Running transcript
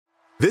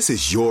This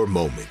is your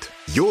moment,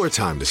 your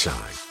time to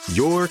shine,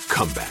 your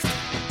comeback.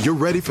 You're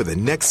ready for the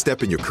next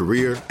step in your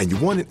career, and you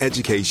want an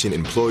education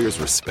employers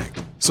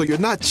respect. So you're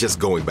not just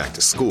going back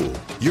to school,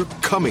 you're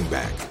coming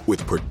back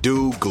with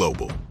Purdue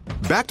Global.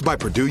 Backed by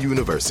Purdue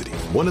University,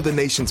 one of the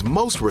nation's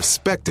most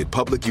respected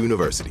public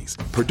universities,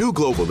 Purdue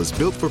Global is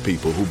built for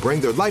people who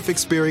bring their life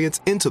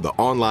experience into the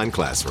online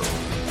classroom.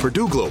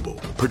 Purdue Global,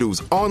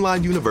 Purdue's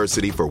online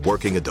university for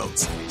working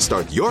adults.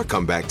 Start your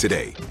comeback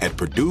today at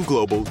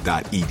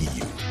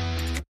purdueglobal.edu.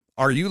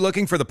 Are you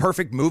looking for the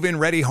perfect move-in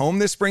ready home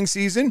this spring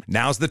season?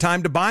 Now's the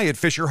time to buy at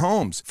Fisher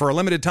Homes. For a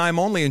limited time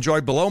only,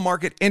 enjoy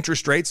below-market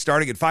interest rates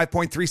starting at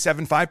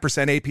 5.375%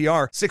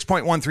 APR,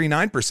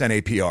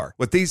 6.139% APR.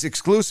 With these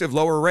exclusive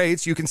lower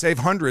rates, you can save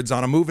hundreds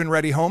on a move-in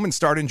ready home and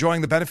start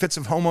enjoying the benefits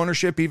of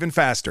homeownership even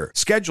faster.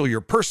 Schedule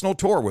your personal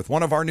tour with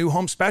one of our new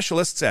home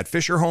specialists at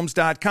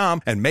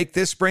FisherHomes.com and make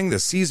this spring the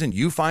season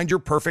you find your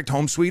perfect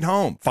home sweet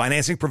home.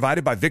 Financing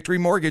provided by Victory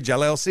Mortgage,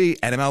 LLC,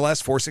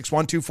 NMLS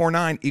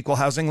 461249, Equal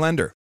Housing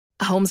Lender.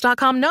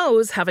 Homes.com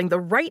knows having the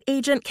right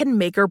agent can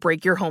make or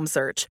break your home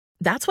search.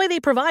 That's why they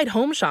provide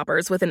home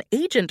shoppers with an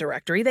agent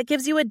directory that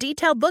gives you a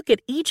detailed look at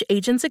each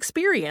agent's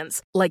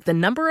experience, like the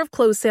number of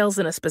closed sales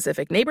in a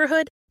specific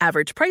neighborhood,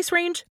 average price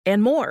range,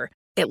 and more.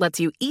 It lets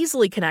you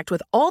easily connect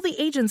with all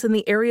the agents in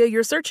the area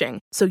you're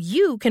searching, so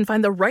you can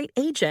find the right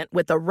agent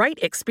with the right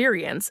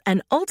experience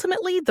and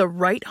ultimately the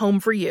right home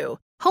for you.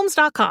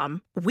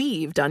 Homes.com.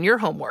 We've done your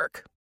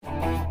homework.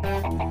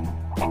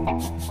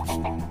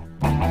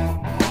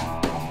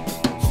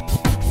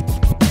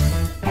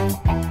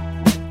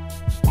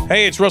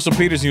 Hey, it's Russell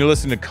Peters, and you're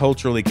listening to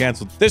Culturally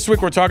Canceled. This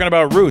week, we're talking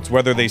about roots,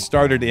 whether they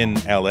started in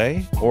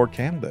L.A. or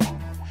Canada.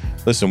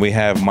 Listen, we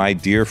have my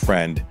dear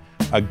friend,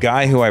 a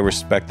guy who I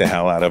respect the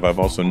hell out of. I've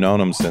also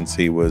known him since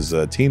he was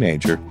a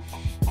teenager.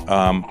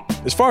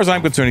 As far as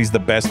I'm concerned, he's the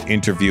best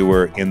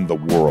interviewer in the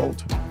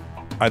world.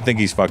 I think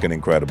he's fucking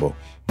incredible.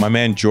 My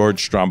man,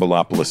 George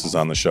Stroumboulopoulos, is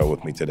on the show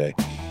with me today.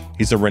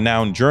 He's a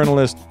renowned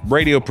journalist,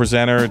 radio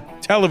presenter,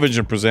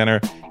 television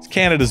presenter. He's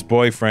Canada's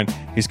boyfriend.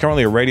 He's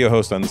currently a radio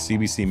host on the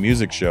CBC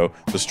music show,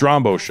 The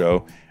Strombo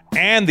Show,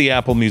 and the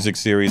Apple Music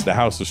series, The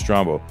House of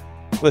Strombo.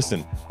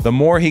 Listen, the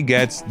more he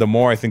gets, the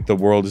more I think the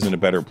world is in a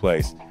better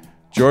place.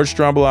 George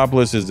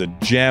Stroumboulopoulos is a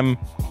gem.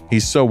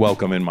 He's so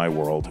welcome in my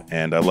world,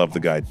 and I love the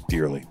guy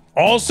dearly.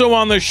 Also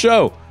on the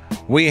show,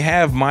 we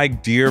have my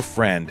dear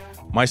friend,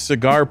 my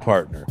cigar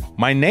partner,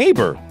 my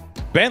neighbor,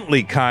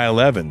 Bentley Kyle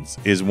Evans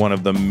is one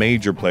of the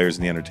major players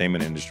in the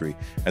entertainment industry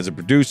as a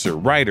producer,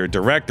 writer,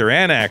 director,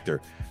 and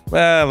actor.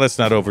 Well, let's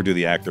not overdo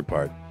the actor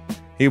part.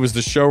 He was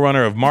the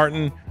showrunner of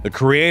Martin, the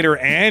creator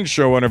and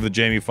showrunner of The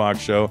Jamie Foxx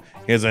Show.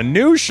 He has a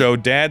new show,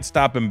 Dad,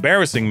 Stop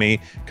Embarrassing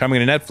Me,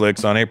 coming to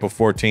Netflix on April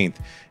 14th.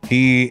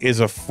 He is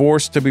a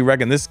force to be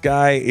reckoned. This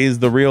guy is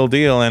the real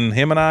deal, and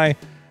him and I,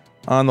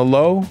 on the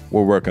low,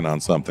 we're working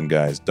on something,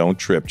 guys. Don't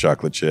trip,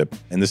 chocolate chip.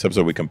 In this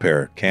episode, we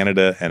compare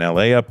Canada and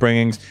LA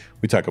upbringings.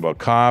 We talk about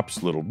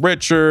Cops, Little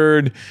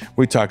Richard.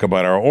 We talk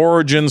about our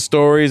origin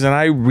stories, and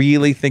I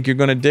really think you're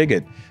going to dig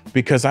it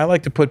because I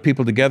like to put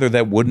people together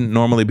that wouldn't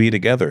normally be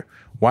together.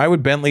 Why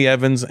would Bentley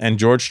Evans and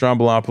George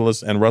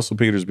Stroumboulopoulos and Russell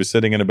Peters be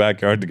sitting in a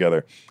backyard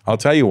together? I'll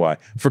tell you why.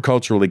 For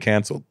Culturally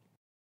Canceled.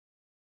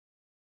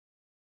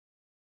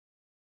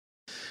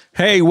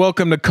 Hey,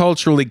 welcome to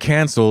Culturally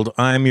Canceled.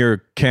 I'm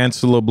your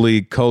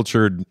cancelably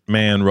cultured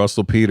man,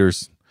 Russell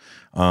Peters.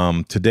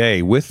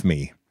 Today with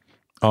me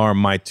are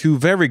my two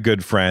very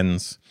good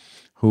friends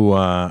who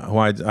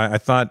I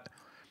thought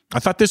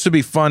this would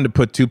be fun to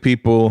put two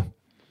people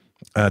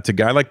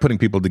together. I like putting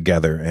people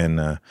together.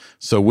 And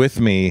so with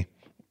me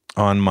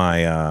on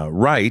my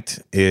right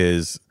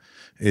is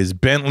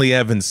Bentley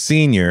Evans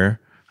Sr.,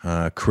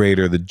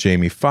 creator of The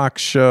Jamie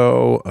Foxx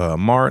Show,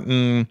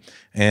 Martin,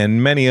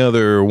 and many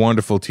other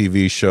wonderful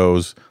TV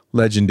shows.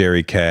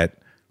 Legendary cat,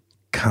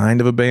 kind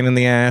of a pain in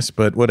the ass,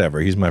 but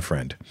whatever. He's my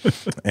friend.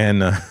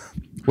 And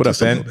what up,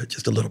 Ben?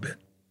 Just a little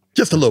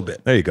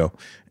bit. There you go.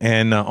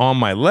 And on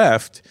my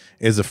left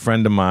is a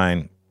friend of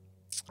mine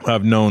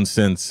I've known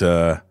since,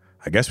 I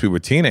guess we were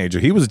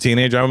teenagers. He was a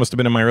teenager. I must have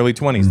been in my early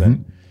 20s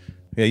then.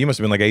 Yeah, you must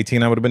have been like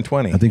 18. I would have been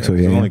 20. I think so.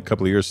 Yeah, only a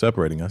couple of years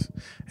separating us,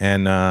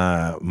 and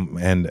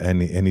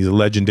he's a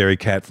legendary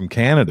cat from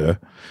Canada,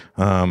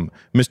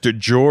 Mr.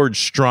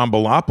 George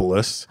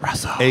Stroumboulopoulos,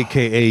 Russell,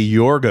 aka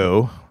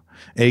Yorgo,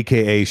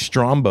 aka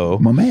Strombo,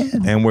 my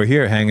man. And we're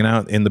here hanging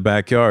out in the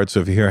backyard. So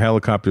if you hear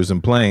helicopters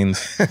and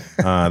planes,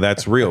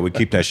 that's real. We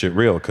keep that shit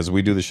real because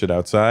we do the shit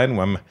outside.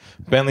 And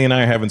Bentley and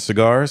I are having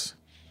cigars.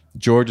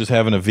 George is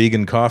having a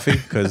vegan coffee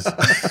because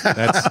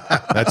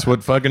that's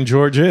what fucking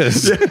George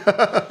is.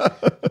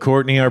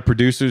 Courtney, our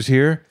producer's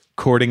here,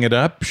 courting it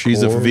up.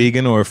 She's a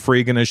vegan or a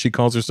freegan, as she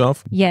calls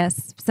herself.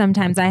 Yes,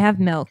 sometimes I have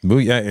milk.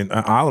 Yeah,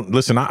 and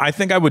listen. I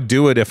think I would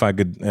do it if I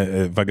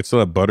could still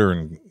have butter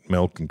and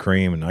milk and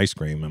cream and ice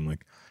cream. I'm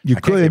like, you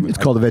could. It's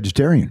called a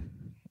vegetarian.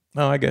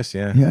 Oh, I guess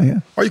yeah. Yeah.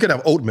 Or you could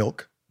have oat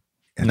milk.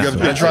 You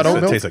ever tried oat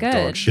It milk? tastes like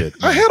dog Good. shit.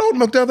 I had oat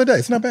milk the other day.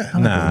 It's not bad.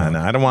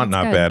 Nah, I don't want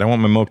not good. bad. I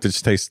want my milk to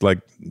just taste like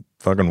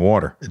fucking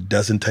water. It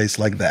doesn't taste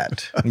like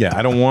that. Yeah,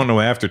 I don't want no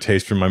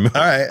aftertaste from my milk.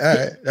 All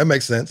right. That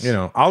makes sense. You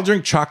know, I'll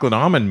drink chocolate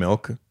almond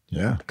milk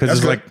Yeah. because That's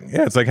it's good.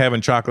 like, it's like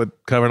having chocolate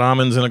covered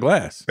almonds in a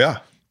glass. Yeah.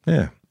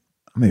 Yeah.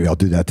 Maybe I'll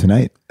do that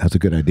tonight. That's a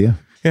good idea.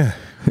 Yeah.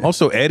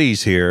 Also,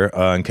 Eddie's here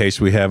in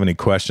case we have any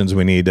questions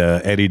we need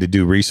Eddie to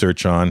do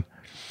research on.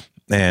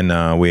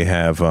 And we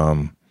have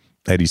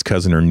Eddie's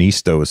cousin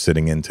Ernesto is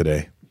sitting in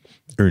today.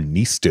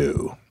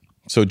 Ernesto.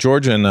 So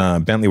George and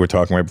Bentley were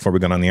talking right before we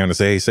got on the air and I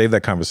say, hey, save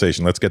that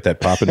conversation. Let's get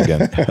that popping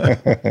again.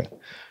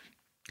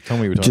 Tell me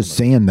what you were talking Just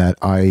saying that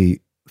I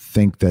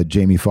think that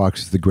Jamie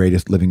Foxx is the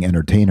greatest living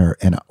entertainer.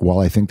 And while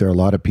I think there are a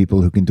lot of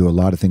people who can do a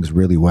lot of things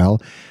really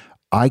well,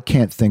 I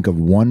can't think of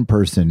one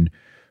person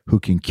who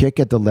can kick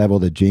at the level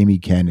that Jamie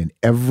can in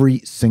every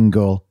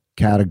single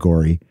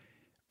category.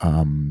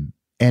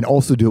 And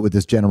also do it with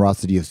this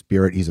generosity of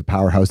spirit. He's a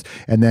powerhouse.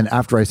 And then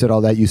after I said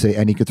all that, you say,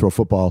 and he could throw a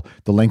football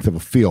the length of a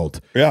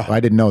field. Yeah. I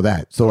didn't know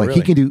that. So really?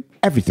 he can do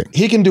everything.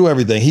 He can do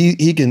everything.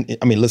 He can,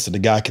 I mean, listen, the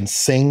guy can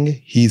sing.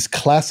 He's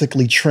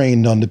classically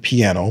trained on the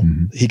piano.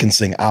 Mm-hmm. He can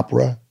sing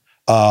opera.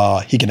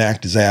 He can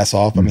act his ass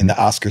off. I mean, the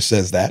Oscar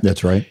says that.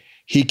 That's right.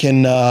 He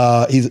can,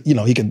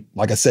 he can,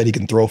 like I said, he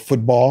can throw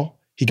football.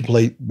 He can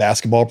play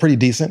basketball pretty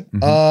decent.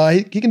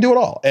 He can do it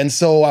all. And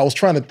so I was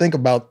trying to think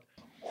about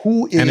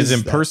who is And his that?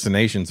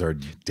 impersonations are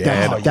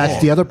dead on.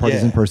 That's the other part,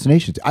 his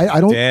impersonations. I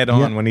don't. Dead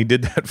on when he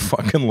did that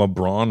fucking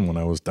LeBron when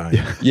I was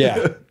dying.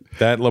 Yeah.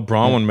 That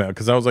LeBron one,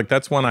 because I was like,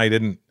 that's one I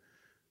didn't.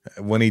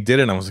 When he did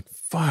it, I was like,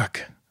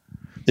 fuck.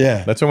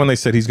 Yeah. That's when they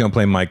said he's going to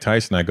play Mike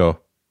Tyson. I go,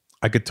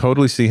 I could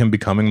totally see him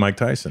becoming Mike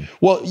Tyson.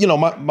 Well, you know,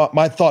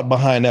 my thought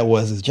behind that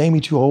was, is Jamie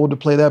too old to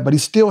play that? But he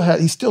still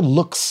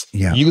looks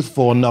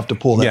youthful enough to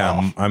pull that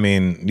off. I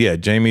mean, yeah,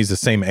 Jamie's the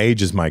same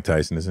age as Mike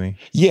Tyson, isn't he?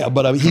 Yeah,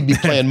 but I mean, he'd be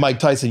playing Mike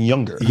Tyson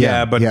younger.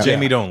 Yeah, but yeah.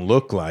 Jamie don't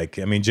look like.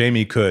 I mean,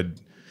 Jamie could.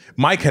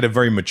 Mike had a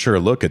very mature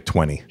look at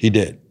 20. He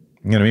did.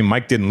 You know what I mean?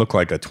 Mike didn't look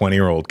like a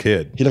 20-year-old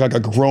kid. He looked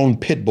like a grown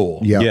pit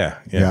bull. Yeah. Yeah.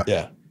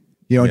 Yeah.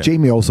 You know, Yeah.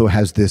 Jamie also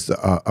has this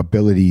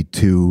ability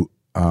to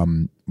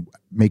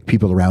make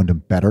people around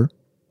him better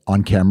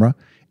on camera.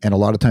 And a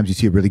lot of times you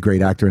see a really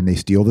great actor and they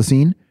steal the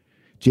scene.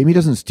 Jamie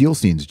doesn't steal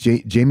scenes.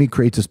 Jamie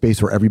creates a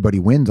space where everybody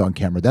wins on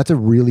camera. That's a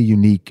really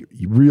unique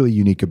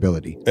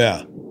ability.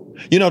 Yeah.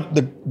 You know,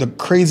 the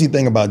crazy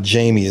thing about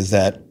Jamie is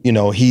that, you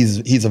know,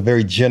 he's a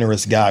very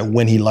generous guy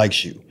when he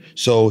likes you.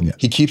 So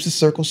he keeps his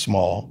circle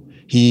small.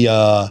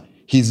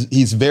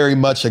 He's very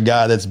much a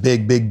guy that's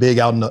big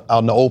out in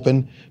the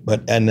open.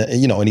 And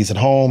he's at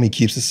home. He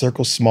keeps his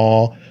circle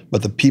small.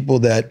 But the people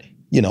that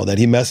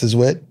he messes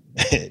with,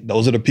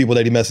 those are the people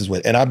that he messes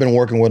with. And I've been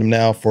working with him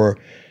now for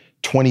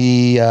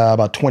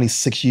about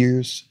 26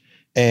 years.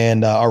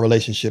 And our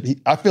relationship,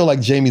 I feel like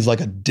Jamie's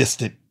like a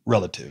distant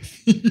relative.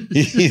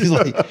 he's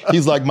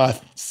like my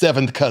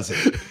seventh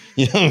cousin.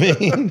 You know what I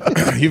mean?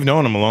 You've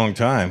known him a long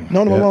time.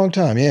 Known him a long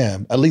time, yeah.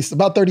 At least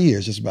about 30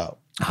 years, just about.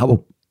 How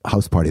about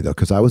House Party, though?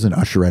 Because I was an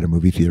usher at a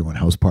movie theater when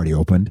House Party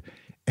opened.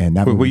 And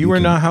that Were you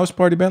in a house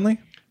party, Bentley?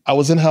 I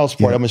was in House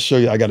Party. I'm going to show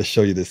you. I got to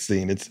show you this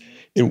scene.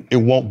 It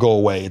won't go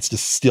away. It's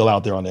just still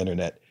out there on the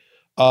internet.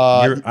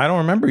 I don't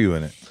remember you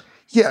in it.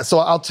 Yeah, so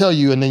I'll tell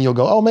you, and then you'll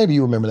go, oh, maybe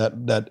you remember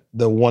that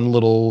the one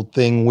little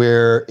thing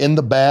where in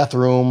the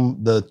bathroom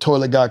the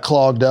toilet got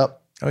clogged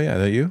up. Oh yeah,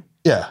 that you?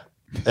 Yeah,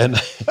 and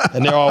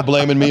they're all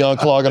blaming me on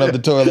clogging up the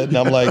toilet, and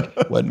I'm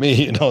like, what, me?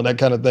 You know, that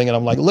kind of thing. And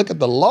I'm like, look at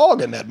the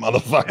log in that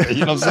motherfucker.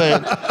 You know what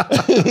I'm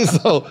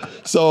saying?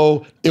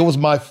 so it was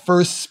my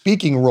first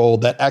speaking role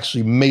that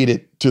actually made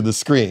it to the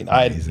screen.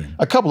 I had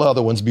a couple of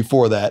other ones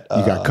before that.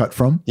 You got cut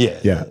from?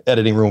 Yeah.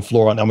 Editing room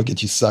floor on I'm Gonna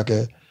Get You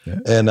Sucker. Yeah.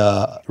 And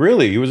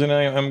really, he was in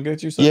I'm Gonna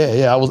Get You Sucker?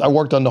 Yeah. I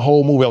worked on the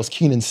whole movie. I was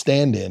Keenan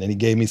stand-in, and he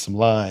gave me some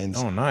lines.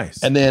 Oh,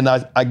 nice. And then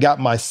I got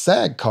my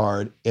SAG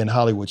card in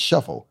Hollywood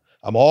Shuffle.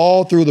 I'm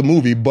all through the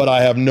movie, but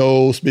I have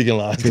no speaking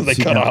lines because they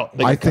cut out.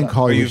 I think Are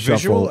Hollywood you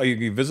visual? Shuffle. Are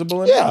you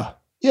visible in it?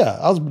 Yeah.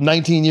 I was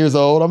 19 years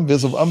old. I'm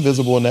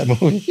visible in that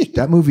movie.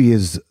 That movie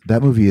is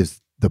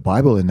the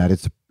Bible in that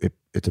it's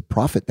a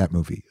prophet. That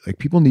movie, like,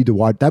 people need to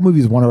watch. That movie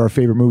is one of our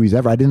favorite movies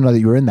ever. I didn't know that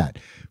you were in that.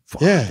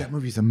 Fuck, Yeah. that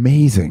movie's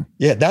amazing.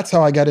 Yeah, that's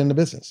how I got into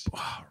business.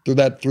 Through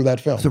that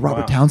film. So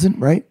Robert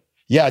Townsend, right?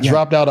 Yeah, I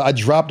dropped out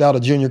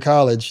of junior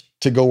college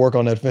to go work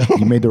on that film.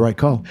 You made the right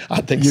call.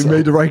 I think you so.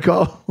 made the right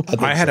call.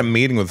 I had a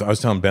meeting with. I was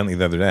telling Bentley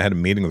the other day. I had a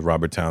meeting with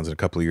Robert Townsend a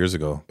couple of years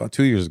ago, about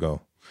 2 years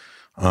ago,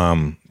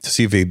 to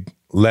see if he'd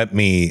let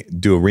me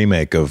do a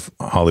remake of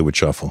Hollywood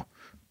Shuffle,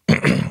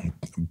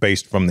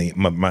 based from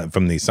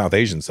the South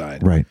Asian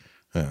side, Right.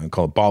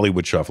 Called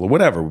Bollywood Shuffle, or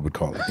whatever we would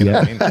call it. You know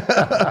what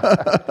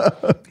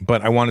I mean?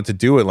 But I wanted to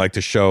do it like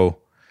to show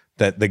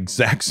that the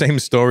exact same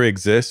story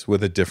exists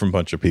with a different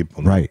bunch of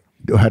people. Right.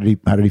 How did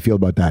he feel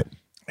about that?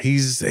 He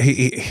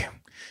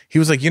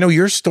was like,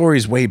 your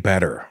story's way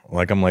better.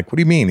 Like, I'm like, what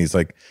do you mean? He's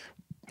like,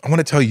 I want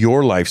to tell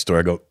your life story.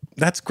 I go,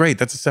 that's great.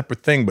 That's a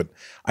separate thing, but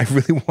I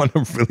really want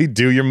to really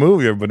do your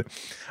movie. But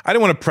I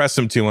didn't want to press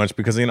him too much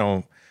because,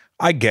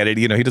 I get it.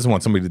 You know, he doesn't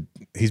want somebody to.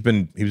 He's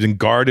been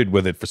guarded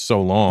with it for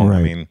so long. Right.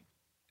 I mean,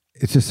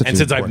 It's just such and an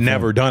since I've important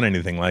never film. done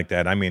anything like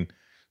that, I mean,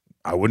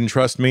 I wouldn't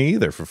trust me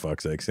either. For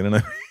fuck's sakes, you know.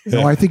 What I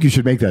mean? No, I think you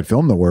should make that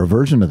film though, or a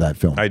version of that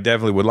film. I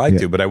definitely would like Yeah.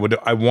 to,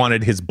 but I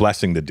wanted his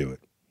blessing to do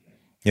it.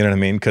 You know what I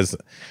mean? Because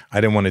I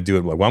didn't want to do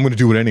it. Like, well, I'm going to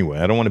do it anyway.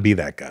 I don't want to be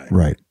that guy.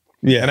 Right.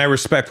 Yeah. And I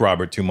respect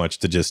Robert too much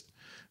to just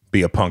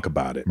be a punk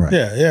about it. Right.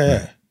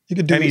 Yeah. You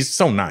could do And he's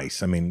so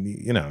nice. I mean,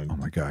 you know. Oh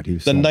my God, he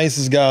was the so,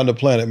 nicest guy on the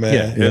planet,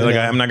 man. Yeah, like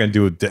I'm not going to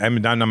do it.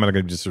 I'm not going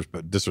to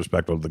be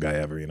disrespectful to the guy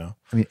ever, you know?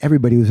 I mean,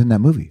 everybody was in that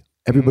movie.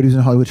 Everybody was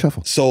in Hollywood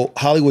Shuffle. So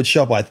Hollywood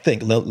Shuffle, I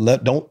think,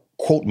 don't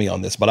quote me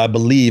on this, but I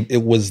believe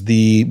it was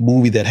the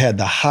movie that had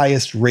the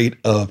highest rate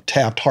of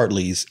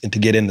Taft-Hartleys and to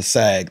get into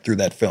SAG through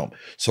that film.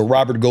 So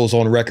Robert goes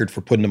on record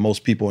for putting the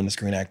most people in the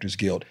Screen Actors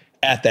Guild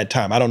at that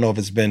time. I don't know if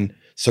it's been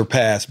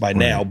surpassed by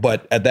now,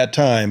 but at that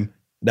time,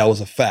 that was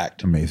a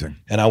fact. Amazing.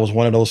 And I was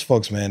one of those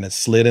folks, man, that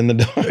slid in the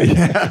door.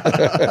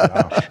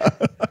 I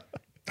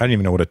didn't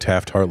even know what a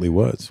Taft-Hartley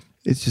was.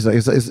 It's just like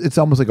it's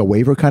almost like a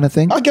waiver kind of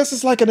thing. I guess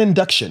it's like an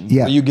induction.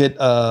 Yeah. Where you get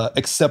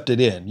accepted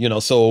in, you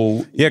know,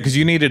 so Yeah, because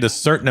you needed a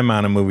certain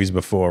amount of movies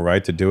before,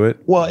 right, to do it?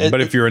 Well,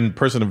 but if you're a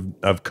person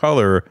of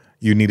color,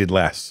 you needed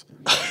less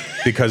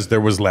because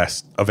there was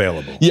less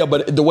available. yeah,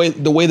 but the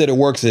way that it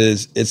works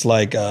is it's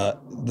like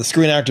the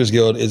Screen Actors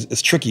Guild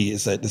is tricky.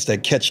 It's that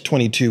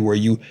catch-22 where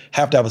you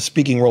have to have a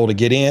speaking role to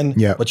get in,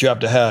 Yeah. but you have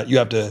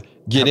to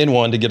get in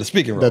one to get a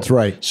speaking role. That's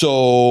right.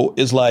 So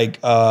it's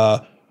like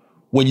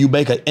when you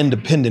make an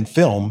independent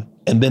film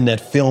and then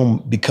that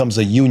film becomes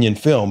a union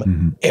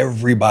film,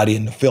 everybody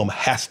in the film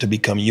has to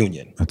become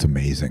union. That's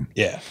amazing.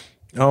 Yeah.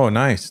 Oh,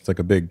 nice. It's like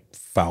a big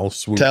foul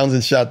swoop.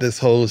 Townsend shot this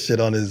whole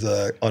shit on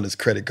his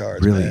credit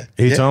cards. Really? Man.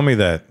 He Yeah. told me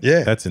that.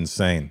 Yeah. That's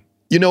insane.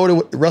 You know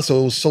what, Russell,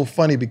 it was so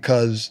funny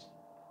because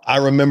I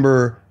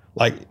remember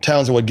like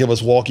Townsend would give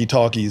us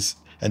walkie-talkies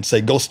and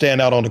say, go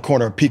stand out on the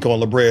corner of Pico and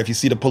La Brea. If you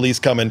see the police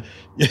coming,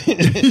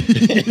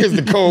 here's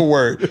the code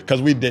word. Because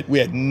we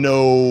had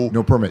no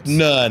permits.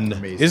 None.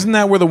 Isn't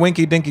that where the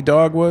Winky Dinky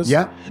Dog was?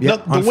 Yeah.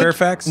 No, On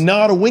Fairfax?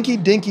 No, the Winky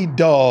Dinky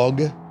Dog.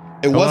 It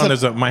Hold on,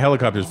 wasn't. my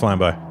helicopter's flying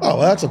by. Oh,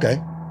 well, that's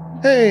okay.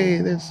 Hey,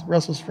 there's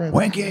Russell's friend.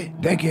 Winky,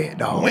 dinky,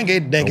 dog. Winky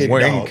Dinky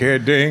Dog. Winky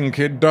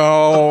Dinky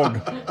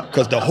Dog.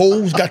 Because the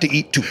hoes got to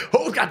eat too.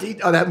 Oh, got to eat.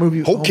 Oh, that movie.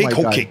 Whole cake, my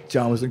whole God. cake.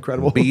 John was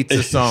incredible. Beats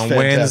us on Fantastic.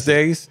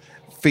 Wednesdays,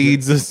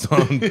 feeds us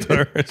on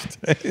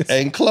Thursdays.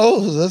 And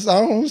closes us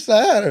on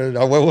Saturday,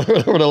 or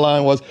whatever the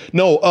line was.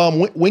 No,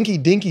 Winky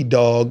Dinky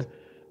Dog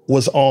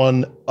was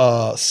on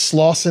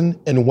Slauson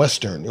and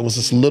Western. It was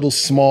this little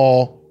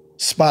small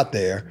spot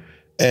there.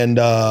 And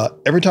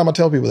every time I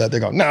tell people that, they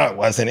go, no, it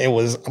wasn't. It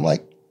was, I'm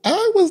like,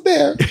 I was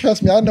there.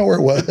 Trust me, I know where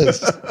it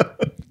was.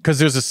 Because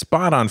there's a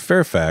spot on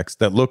Fairfax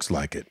that looks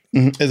like it.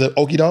 Is it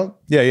Okie Dog?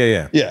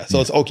 Yeah. Yeah, so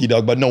it's Okie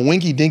Dog. But no,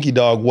 Winky Dinky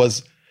Dog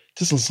was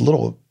just this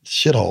little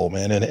shithole,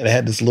 man. And it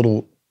had this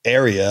little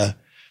area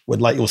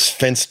with like, it was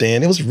fenced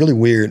in. It was really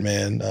weird,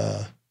 man.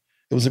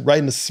 It was right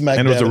in the smack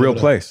And it was dab a in the real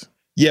middle. place.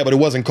 Yeah, but it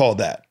wasn't called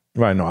that.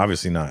 Right, no,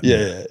 obviously not.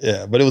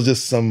 Yeah. But it was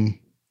just smack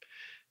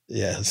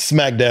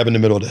dab in the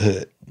middle of the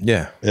hood.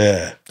 Yeah.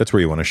 Yeah. That's where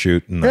you want to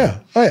shoot in the, Yeah.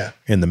 Oh, yeah.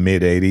 in the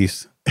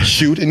mid-'80s.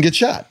 Shoot and get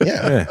shot.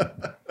 Yeah. Yeah.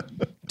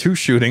 2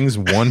 shootings,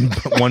 one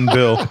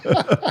bill.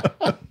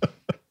 That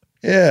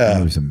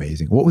Yeah. was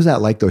amazing. What was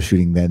that like though,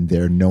 shooting then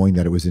there, knowing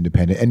that it was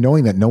independent and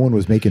knowing that no one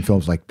was making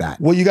films like that?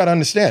 Well, you got to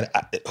understand,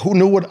 I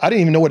didn't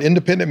even know what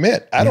independent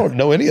meant. I don't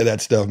know any of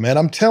that stuff, man.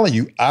 I'm telling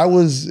you, I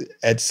was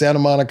at Santa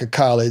Monica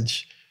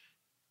College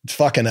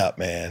fucking up,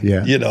 man.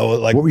 Yeah. You know,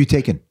 like, What were you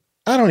taking?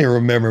 I don't even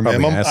remember, man.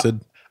 Probably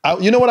acid.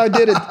 You know what I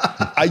did?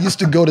 I used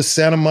to go to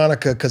Santa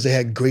Monica because they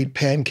had great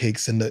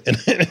pancakes in the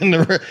in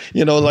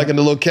the like in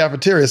the little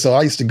cafeteria. So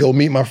I used to go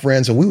meet my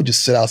friends, and we would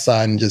just sit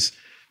outside and just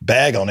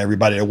bag on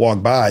everybody that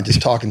walked by,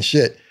 just talking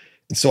shit.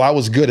 And so I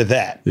was good at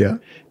that. Yeah.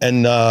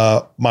 And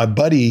my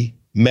buddy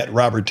met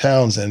Robert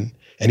Townsend,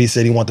 and he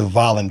said he wanted to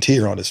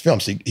volunteer on this film.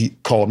 So he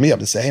called me up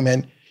and said, "Hey,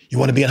 man, you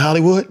want to be in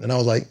Hollywood?" And I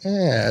was like,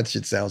 that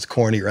shit sounds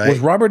corny, right? Was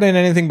Robert in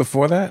anything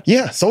before that?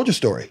 Yeah, Soldier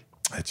Story.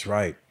 That's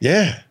right.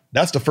 Yeah.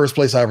 That's the first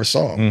place I ever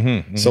saw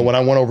him. So when I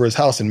went over his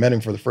house and met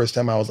him for the first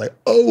time, I was like,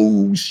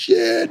 oh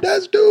shit,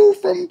 that's dude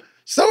from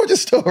Soldier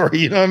Story.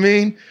 You know what I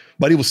mean?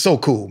 But he was so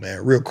cool,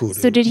 man. Real cool.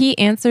 So dude. did he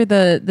answer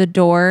the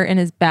door in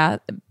his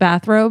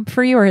bathrobe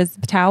for you or his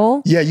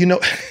towel? Yeah,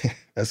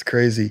 that's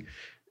crazy.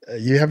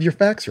 You have your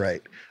facts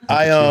right.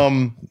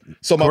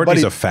 So my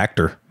Courtney's buddy, a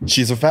factor.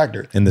 she's a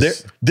factor. In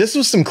this- This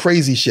was some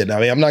crazy shit. I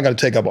mean, I'm not going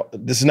to take up,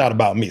 this is not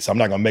about me, so I'm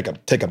not going to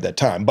take up that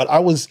time. But I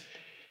was,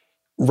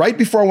 right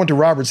before I went to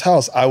Robert's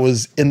house, I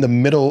was in the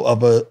middle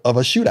of a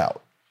shootout.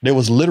 There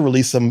was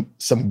literally some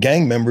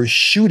gang members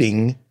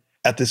shooting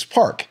at this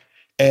park.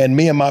 And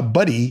me and my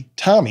buddy,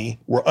 Tommy,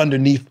 were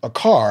underneath a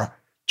car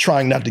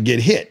trying not to get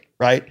hit,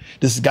 right?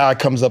 This guy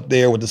comes up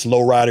there with this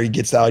lowrider. He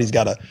gets out. He's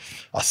got a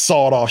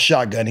sawed-off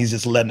shotgun. He's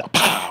just letting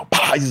pow,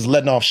 pow. He's just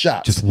letting off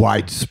shots. Just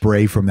wide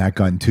spray from that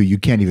gun too. You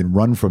can't even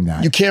run from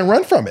that. You can't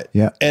run from it.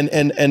 Yeah.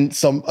 And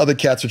some other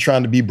cats are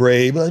trying to be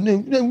brave. Like, you're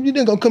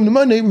not gonna come to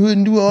my neighborhood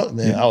and do all.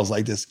 Man, I was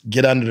like, just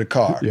get under the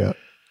car. Yeah.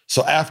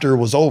 So after it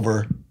was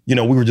over, we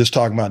were just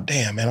talking about,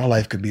 damn, man, our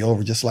life could be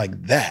over just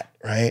like that,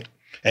 right?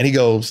 And he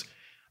goes,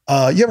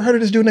 you ever heard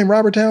of this dude named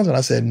Robert Townsend?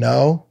 I said,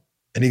 no.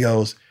 And he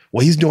goes,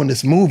 well, he's doing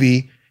this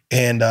movie,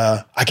 and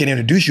I can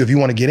introduce you if you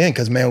want to get in,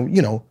 because, man,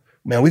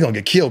 we're going to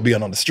get killed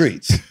being on the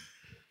streets.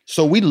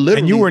 So we literally...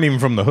 And you weren't even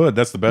from the hood.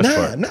 That's the best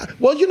part. Nah.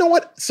 Well, you know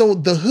what? So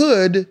the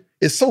hood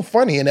is so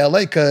funny in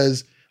LA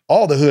because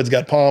all the hoods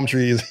got palm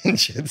trees and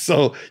shit.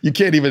 So you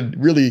can't even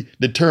really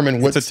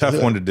determine what's... It's a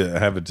tough one to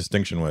have a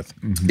distinction with.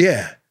 Mm-hmm.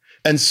 Yeah.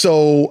 And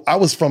so I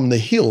was from the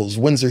hills,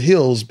 Windsor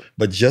Hills,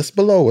 but just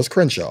below was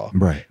Crenshaw.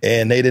 Right.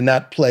 And they did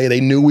not play.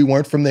 They knew we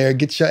weren't from there.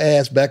 Get your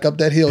ass back up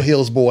that hill,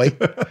 Hills boy.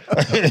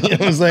 You know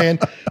what I'm saying?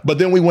 But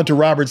then we went to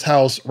Robert's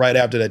house right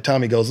after that.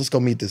 Tommy goes, let's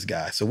go meet this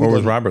guy. So Where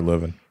was Robert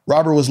living?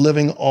 Robert was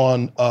living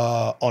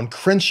on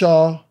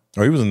Crenshaw.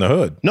 Oh, he was in the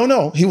hood.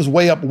 No, he was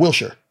way up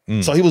Wilshire.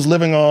 So he was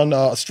living on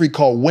a street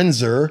called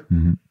Windsor,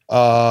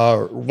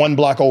 one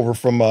block over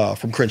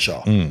from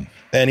Crenshaw.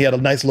 And he had a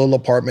nice little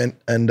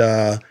apartment.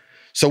 And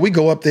so we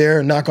go up there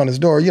and knock on his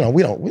door. We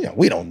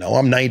don't know.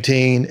 I'm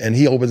 19, and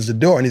he opens the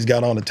door and he's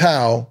got on a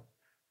towel.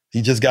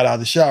 He just got out of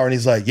the shower and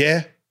he's like,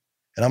 yeah.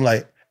 And I'm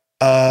like,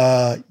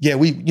 yeah,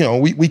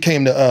 we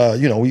came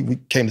to we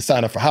came to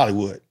sign up for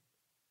Hollywood.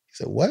 He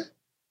said, what?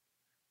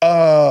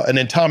 And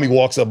then Tommy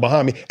walks up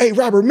behind me. Hey,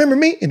 Robert, remember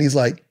me? And he's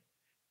like,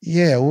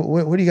 yeah,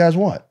 what do you guys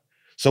want?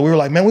 So we were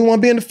like, man, we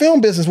want to be in the film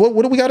business. What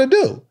do we got to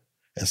do?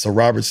 And so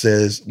Robert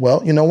says,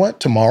 well, you know what?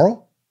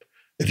 Tomorrow,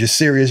 if you're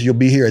serious, you'll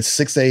be here at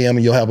 6 a.m.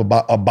 and you'll have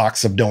a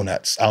box of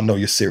donuts. I'll know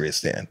you're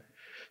serious then.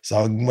 So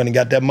I went and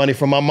got that money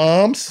from my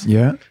mom's.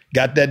 Yeah.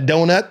 Got that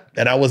donut,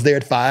 and I was there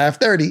at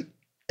 5:30.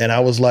 And I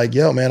was like,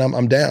 yo, man,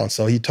 I'm down.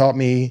 So he taught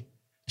me,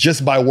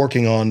 just by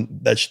working on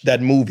that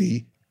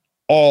movie,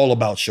 all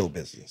about show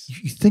business.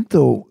 You think,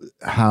 though,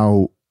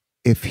 how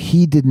if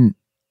he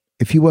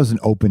wasn't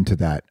open to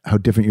that, how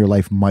different your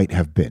life might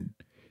have been.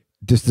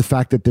 Just the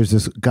fact that there's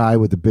this guy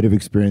with a bit of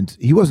experience.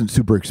 He wasn't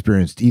super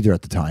experienced either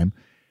at the time,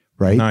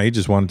 right? No, he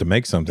just wanted to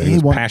make something. He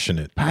was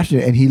passionate.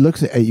 Passionate. And he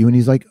looks at you and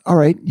he's like, all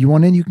right, you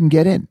want in, you can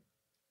get in.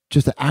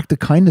 Just an act of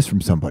kindness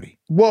from somebody.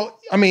 Well,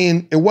 I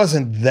mean, it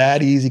wasn't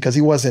that easy because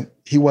he wasn't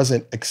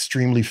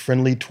extremely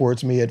friendly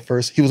towards me at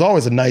first. He was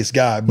always a nice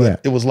guy,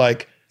 but it was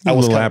like, I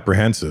was a little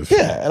apprehensive.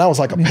 Yeah, and I was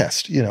like a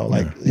pest,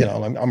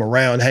 I'm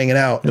around hanging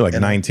out. You're like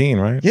 19,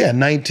 right? Yeah,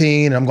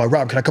 19. And I'm going,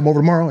 Rob, can I come over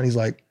tomorrow? And he's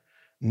like,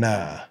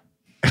 nah.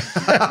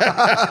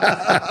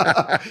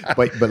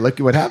 but look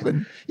at what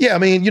happened. Yeah, I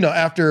mean,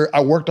 after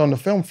I worked on the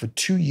film for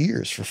 2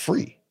 years for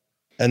free.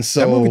 And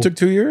so that movie took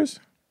 2 years?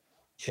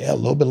 Yeah, a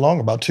little bit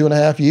longer, about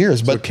 2.5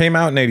 years. But it came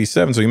out in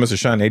 87, so he must have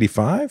shot in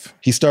 85?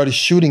 He started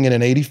shooting it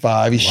in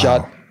 85. He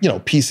shot,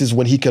 pieces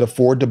when he could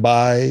afford to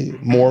buy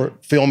more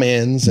film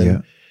ends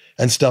and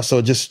stuff. So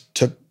it just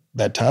took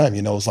that time,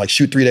 It's like,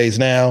 shoot 3 days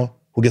now,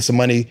 we'll get some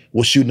money,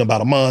 we'll shoot in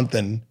about a month.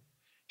 And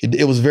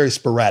it was very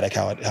sporadic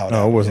how it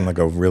it wasn't like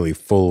a really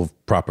full,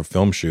 proper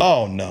film shoot.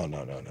 Oh, no.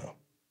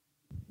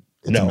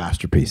 It's a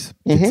masterpiece.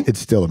 Mm-hmm. It's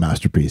still a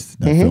masterpiece,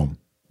 that film.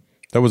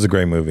 That was a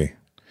great movie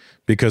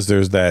because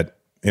there's that,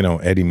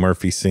 Eddie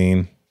Murphy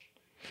scene.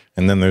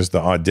 And then there's the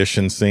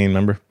audition scene,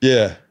 remember?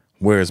 Yeah.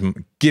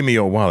 Give me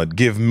your wallet.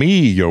 Give me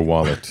your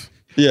wallet.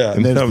 Yeah.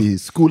 And there's the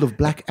School of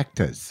Black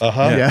Actors.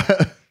 Uh-huh.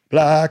 Yeah.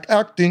 Black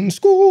acting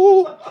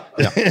school.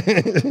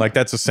 Yeah. Like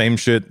that's the same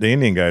shit the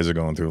Indian guys are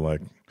going through.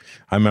 Like,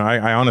 I mean,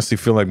 I honestly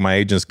feel like my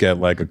agents get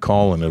like a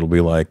call and it'll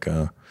be like,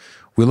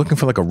 we're looking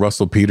for like a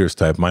Russell Peters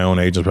type. My own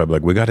agent's probably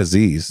like, we got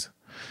Aziz.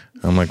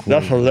 I'm like,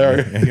 that's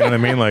hilarious. You know what I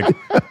mean? Like,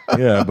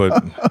 yeah,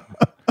 but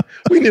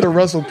we need a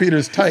Russell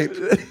Peters type.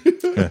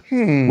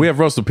 We have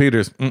Russell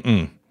Peters.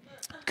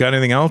 Got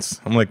anything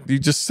else? I'm like, you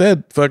just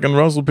said fucking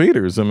Russell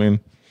Peters. I mean,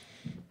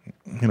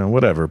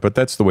 whatever. But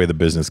that's the way the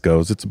business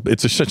goes. It's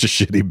such a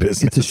shitty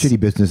business. It's a shitty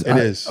business. It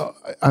is.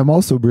 I'm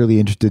also really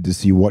interested to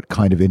see what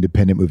kind of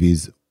independent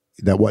movies,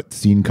 what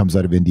scene comes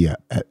out of India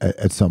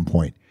at some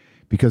point.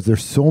 Because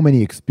there's so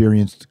many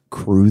experienced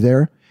crew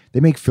there. They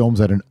make films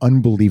at an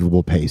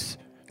unbelievable pace.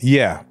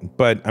 Yeah,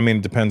 but I mean,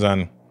 it depends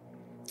on...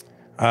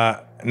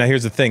 now,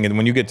 here's the thing. And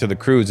when you get to the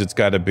crews, it's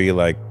got to be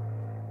like...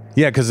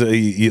 Yeah, because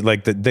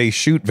they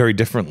shoot very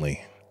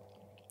differently.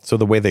 So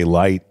the way they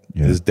light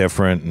is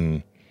different.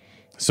 And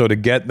so to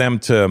get them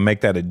to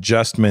make that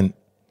adjustment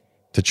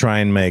to try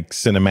and make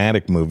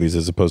cinematic movies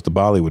as opposed to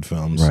Bollywood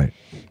films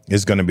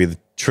is going to be the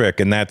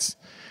trick. And that's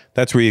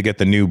where you get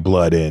the new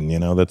blood in,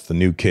 that's the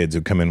new kids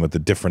who come in with the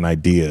different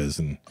ideas.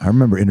 And I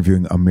remember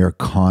interviewing Amir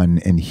Khan,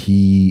 and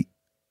he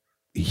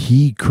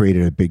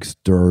created a big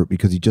stir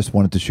because he just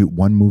wanted to shoot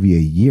one movie a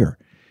year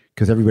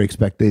because everybody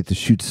expected to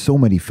shoot so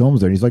many films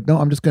there. And he's like, no,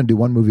 I'm just going to do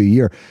one movie a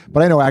year.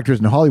 But I know actors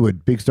in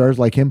Hollywood, big stars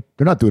like him,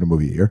 they're not doing a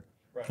movie a year.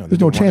 Right. There's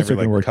no chance they're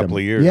going to work a couple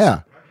of years.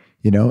 Yeah.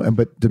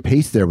 but the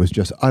pace there was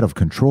just out of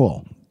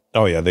control.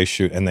 Oh yeah, they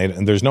shoot and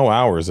there's no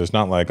hours. There's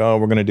not like, oh,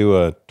 we're going to do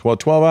a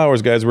 12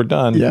 hours, guys, we're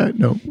done. Yeah,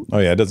 no. Oh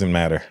yeah, it doesn't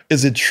matter.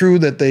 Is it true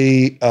that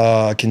they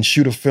can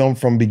shoot a film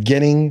from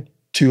beginning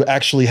to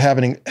actually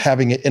having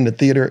it in the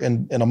theater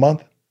in a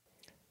month?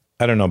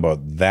 I don't know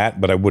about that,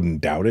 but I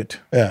wouldn't doubt it.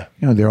 Yeah.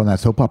 They're on that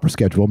soap opera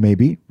schedule,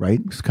 maybe, right?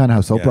 It's kind of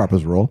how soap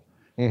operas roll.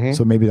 Mm-hmm.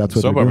 So maybe that's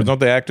what soap they're operas, doing.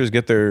 don't the actors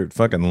get their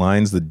fucking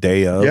lines the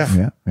day of?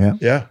 Yeah.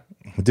 Yeah.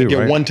 Dude, Get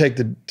right? one take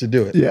to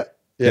do it.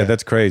 Yeah,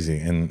 that's crazy.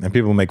 And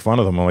people make fun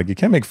of them. I'm like, you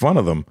can't make fun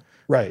of them.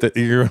 Right.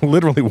 You're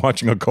literally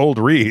watching a cold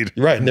read.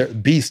 Right. And they're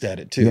beast at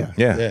it too.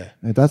 Yeah.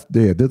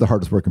 They're the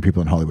hardest working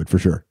people in Hollywood for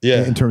sure.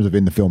 Yeah. In terms of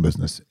in the film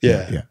business.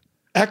 Yeah.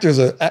 Actors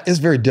it's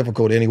very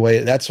difficult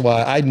anyway. That's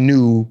why I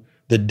knew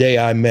the day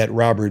I met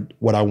Robert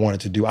what I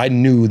wanted to do. I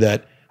knew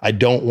that I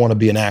don't want to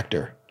be an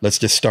actor. Let's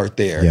just start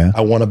there. Yeah.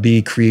 I want to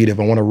be creative.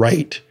 I want to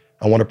write.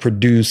 I want to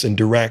produce and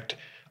direct.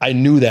 I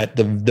knew that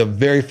the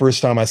very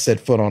first time I set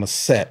foot on a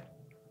set.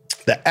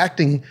 The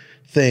acting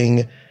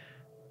thing,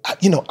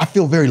 I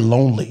feel very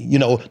lonely.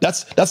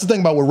 That's the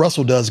thing about what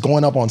Russell does,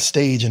 going up on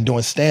stage and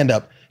doing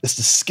stand-up. It's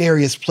the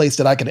scariest place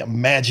that I can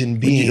imagine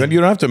being. You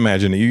don't have to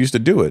imagine it. You used to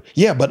do it.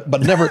 Yeah, but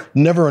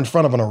never in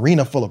front of an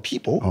arena full of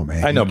people. Oh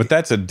man. I know, but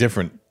that's a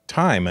different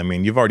time. I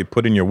mean, you've already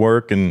put in your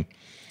work and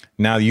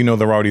now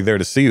they're already there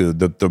to see you.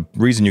 The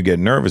reason you get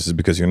nervous is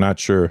because you're not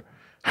sure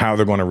how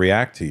they're going to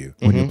react to you.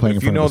 When you're playing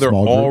If in you front know of a they're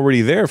small group.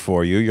 already there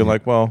for you, you're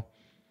like, well,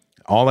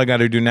 all I got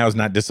to do now is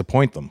not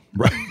disappoint them.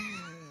 Right.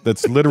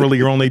 That's literally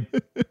your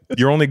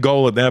only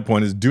goal at that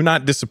point is do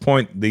not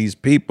disappoint these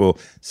people.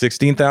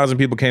 16,000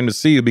 people came to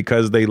see you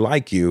because they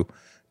like you.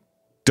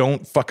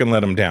 Don't fucking let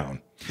them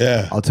down.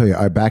 Yeah. I'll tell you,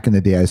 back in the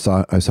day, I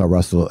saw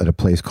Russell at a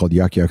place called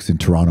Yuck Yucks in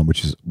Toronto,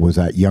 which was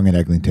at Yonge and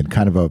Eglinton,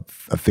 kind of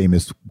a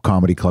famous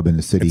comedy club in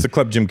the city. It's the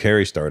club Jim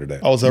Carrey started at.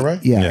 Oh, is that right?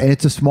 Yeah, and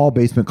it's a small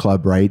basement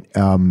club, right?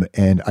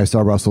 And I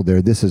saw Russell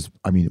there. This is,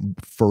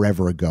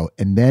 forever ago.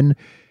 And then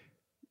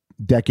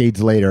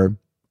decades later,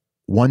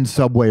 one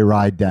subway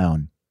ride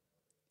down,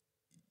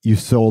 you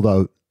sold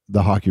out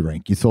the hockey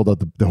rink. You sold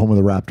out the home of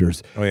the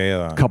Raptors. Oh,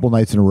 yeah. A couple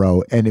nights in a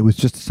row, and it was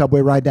just a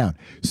subway ride down.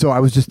 So I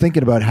was just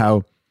thinking about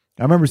how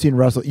I remember seeing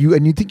Russell. You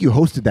think you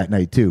hosted that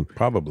night too?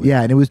 Probably.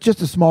 Yeah, and it was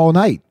just a small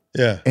night.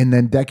 Yeah. And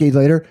then decades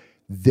later,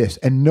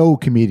 and no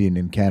comedian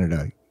in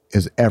Canada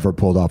has ever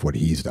pulled off what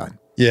he's done.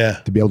 Yeah.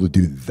 To be able to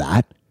do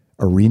that,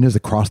 arenas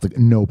across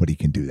nobody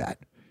can do that.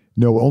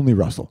 No, only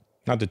Russell.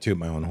 Not to toot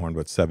my own horn,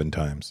 but 7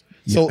 times.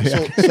 So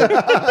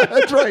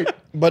That's right.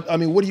 but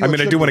what do you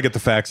I do want to get the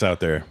facts out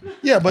there.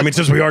 Yeah, but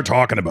since we are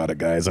talking about it,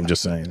 guys, I'm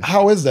just saying.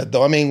 how is that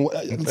though?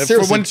 For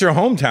Seriously. when it's your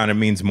hometown, it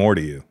means more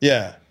to you.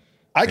 Yeah.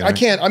 I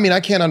can't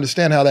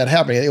understand how that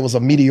happened. It was a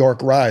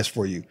meteoric rise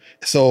for you.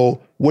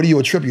 So what do you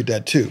attribute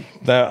that to?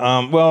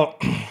 Well,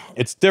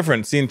 it's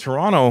different. See, in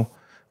Toronto,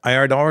 I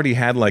had already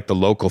had like the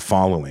local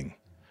following.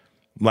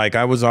 Like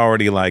I was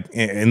already like,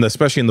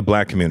 especially in the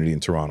black community in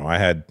Toronto, I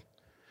had,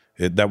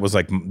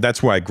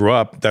 that's where I grew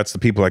up. That's the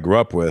people I grew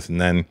up with. And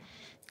then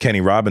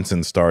Kenny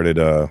Robinson started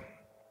a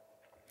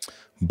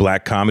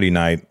Black Comedy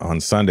Night on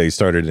Sunday. He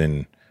started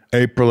in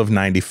April of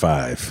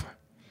 '95.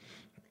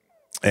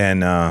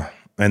 And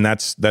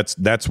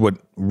that's what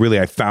really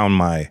I found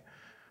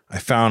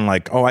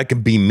like, oh, I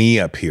can be me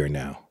up here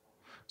now.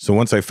 So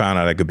once I found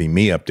out I could be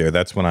me up there,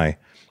 that's when I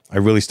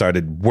really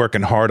started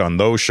working hard on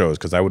those shows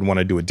because I would want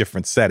to do a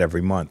different set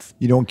every month.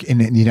 In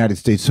the United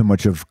States, so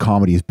much of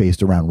comedy is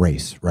based around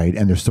race, right?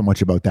 And there's so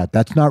much about that.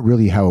 That's not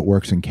really how it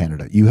works in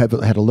Canada. You have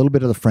had a little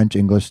bit of the French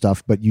English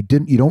stuff, but you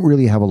don't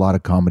really have a lot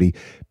of comedy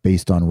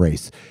based on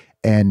race.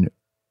 And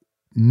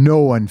no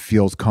one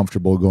feels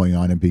comfortable going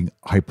on and being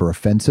hyper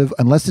offensive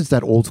unless it's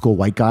that old school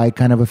white guy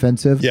kind of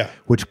offensive,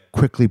 which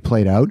quickly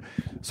played out.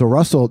 So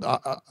Russell,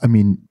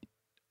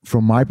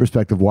 from my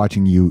perspective,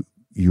 watching you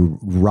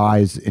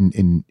rise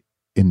in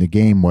the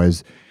game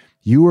was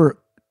you were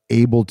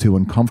able to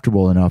and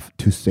comfortable enough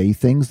to say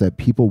things that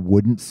people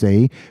wouldn't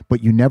say,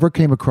 but you never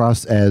came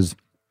across as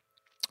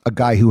a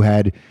guy who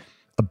had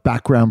a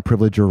background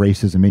privilege or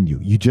racism in you.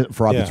 You just,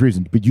 for obvious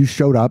reasons, but you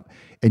showed up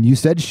and you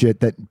said shit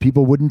that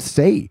people wouldn't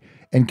say.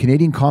 And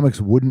Canadian comics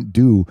wouldn't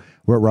do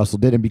what Russell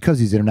did. And because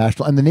he's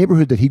international, and the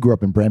neighborhood that he grew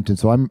up in, Brampton,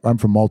 so I'm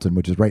from Malton,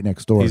 which is right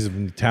next door. He's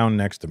in the town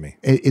next to me.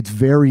 It's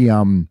very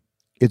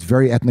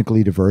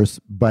ethnically diverse,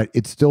 but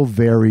it's still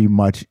very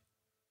much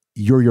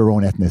you're your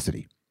own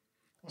ethnicity.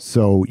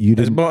 So you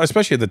didn't, well,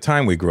 especially at the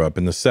time we grew up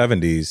in the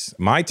 70s.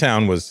 My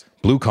town was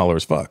blue collar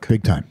as fuck,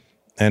 big time.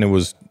 And it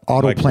was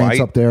Auto like plants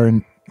white, up there,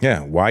 and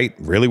white,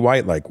 really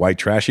white, like white,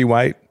 trashy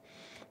white,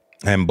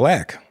 and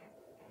black.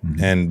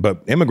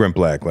 But immigrant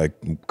black, like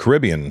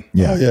Caribbean.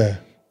 Yeah. Oh, yeah.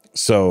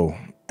 So,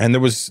 and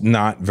there was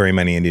not very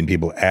many Indian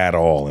people at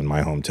all in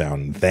my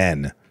hometown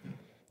then.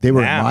 They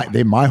were Now.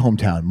 my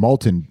hometown,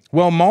 Malton,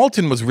 Well,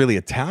 Malton was really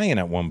Italian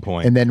at one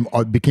point. and then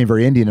became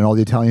very Indian, and all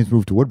the Italians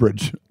moved to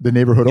Woodbridge, the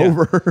neighborhood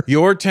over.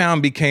 Your town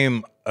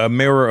became a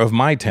mirror of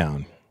my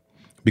town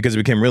because it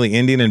became really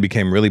Indian and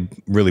became really,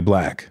 really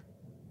black.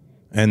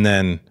 And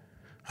then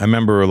I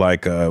remember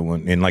like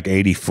when, in like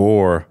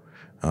 '84,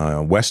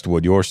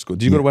 Westwood, your school.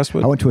 Did you go to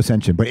Westwood? I went to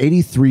Ascension, but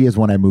 83 is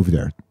when I moved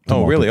there.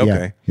 Oh, really? Malta.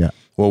 Okay. Yeah.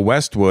 Well,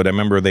 Westwood, I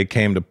remember they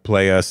came to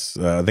play us.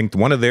 I think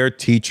one of their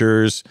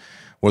teachers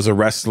was a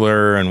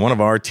wrestler and one of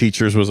our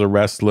teachers was a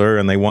wrestler,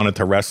 and they wanted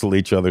to wrestle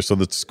each other. So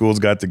the schools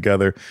got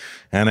together.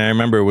 And I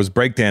remember it was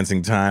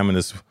breakdancing time, and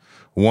this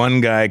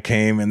one guy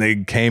came and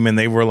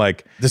they were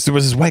like, there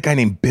was this white guy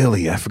named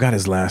Billy. I forgot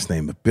his last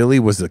name, but Billy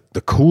was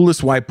the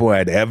coolest white boy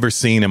I'd ever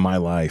seen in my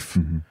life.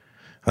 Mm-hmm.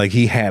 Like,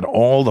 he had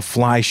all the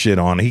fly shit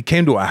on. He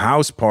came to a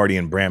house party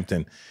in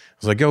Brampton. I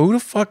was like, yo, who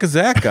the fuck is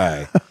that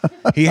guy?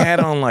 He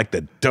had on like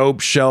the dope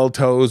shell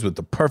toes with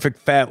the perfect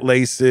fat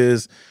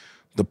laces,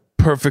 the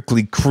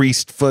perfectly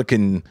creased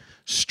fucking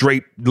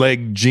straight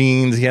leg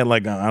jeans. He had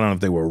like, I don't know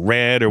if they were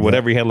red or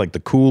whatever. He had like the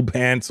cool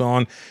pants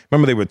on.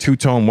 Remember, they were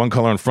two-tone, one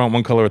color in front,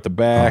 one color at the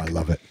back. Oh, I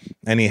love it.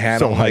 And he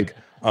had on like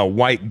a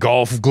white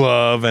golf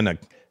glove and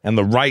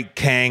the right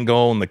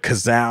Kangol and the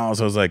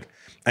Kazals. I was like,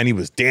 and he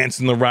was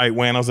dancing the right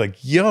way. And I was like,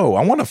 yo,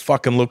 I want to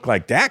fucking look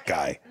like that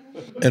guy.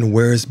 And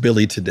where's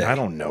Billy today? I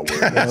don't know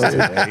where he is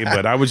today,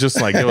 but I was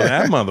just like, yo,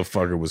 that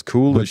motherfucker was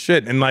cool as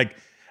shit. And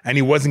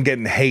he wasn't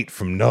getting hate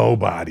from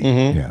nobody.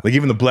 Mm-hmm. Yeah. Like,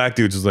 even the black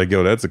dudes was like,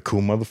 yo, that's a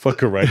cool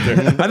motherfucker right there.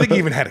 I think he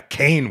even had a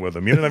cane with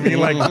him. You know what I mean?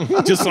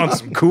 Like, just on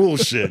some cool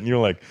shit. And you're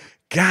like,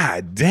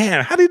 God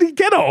damn, how did he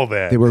get all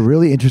that? They were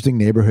really interesting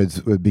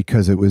neighborhoods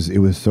because it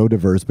was so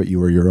diverse, but you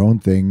were your own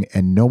thing,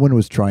 and no one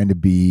was trying to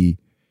be,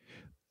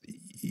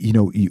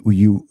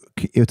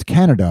 it's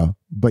Canada,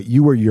 but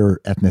you were your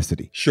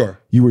ethnicity. Sure.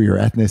 You were your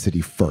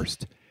ethnicity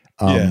first.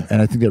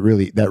 And I think that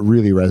really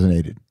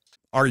resonated.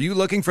 Are you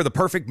looking for the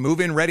perfect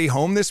move-in ready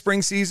home this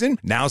spring season?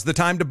 Now's the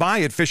time to buy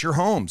at Fisher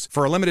Homes.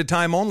 For a limited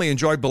time only,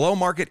 enjoy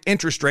below-market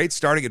interest rates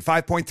starting at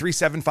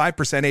 5.375%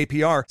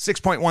 APR,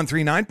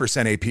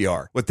 6.139%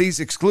 APR. With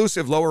these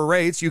exclusive lower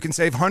rates, you can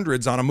save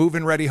hundreds on a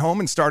move-in ready home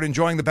and start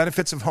enjoying the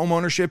benefits of home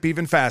ownership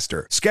even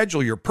faster.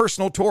 Schedule your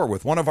personal tour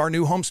with one of our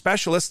new home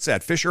specialists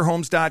at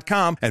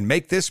FisherHomes.com and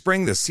make this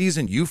spring the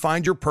season you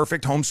find your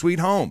perfect home sweet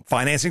home.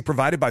 Financing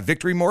provided by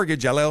Victory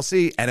Mortgage,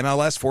 LLC,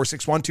 NMLS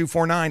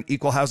 461249,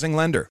 Equal Housing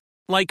Lender.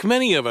 Like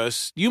many of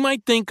us, you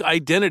might think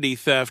identity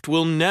theft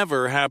will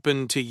never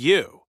happen to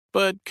you.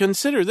 But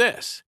consider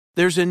this.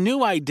 There's a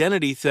new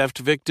identity theft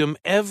victim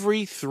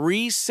every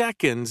 3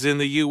 seconds in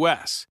the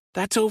U.S.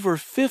 That's over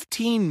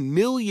 15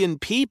 million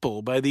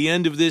people by the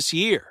end of this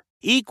year,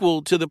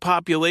 equal to the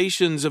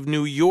populations of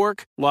New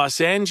York,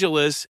 Los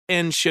Angeles,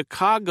 and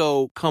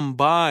Chicago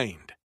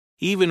combined.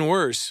 Even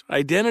worse,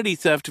 identity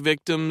theft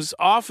victims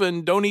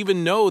often don't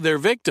even know they're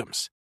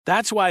victims.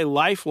 That's why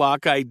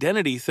LifeLock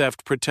Identity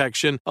Theft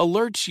Protection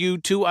alerts you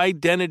to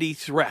identity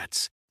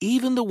threats,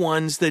 even the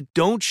ones that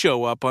don't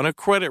show up on a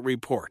credit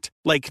report,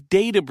 like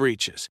data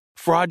breaches,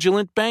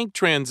 fraudulent bank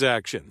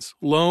transactions,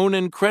 loan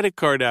and credit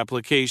card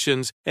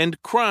applications,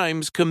 and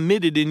crimes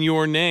committed in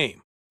your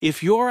name.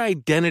 If your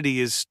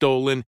identity is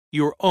stolen,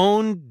 your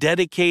own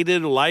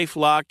dedicated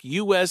LifeLock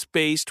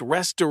U.S.-based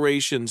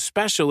restoration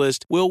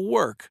specialist will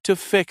work to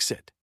fix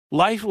it.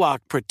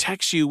 LifeLock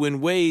protects you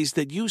in ways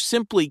that you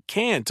simply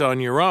can't on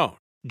your own.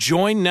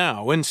 Join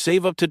now and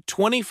save up to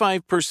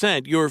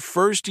 25% your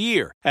first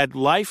year at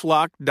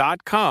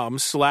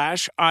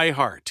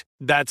LifeLock.com/iHeart.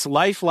 That's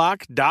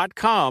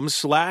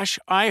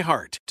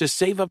LifeLock.com/iHeart to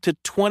save up to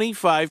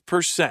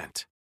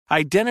 25%.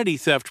 Identity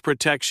theft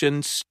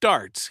protection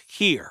starts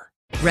here.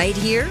 Right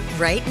here,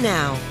 right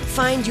now.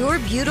 Find your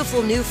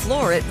beautiful new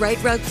floor at Right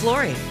Rug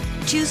Flooring.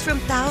 Choose from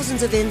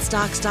thousands of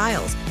in-stock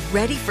styles,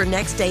 ready for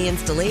next day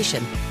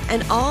installation,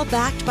 and all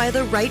backed by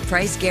the right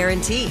price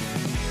guarantee.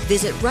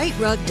 Visit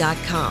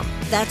rightrug.com.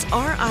 That's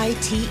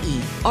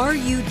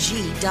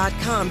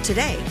RITERUG.com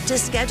today to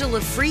schedule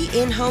a free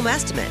in-home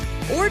estimate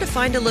or to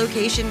find a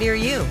location near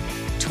you.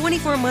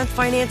 24-month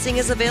financing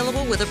is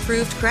available with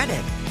approved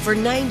credit. For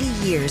 90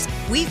 years,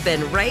 we've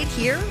been right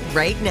here,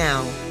 right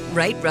now.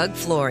 Right Rug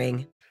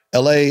Flooring.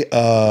 LA,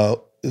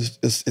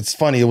 it's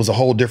funny. It was a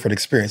whole different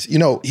experience.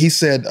 He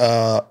said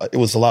it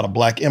was a lot of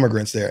black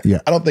immigrants there. Yeah.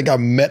 I don't think I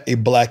met a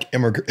black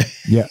immigrant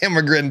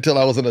until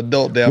I was an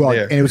adult down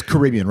there. And it was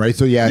Caribbean, right?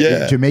 So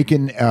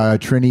Jamaican,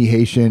 Trini,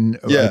 Haitian.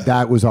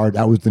 That was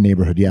the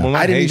neighborhood. Yeah. Well,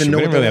 I didn't even know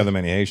we didn't really have that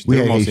many Haitians. We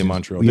were had mostly Haitians. in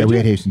Montreal. Yeah, we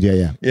had Haitians.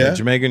 Yeah,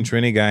 Jamaican,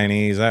 Trini,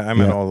 Guyanese. I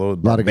met all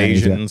those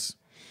Asians.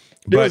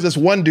 There was this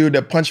one dude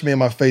that punched me in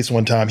my face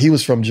one time. He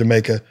was from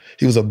Jamaica.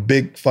 He was a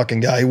big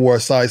fucking guy. He wore a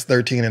size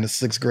 13 in the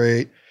 6th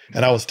grade.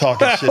 And I was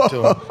talking shit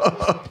to him.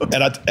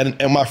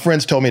 And my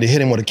friends told me to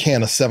hit him with a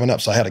can of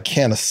 7-Up. So I had a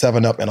can of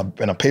 7-Up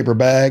in a paper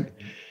bag.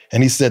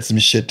 And he said some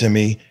shit to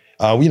me.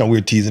 We were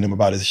teasing him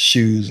about his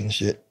shoes and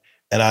shit.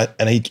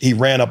 And he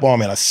ran up on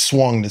me and I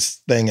swung this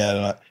thing at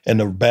him and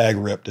the bag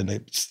ripped and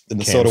the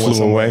soda went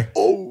away.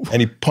 Oh. And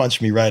he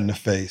punched me right in the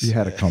face. You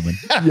had it coming.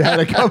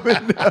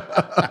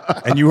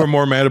 And you were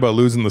more mad about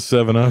losing the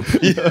 7-Up.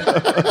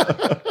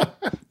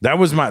 That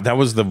was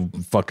the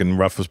fucking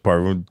roughest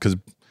part, because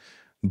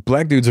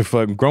black dudes are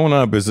fucking growing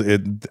up.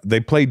 They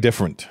play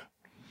different,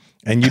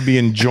 and you'd be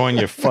enjoying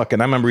your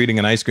fucking. I remember eating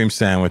an ice cream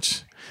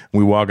sandwich.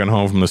 We walking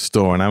home from the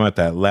store, and I'm at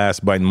that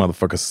last bite, and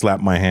motherfucker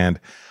slapped my hand.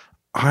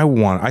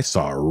 I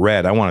saw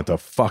red. I wanted to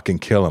fucking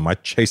kill him. I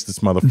chased this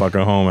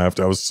motherfucker home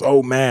after. I was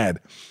so mad.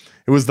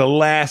 It was the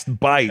last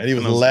bite. And he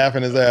was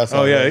laughing his ass off.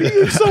 Oh, yeah. He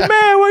was so mad.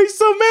 Why are you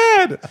so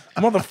mad?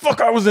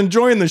 Motherfucker, I was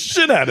enjoying the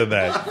shit out of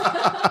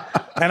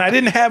that. And I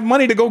didn't have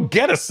money to go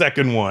get a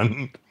second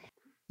one.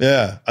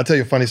 Yeah. I'll tell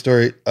you a funny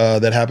story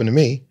that happened to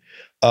me.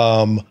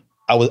 I'm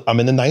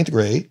in the 9th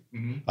grade.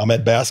 Mm-hmm. I'm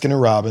at Baskin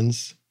 &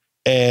 Robbins.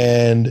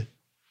 And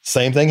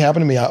same thing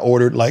happened to me.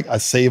 I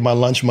saved my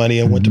lunch money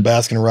and went to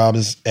Baskin &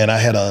 Robbins, and I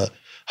had a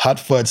hot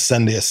fudge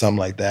sundae or something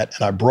like that.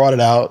 And I brought it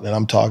out, and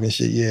I'm talking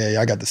shit.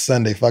 Yeah, I got the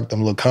sundae. Fuck them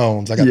little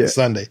cones. I got the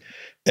sundae.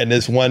 And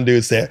this one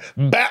dude said,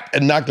 bap,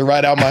 and knocked it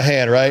right out my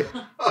hand, right?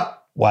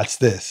 Watch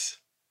this.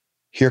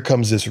 Here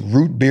comes this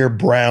root beer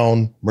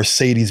brown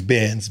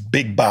Mercedes-Benz,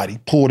 big body,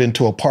 pulled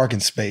into a parking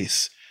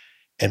space.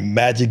 And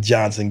Magic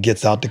Johnson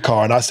gets out the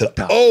car. And I said,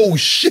 oh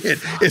shit,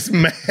 it's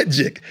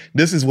Magic.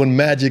 This is when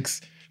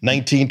Magic's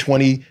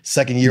 1920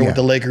 second year with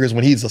the Lakers,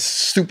 when he's a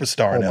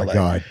superstar in LA. Oh my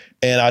God.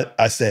 And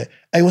I said,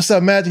 hey, what's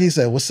up, Magic? He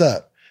said, what's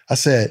up? I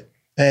said,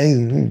 hey,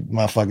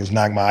 motherfuckers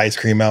knocked my ice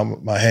cream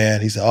out my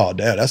hand. He said, oh,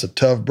 damn, that's a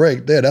tough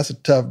break there. That's a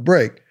tough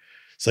break.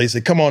 So he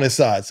said, come on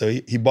inside. So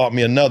he bought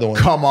me another one.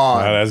 Come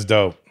on. Oh, that's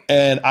dope.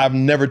 And I've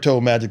never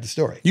told Magic the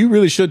story. You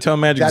really should tell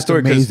Magic the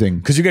story. That's amazing.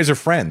 Because you guys are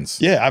friends.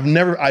 Yeah, I've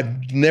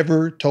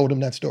never told him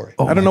that story.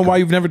 I don't know why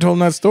you've never told him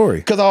that story.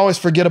 Because I always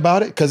forget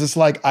about it. Because it's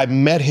like I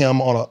met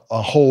him on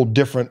a whole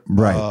different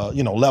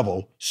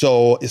level.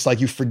 So it's like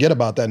you forget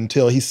about that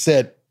until he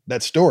said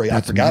that story.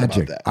 I forgot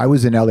about that. I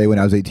was in LA when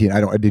I was 18.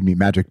 I didn't meet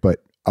Magic,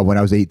 but when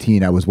I was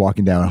 18, I was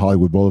walking down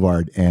Hollywood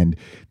Boulevard, and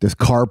this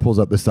car pulls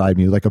up beside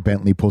me, like a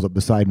Bentley pulls up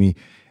beside me.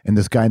 And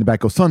this guy in the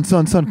back goes, son,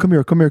 come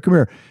here.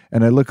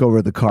 And I look over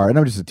at the car, and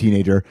I'm just a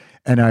teenager.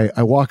 And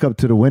I walk up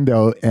to the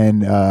window,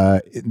 and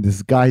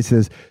this guy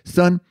says,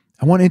 son,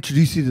 I want to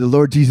introduce you to the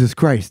Lord Jesus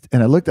Christ.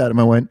 And I looked at him,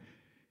 I went,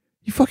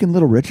 you fucking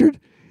Little Richard?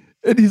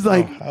 And he's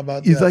like,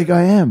 like,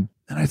 I am.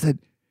 And I said,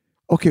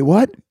 okay,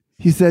 what?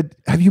 He said,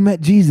 have you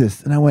met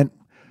Jesus? And I went,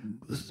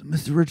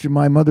 Mr. Richard,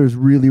 my mother's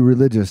really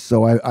religious,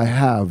 so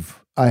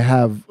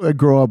I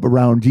grow up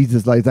around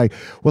Jesus. Like,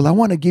 well, I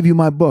want to give you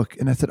my book.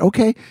 And I said,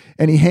 okay.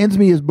 And he hands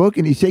me his book,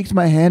 and he shakes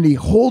my hand, he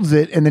holds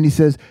it, and then he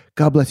says,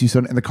 God bless you,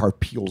 son. And the car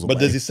peels away.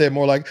 But does he say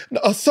more like,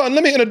 son,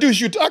 let me introduce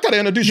you. I got to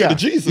introduce you to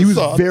Jesus, he was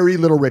son. Very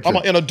Little Richard. I'm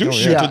going to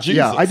introduce you to Jesus.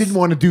 Yeah, I didn't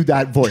want to do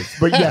that voice.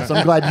 But yes,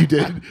 I'm glad you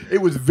did.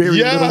 It was very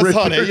Little Richard.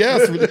 Honey,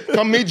 yes,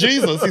 come meet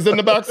Jesus. He's in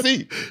the back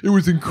seat. It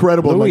was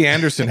incredible. Louis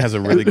Anderson has a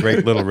really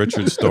great Little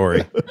Richard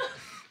story.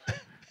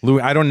 Louis,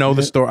 I don't know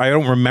the story. I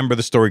don't remember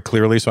the story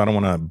clearly, so I don't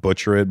want to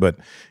butcher it. But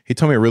he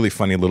told me a really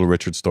funny Little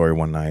Richard story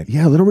one night.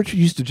 Yeah, Little Richard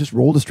used to just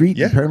roll the street.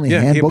 Yeah, apparently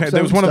hand books.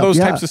 There was one of those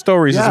types of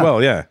stories as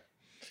well. Yeah,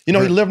 he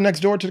lived next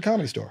door to the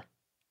Comedy Store.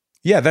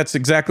 Yeah, that's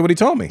exactly what he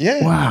told me.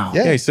 Yeah, wow.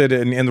 Yeah, he said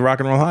in the Rock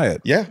and Roll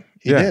Hyatt. Yeah,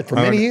 he did for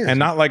many years, and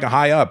not like a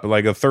high up,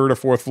 like a 3rd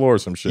or 4th floor or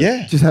some shit.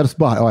 Yeah, just had a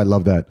spot. Oh, I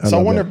love that. So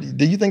I wonder,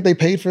 do you think they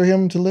paid for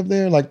him to live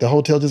there? Like the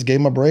hotel just gave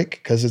him a break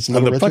because it's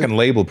Little the Richard? fucking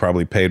label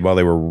probably paid while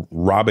they were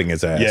robbing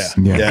his ass.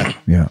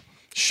 Yeah.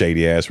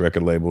 Shady ass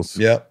record labels.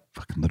 Yep.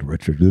 Fucking Little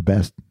Richard, the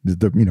best.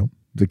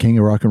 The king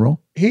of rock and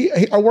roll.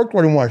 I worked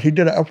with him once. He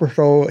did an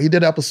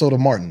episode of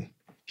Martin.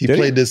 He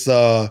played this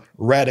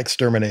rat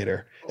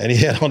exterminator, and he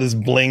had on this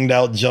blinged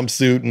out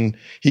jumpsuit, and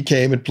he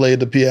came and played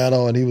the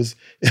piano, and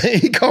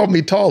he called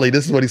me Tolly.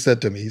 This is what he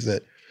said to me.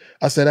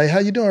 I said, hey, how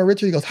you doing,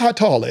 Richard? He goes, hi,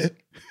 Tolly.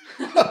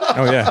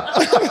 Oh yeah.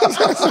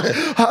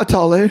 Hi,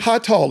 Tolly. Hi,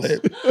 Tolly.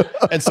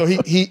 And so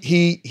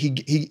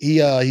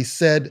he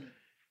said,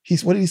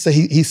 what did he say?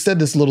 He said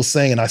this little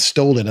saying, and I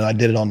stole it, and I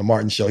did it on the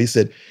Martin show. He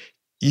said,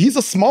 he's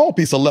a small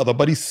piece of leather,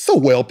 but he's so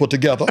well put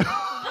together.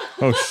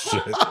 Oh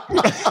shit.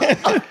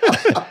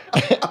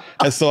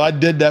 And so I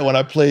did that when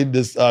I played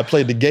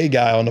the gay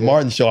guy on the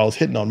Martin show. I was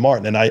hitting on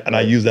Martin, and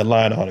I used that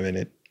line on him, and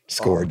it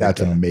scored. That's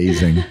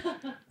amazing.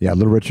 Yeah,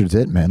 Little Richard's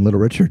it, man. Little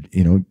Richard,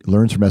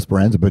 learns from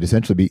Esperanza, but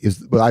essentially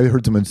I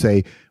heard someone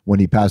say when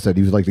he passed that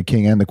he was like the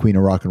king and the queen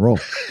of rock and roll.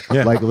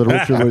 Yeah. Like Little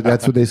Richard,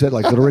 that's what they said.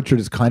 Like Little Richard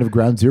is kind of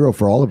ground zero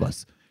for all of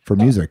us. For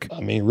music.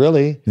 I mean,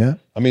 really? Yeah.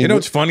 I mean,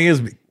 what's funny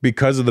is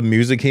because of the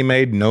music he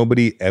made,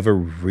 nobody ever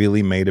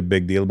really made a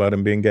big deal about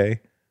him being gay.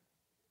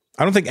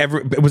 I don't think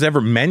it was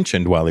ever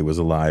mentioned while he was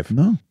alive.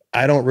 No.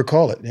 I don't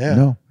recall it.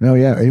 Yeah. No,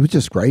 yeah. It was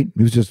just great.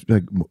 It was just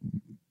like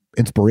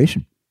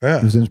inspiration. Yeah.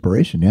 It was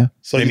inspiration, yeah.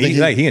 So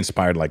he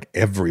inspired like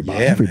everybody.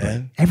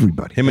 Yeah,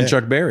 everybody. Him and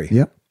Chuck Berry.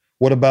 Yep.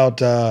 What about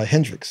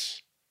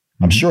Hendrix?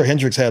 I'm sure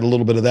Hendrix had a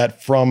little bit of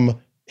that from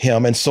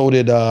him, and so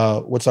did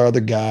what's our other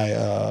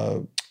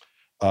guy?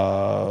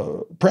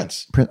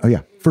 Prince. Oh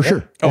yeah, for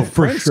sure. Oh,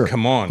 for Prince, sure.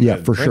 Come on. Yeah,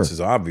 man. for Prince sure.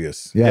 is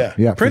obvious.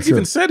 Yeah. Prince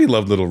even said he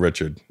loved Little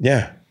Richard.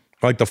 Yeah.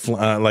 Like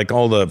like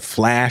all the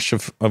flash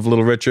of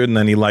Little Richard, and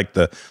then he liked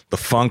the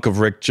funk of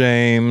Rick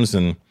James,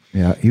 and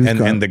he was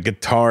and the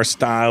guitar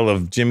style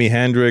of Jimi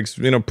Hendrix.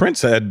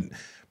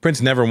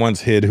 Prince never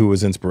once hid who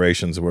his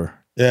inspirations were.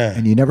 Yeah.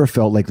 And you never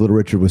felt like Little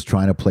Richard was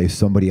trying to play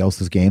somebody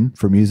else's game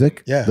for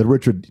music. Yeah. Little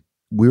Richard,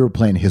 we were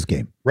playing his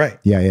game. Right.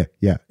 Yeah.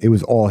 It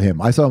was all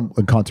him. I saw him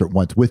in concert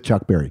once with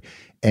Chuck Berry,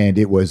 and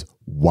it was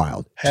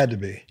wild. Had to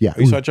be. Yeah.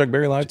 You saw Chuck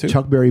Berry live too?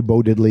 Chuck Berry,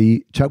 Bo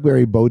Diddley,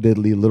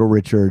 Little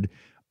Richard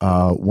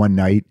one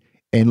night.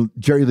 And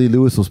Jerry Lee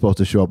Lewis was supposed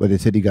to show up, but they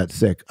said he got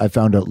sick. I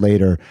found out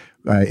later.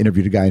 I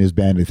interviewed a guy in his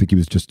band. I think he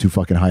was just too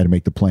fucking high to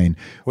make the plane.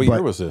 What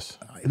year was this?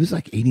 It was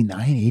like 89,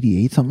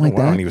 88, something like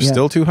that. And he was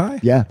still too high?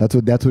 Yeah, that's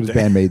what his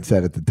bandmate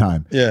said at the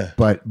time. Yeah.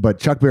 But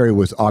Chuck Berry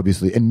was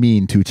obviously, and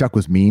mean too. Chuck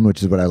was mean,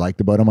 which is what I liked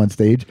about him on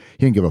stage.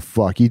 He didn't give a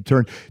fuck. He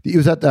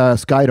was at the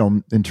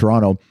Skydome in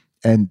Toronto,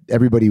 and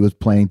everybody was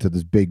playing to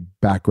this big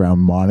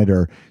background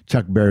monitor.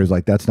 Chuck Berry was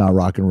like, "That's not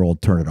rock and roll,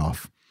 turn it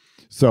off."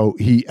 So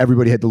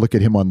everybody had to look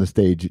at him on the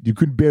stage. You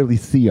could barely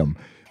see him.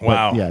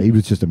 Wow. But yeah, he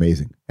was just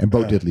amazing. And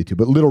Bo Diddley too.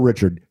 But Little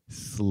Richard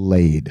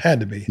slayed.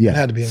 Had to be. Yeah, It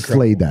had to be incredible.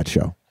 slayed that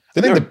show.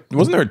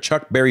 Wasn't there a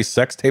Chuck Berry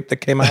sex tape that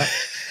came out?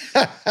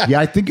 Yeah,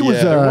 I think it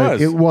was. Yeah,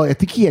 there was. I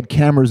think he had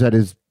cameras at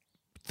his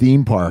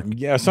theme park.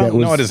 Yeah,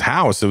 something. No, at his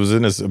house. It was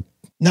in his.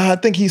 No, I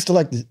think he used to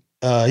like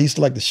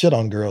the shit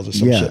on girls or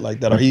some Yeah. shit like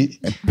that. Or he,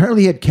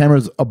 Apparently, he had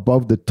cameras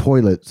above the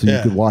toilet so you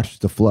Yeah. could watch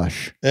the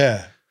flush.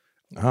 yeah.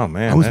 Oh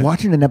man, I was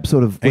watching an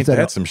episode of Ain't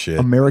that some shit?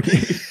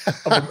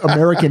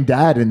 American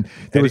Dad, and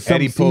there was some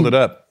Eddie pulled scene- it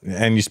up,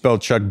 and you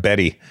spelled Chuck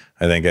Betty.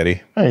 I think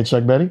Eddie. Hey,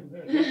 Chuck Betty.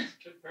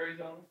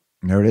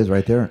 There it is,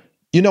 right there.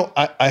 You know,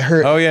 I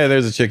heard Oh yeah,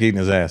 there's a chick eating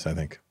his ass. I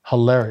think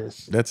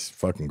hilarious. that's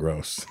fucking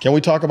gross. Can we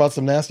talk about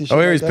some nasty shit? Oh,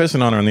 yeah, like he's that?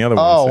 pissing on her on the other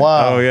one. Oh,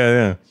 wow. Oh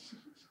yeah.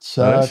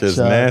 That shit's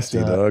nasty,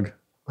 dog.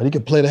 But he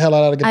could play the hell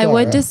out of the guitar. I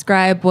would right?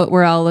 describe what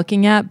we're all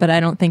looking at, but I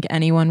don't think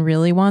anyone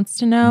really wants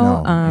to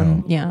know.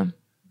 No. Yeah.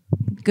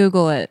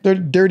 Google it. They're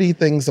dirty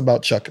things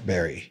about Chuck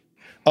Berry.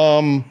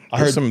 I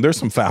heard There's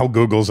some foul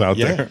Googles out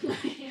Yeah. there.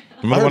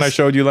 Remember the one I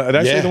showed you? Did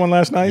I show you the one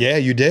last night? Yeah,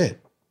 you did.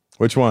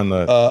 Which one?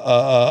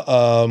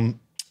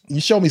 You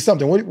showed me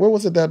something. Where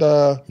was it that?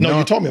 No,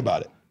 you told me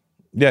about it.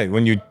 Yeah,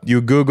 when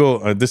you Google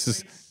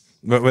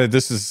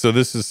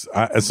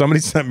somebody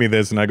sent me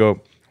this, and I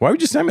go, why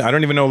would you send me? I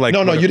don't even know. Like,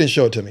 No, you didn't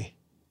show it to me.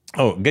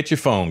 Oh, get your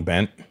phone,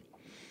 Ben.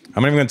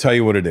 I'm not even going to tell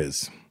you what it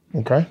is.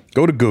 Okay.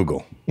 Go to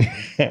Google,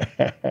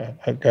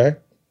 Okay.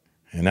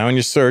 and now in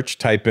your search,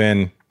 type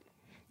in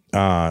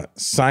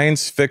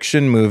science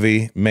fiction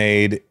movie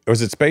made. Or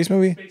was it space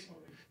movie?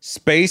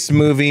 Space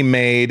movie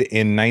made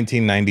in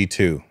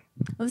 1992.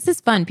 Well, this is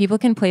fun. People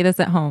can play this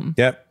at home.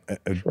 Yep.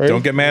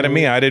 Don't get mad at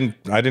me. I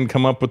didn't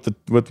come up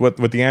with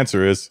what the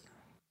answer is.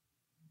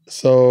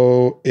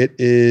 So it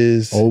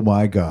is. Oh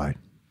my God.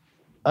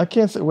 I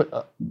can't say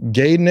what.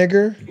 Gay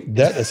nigger.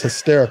 That is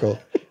hysterical.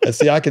 And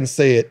see, I can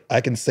say it.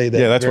 I can say that.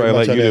 Yeah, that's very why I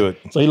much let you on do it.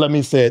 it. So he let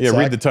me say it. Yeah, So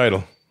read the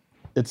title.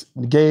 It's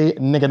gay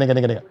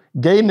nigga.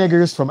 Gay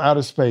niggers from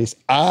outer space.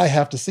 I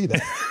have to see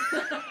that.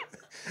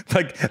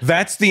 Like,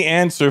 that's the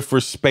answer for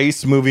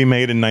space movie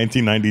made in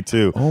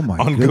 1992. Oh my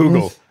on goodness.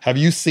 Google. Have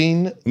you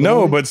seen? the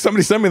No, movie? but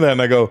somebody sent me that,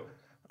 and I go,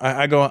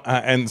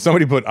 and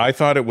somebody put, I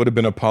thought it would have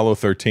been Apollo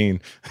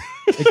 13.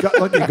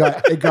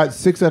 It got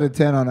 6 out of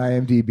 10 on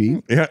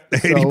IMDb. Yeah,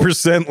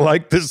 80%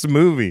 like this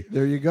movie.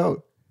 There you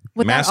go.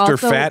 Would that Master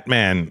also- Fat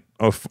Man.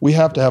 We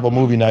have to have a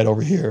movie night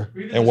over here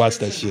and watch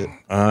that shit.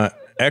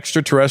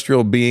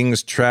 Extraterrestrial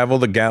beings travel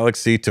the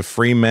galaxy to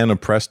free men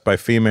oppressed by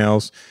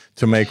females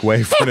to make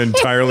way for an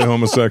entirely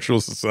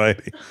homosexual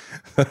society.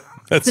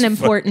 It's an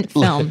important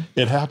film.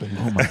 It happened.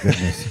 Oh my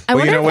goodness. I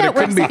Well, you wonder know if what? that It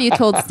couldn't works be- if you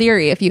told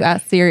Siri. If you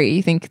asked Siri,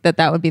 you think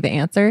that would be the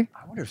answer?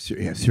 I wonder if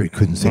Siri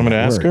couldn't say Want me that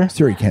to ask word. her?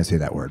 Siri can't say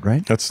that word,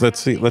 right? Let's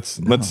see what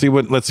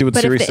But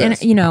Siri if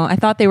says. I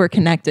thought they were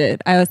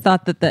connected. I always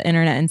thought that the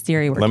internet and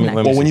Siri were Let me-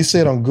 connected. Well, when you say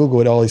it on Google,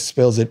 it always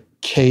spells it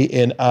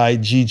Knigge.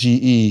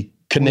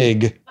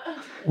 Knig.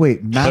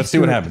 Wait, Let's see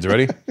what happens.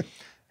 Ready?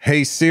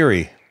 Hey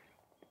Siri.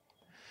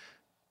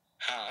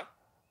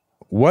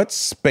 What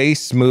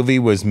space movie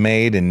was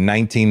made in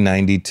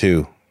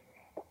 1992?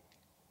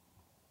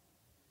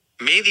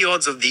 May the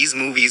odds of these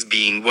movies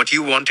being what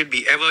you wanted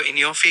be ever in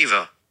your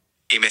favor.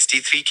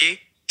 MST3K,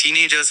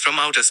 Teenagers from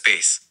Outer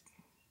Space.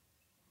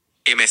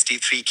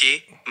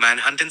 MST3K,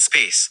 Manhunt in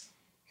Space.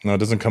 No, it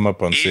doesn't come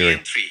up on Siri.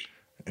 Alien 3.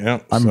 Yeah,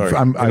 I'm, sorry.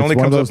 I'm, it only it's one of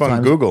comes those up on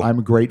times Google.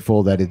 I'm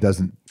grateful that it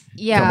doesn't.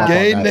 Yeah.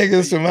 Gay on that.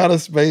 niggas from outer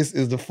space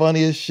is the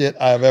funniest shit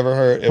I've ever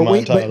heard in my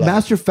entire life.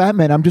 Master Fat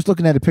Man, I'm just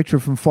looking at a picture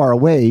from far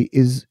away.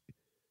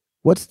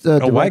 What's the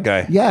white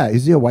guy. Yeah,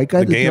 is he a white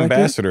guy? the gay director?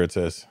 ambassador, it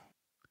says.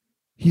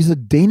 He's a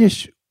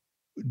Danish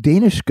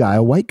guy,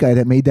 a white guy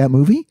that made that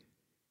movie,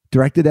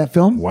 directed that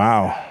film.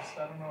 Wow.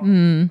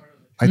 I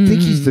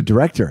think he's the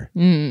director.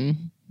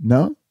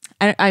 No?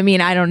 I mean,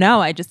 I don't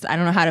know. I don't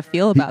know how to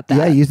feel about that.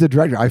 Yeah, he's the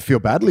director. I feel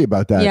badly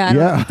about that. Yeah,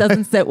 Yeah. it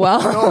doesn't sit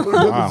well. No, it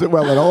doesn't sit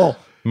well at all.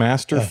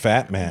 Master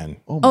Fat Man.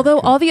 Although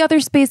all the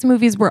other space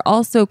movies were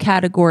also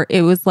category,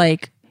 it was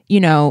like,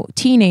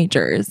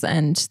 teenagers,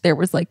 and there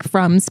was like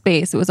from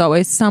space. It was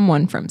always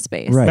someone from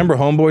space. Right. Remember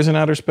Homeboys in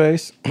Outer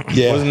Space?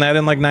 Yeah. Wasn't that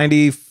in like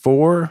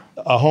 94?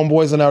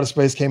 Homeboys in Outer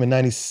Space came in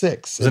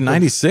 96. Was it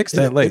 96?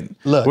 That late?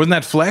 Look. Wasn't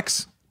that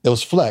Flex? It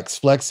was Flex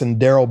and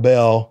Daryl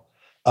Bell.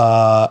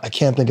 I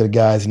can't think of the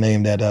guy's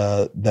name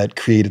that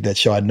created that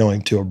show. I know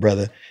him too, a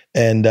brother.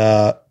 And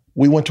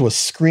we went to a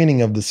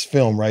screening of this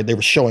film, right? They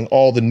were showing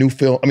all the new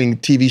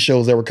TV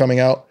shows that were coming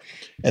out,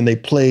 and they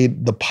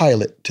played the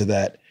pilot to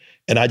that.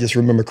 And I just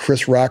remember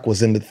Chris Rock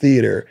was in the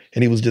theater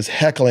and he was just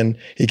heckling.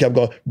 He kept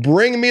going,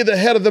 "Bring me the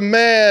head of the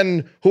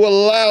man who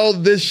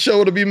allowed this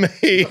show to be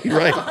made,"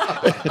 right?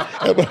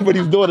 But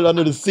he's doing it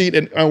under the seat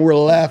and we're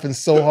laughing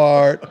so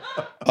hard.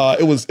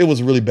 It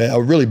was really bad,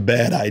 a really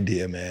bad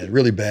idea, man.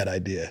 Really bad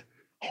idea.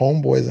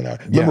 Homeboys and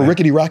remember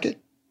Rickety Rocket?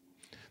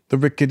 The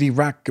Rickety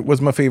Rocket was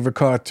my favorite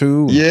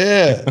cartoon.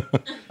 Yeah.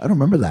 I don't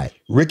remember that.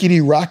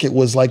 Rickety Rocket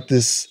was like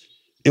this,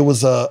 it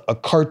was a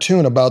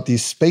cartoon about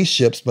these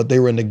spaceships, but they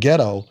were in the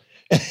ghetto.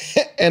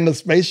 And the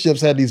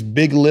spaceships had these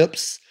big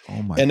lips.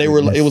 Oh my! And it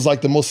was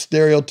like the most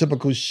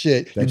stereotypical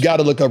shit. You got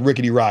to look up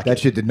Rickety Rocket. That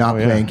shit did not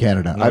play in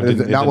Canada. No,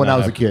 not when I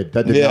was a kid.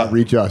 That did not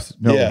reach us.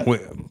 No. Yeah. Wait,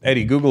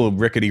 Eddie, Google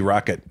Rickety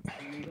Rocket.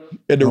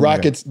 And the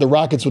rockets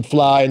would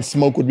fly and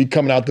smoke would be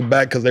coming out the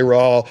back because they were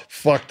all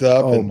fucked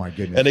up. Oh my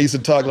goodness! And they used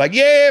to talk like,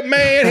 "Yeah,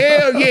 man,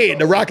 hell yeah." And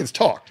the rockets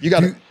talk. You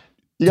got to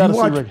do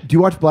you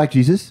watch Black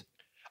Jesus?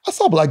 I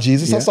saw Black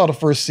Jesus. I saw the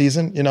first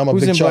season. You know, I'm a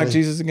Who's big in Charlie. Black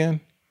Jesus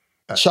again?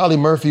 Charlie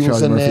Murphy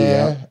was in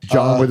there. Yeah.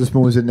 John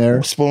Witherspoon was in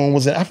there. Spoon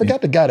was in. I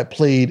forgot the guy that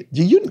played.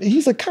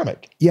 He's a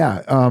comic.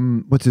 Yeah.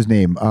 What's his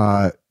name?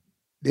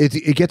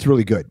 It gets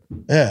really good.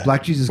 Yeah.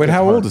 Black Jesus. Wait,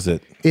 how old is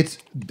it?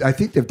 I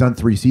think they've done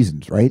 3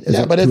 seasons, right?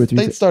 Yeah, but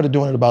they started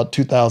doing it about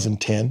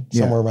 2010,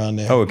 somewhere around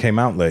there. Oh, it came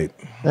out late.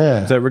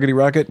 Yeah. Is that Rickety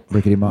Rocket?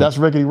 Rickety Mouse. That's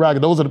Rickety Rocket.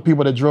 Those are the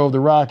people that drove the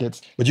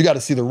rockets. But you got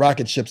to see the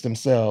rocket ships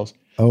themselves.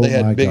 Oh, they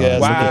had my big God.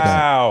 ass.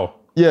 Wow.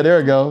 Yeah, there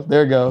it goes.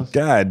 There it goes.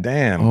 God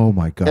damn. Oh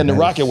my God. And the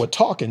rocket would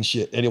talk and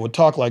shit. And it would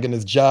talk like in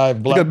this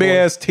jive black. Got big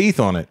ass teeth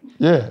on it.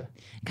 Yeah.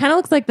 Kind of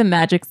looks like the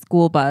Magic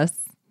School Bus,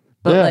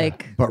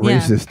 but But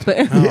racist.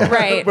 But,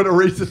 right. But a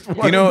racist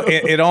one. You know,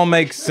 it all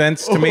makes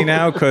sense to me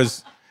now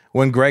because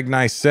when Greg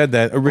Nice said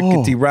that, a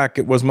Rickety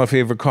Rocket was my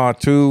favorite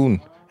cartoon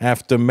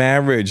after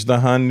marriage, the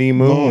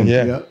honeymoon.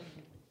 Yeah.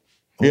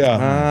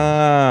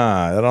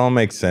 Ah, that all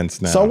makes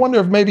sense now. So I wonder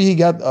if maybe he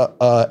got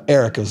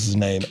Eric is his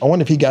name. I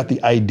wonder if he got the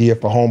idea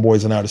for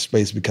Homeboys in Outer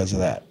Space because of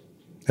that.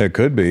 It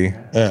could be.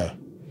 Yeah.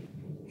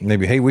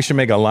 Maybe, hey, we should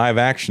make a live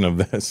action of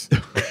this.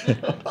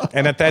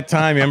 And at that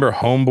time, remember,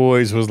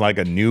 homeboys was like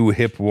a new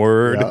hip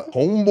word. Yeah.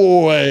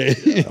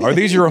 Homeboy. Are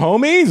these your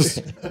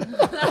homies?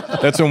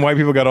 That's when white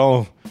people got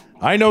all,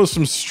 I know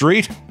some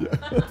street.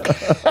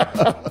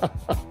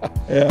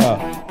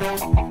 Yeah.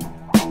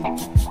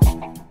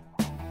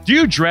 Do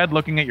you dread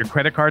looking at your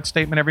credit card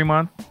statement every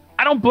month?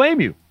 I don't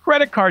blame you.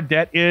 Credit card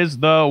debt is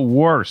the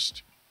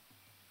worst.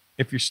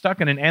 If you're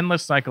stuck in an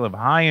endless cycle of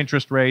high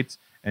interest rates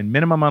and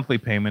minimum monthly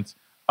payments,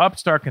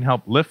 Upstart can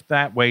help lift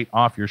that weight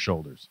off your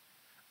shoulders.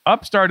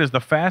 Upstart is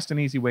the fast and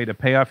easy way to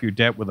pay off your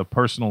debt with a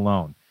personal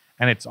loan,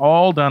 and it's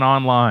all done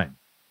online.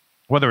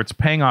 Whether it's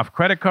paying off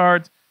credit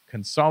cards,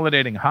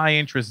 consolidating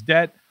high-interest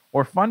debt,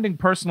 or funding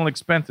personal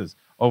expenses,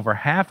 over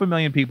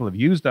 500,000 people have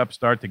used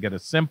Upstart to get a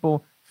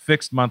simple,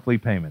 fixed monthly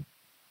payment.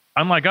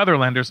 Unlike other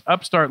lenders,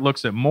 Upstart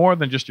looks at more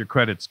than just your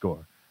credit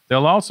score.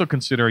 They'll also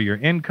consider your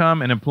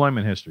income and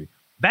employment history.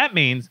 That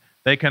means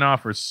they can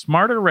offer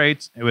smarter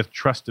rates with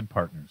trusted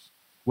partners.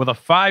 With a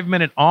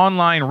 5-minute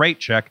online rate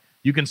check,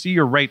 you can see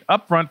your rate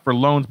upfront for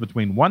loans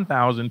between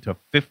 $1,000 to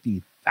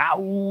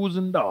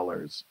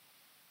 $50,000.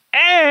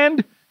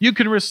 And you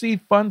can receive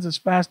funds as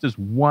fast as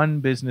 1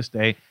 business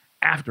day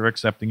after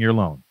accepting your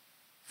loan.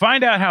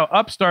 Find out how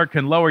Upstart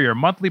can lower your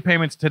monthly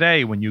payments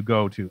today when you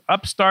go to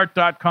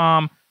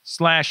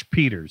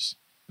upstart.com/Peters.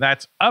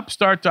 That's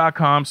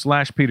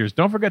upstart.com/Peters.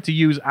 Don't forget to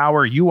use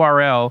our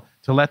URL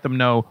to let them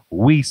know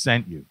we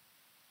sent you.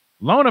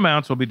 Loan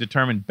amounts will be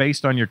determined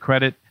based on your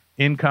credit,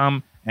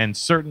 income, and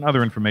certain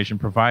other information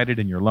provided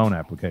in your loan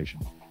application.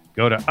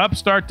 Go to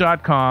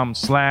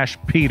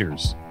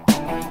upstart.com/Peters.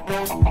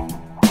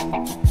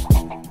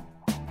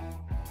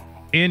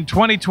 In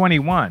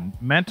 2021,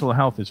 mental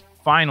health is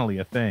finally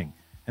a thing,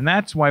 and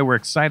that's why we're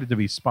excited to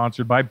be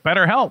sponsored by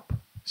BetterHelp.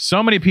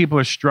 So many people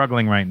are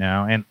struggling right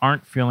now and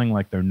aren't feeling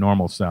like their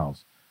normal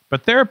selves.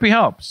 But therapy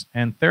helps,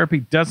 and therapy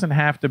doesn't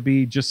have to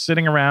be just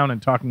sitting around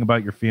and talking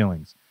about your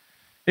feelings.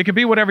 It can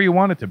be whatever you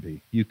want it to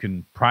be. You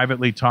can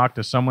privately talk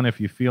to someone if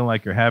you feel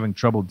like you're having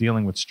trouble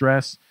dealing with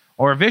stress,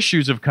 or if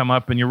issues have come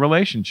up in your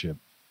relationship.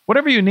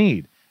 Whatever you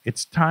need,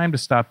 it's time to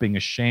stop being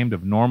ashamed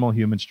of normal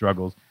human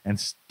struggles and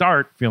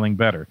start feeling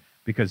better,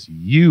 because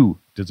you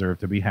deserve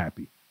to be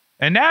happy.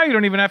 And now you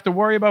don't even have to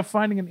worry about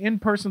finding an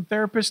in-person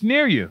therapist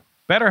near you.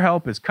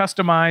 BetterHelp is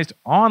customized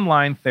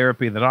online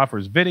therapy that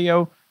offers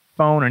video,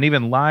 phone, and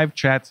even live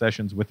chat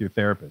sessions with your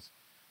therapist.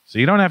 So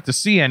you don't have to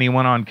see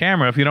anyone on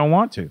camera if you don't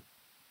want to.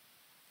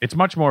 It's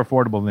much more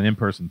affordable than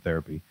in-person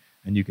therapy,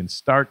 and you can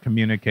start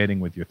communicating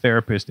with your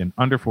therapist in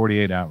under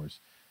 48 hours.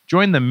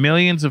 Join the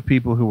millions of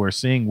people who are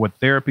seeing what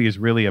therapy is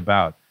really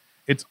about.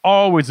 It's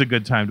always a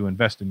good time to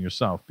invest in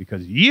yourself,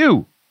 because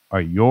you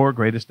are your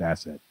greatest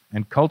asset.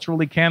 And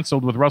Culturally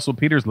Canceled with Russell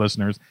Peters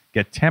listeners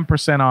get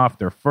 10% off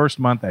their first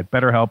month at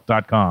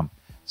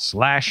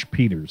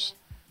BetterHelp.com/Peters.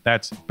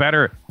 That's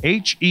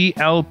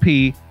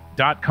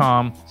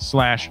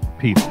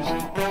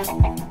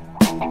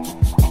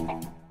BetterHelp.com/Peters.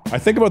 I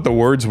think about the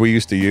words we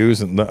used to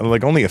use, and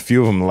like only a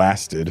few of them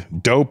lasted.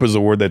 Dope is a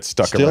word that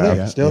stuck Still around.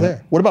 there. Still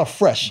there. What about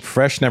fresh?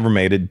 Fresh never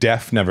made it.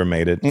 Deaf never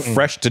made it.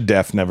 Fresh to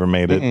deaf never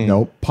made it.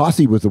 No,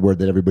 posse was the word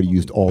that everybody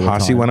used all the time.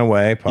 Posse went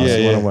away.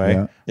 Posse went away.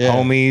 Yeah. Yeah.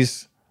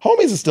 Homies.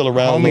 Homies is still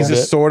around. a Homies little is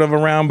bit. sort of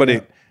around, but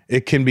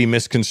it can be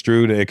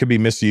misconstrued. It could be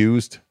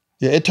misused.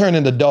 Yeah, it turned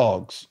into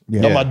dogs.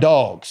 Yeah. Those my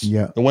dogs.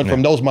 Yeah. It went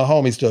from those my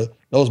homies to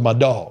those my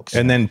dogs.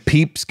 And then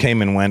peeps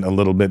came and went a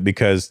little bit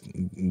because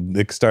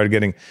it started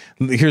getting.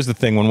 Here's the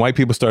thing: when white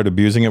people started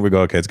abusing it, we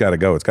go, okay, it's got to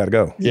go. It's got to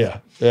go. yeah.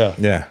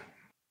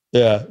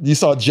 Yeah. You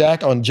saw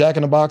Jack on Jack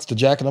in the Box, the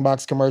Jack in the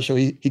Box commercial.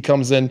 He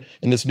comes in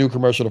this new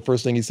commercial. The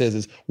first thing he says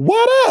is,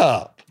 "What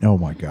up?" Oh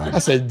my I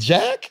God. said,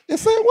 "Jack?" It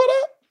said, "What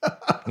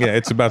up?" Yeah,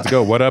 it's about to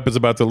go. What up is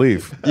about to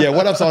leave. Yeah,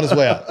 what up's on his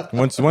way out.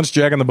 Once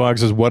Jack in the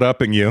Box is what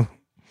upping you,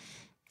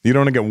 you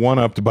don't want to get one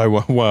upped by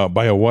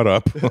a what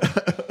up.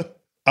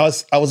 I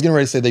was getting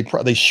ready to say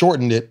they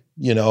shortened it,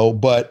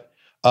 but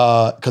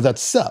because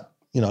that's sup,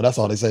 that's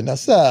all they say. Now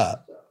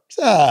sup.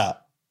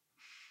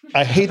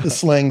 I hate the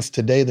slangs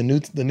today. The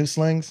new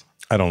slangs.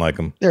 I don't like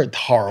them. They're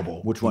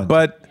horrible. Which one?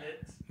 But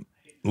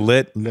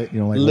lit. You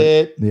know, like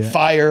Lit, Yeah.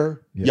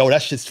 fire. Yo,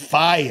 that's just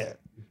fire.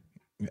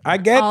 I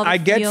get All the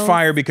feels.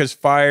 fire because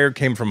fire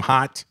came from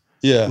hot.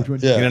 Yeah, one?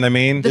 yeah. You know what I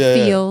mean? The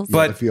feels. But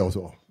But the feels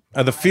all.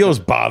 the feels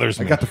bothers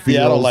me. I got the feels.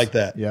 Yeah, I don't like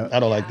that. Yeah. I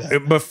don't like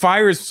that. But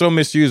fire is so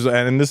misused,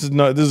 and this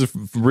is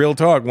real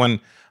talk. When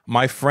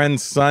my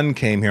friend's son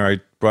came here, I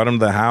brought him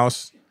to the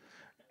house,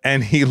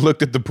 and he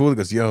looked at the pool. He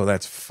goes, "Yo,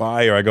 that's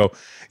fire." I go,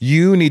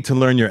 "You need to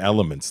learn your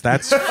elements.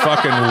 That's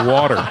fucking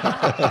water.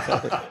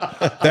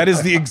 That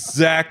is the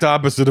exact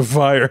opposite of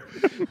fire."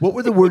 What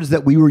were the words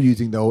that we were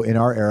using though in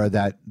our era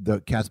that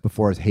the cats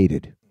before us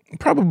hated?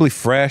 Probably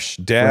fresh,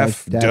 deaf,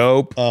 Fresh, deaf.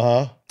 dope.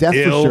 Death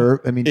Ill. for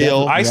sure. I mean,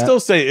 Ill. death- I still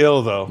say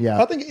ill though.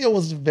 Yeah. I think it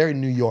was very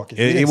New York.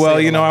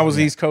 Well, I was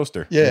East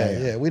Coaster.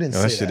 Yeah, we didn't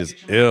That say shit that. is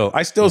ill.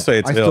 I still say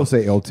it's I ill. still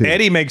say ill, too.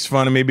 Eddie makes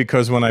fun of me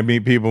because when I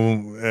meet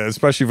people,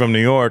 especially from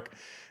New York,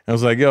 I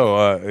was like, "Yo,"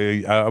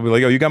 I'll be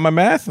like, "Yo, you got my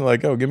math?" And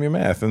like, "Oh, give me a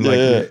math." And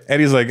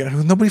Eddie's like,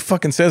 "Nobody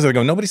fucking says that." I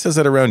go, "Nobody says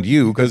that around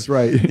you because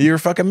right. you're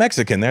fucking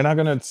Mexican. They're not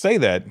gonna say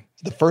that."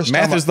 The first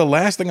Math time is the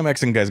last thing a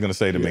Mexican guy's gonna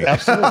say to me.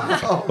 Absolutely.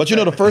 But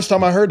the first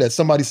time I heard that,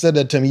 somebody said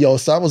that to me,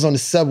 so I was on the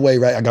subway,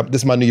 right?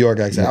 This is my New York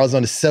accent. I was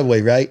on the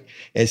subway, right?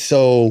 And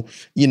so,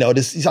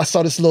 I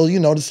saw this little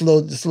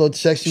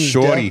chick, she was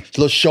Shorty. deaf. This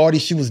little shorty,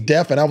 she was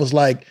deaf. And I was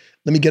like,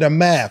 let me get her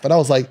math. And I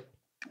was like,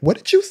 what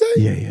did you say?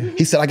 Yeah.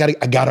 He said, I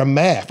got her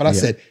math. And I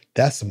said,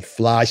 that's some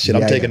fly shit.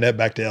 I'm Yeah, taking that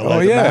back to LA. Oh,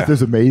 yeah. Math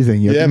is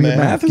amazing. Yeah, give me man.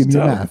 your Math is Give me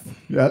your dope. math.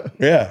 Yeah.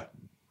 Yeah.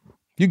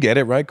 You get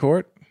it, right,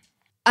 Court?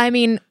 I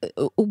mean,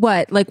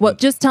 what? Like, what?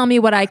 Just tell me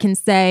what I can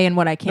say and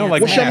what I can't. No,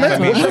 like What's your math.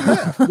 math? What's your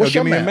math? What's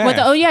your give me a math?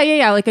 math. What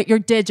yeah. Like your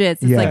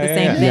digits. It's Yeah. like the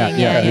same Yeah. thing.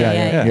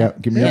 Yeah.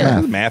 Give me your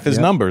Yeah. math. Math is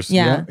Yeah. numbers.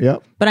 Yeah. Yeah.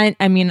 But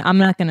I mean, I'm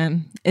not gonna.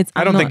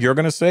 I don't think you're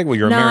gonna say. Well,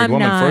 you're a No, married I'm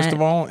woman, not. first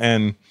of all,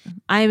 and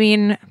I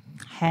mean,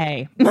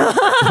 hey.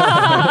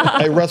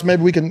 Hey, Russ,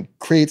 maybe we can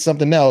create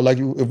something now. Like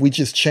if we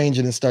just change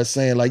it and start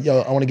saying like, yo,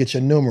 I want to get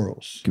your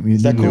numerals. Give me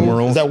Is that cool?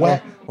 numerals. Is that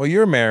whack? Well,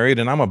 you're married,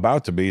 and I'm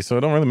about to be, so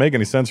it don't really make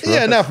any sense for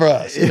Yeah, us. not for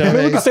us. You know what I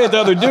We mean? can say it to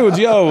other dudes.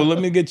 Yo, let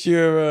me get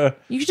your.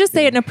 You should just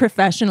say it in a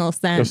professional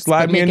sense. So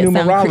slide but me a make it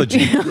sound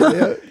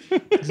numerology.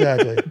 creepy.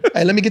 Exactly.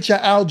 Hey, let me get your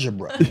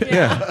algebra.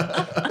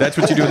 Yeah, that's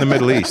what you do in the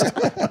Middle East.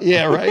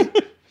 Yeah, right.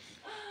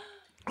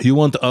 You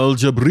want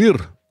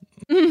algebra?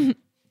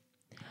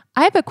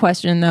 I have a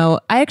question though.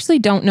 I actually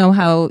don't know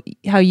how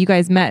you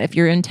guys met if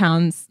you're in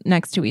towns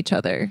next to each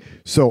other.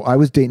 So I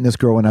was dating this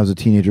girl when I was a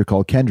teenager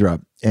called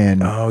Kendra,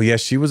 and Oh yeah,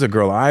 she was a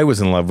girl I was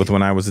in love with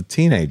when I was a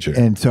teenager.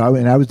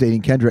 I was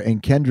dating Kendra,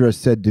 and Kendra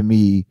said to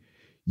me,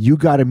 "You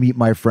got to meet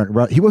my friend."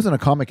 He wasn't a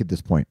comic at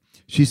this point.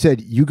 She said,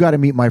 "You got to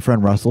meet my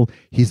friend Russell.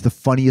 He's the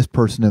funniest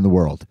person in the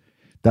world."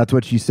 That's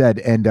what she said.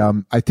 And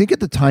I think at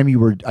the time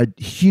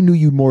she knew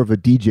you more of a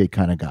DJ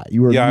kind of guy.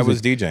 You were I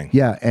was DJing.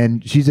 Yeah,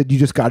 and she said, "You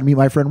just got to meet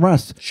my friend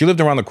Russ." She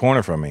lived around the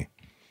corner from me.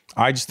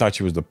 I just thought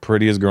she was the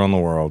prettiest girl in the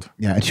world.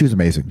 Yeah, and she was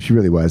amazing. She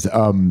really was.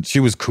 She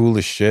was cool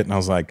as shit, and I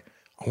was like,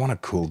 I want a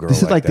cool girl.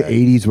 This is like that. the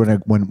 '80s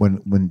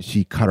when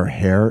she cut her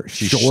hair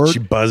short. She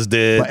buzzed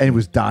it. And it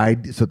was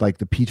dyed, so like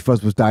the peach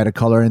fuzz was dyed a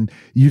color, and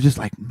you're just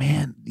like,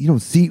 man, we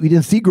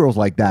didn't see girls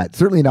like that.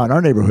 Certainly not in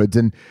our neighborhoods.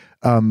 And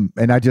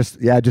I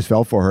just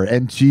fell for her,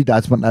 and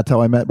that's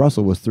how I met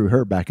Russell, was through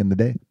her back in the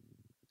day.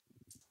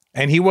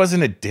 And he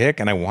wasn't a dick,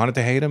 and I wanted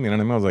to hate him. You know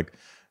what I mean? I was like,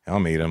 I'll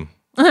meet him.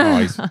 Oh,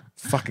 he's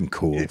fucking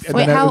cool.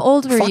 Wait, how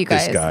old were Fuck you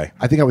guys? this guy.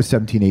 I think I was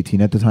 17,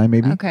 18 at the time,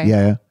 maybe. Okay.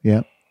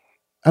 Yeah.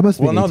 I must.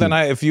 Have Well, been no, 18.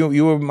 then if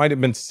you might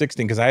have been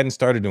 16 because I hadn't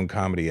started doing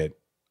comedy yet.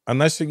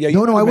 Unless you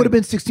No, I would have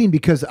been 16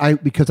 because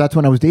that's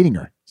when I was dating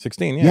her.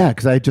 16. Yeah, Yeah,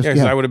 because I just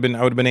I would have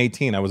been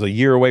 18. I was a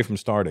year away from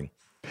starting.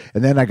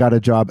 And then I got a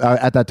job.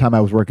 At that time,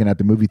 I was working at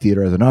the movie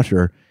theater as an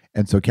usher,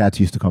 and so cats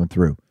used to come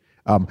through.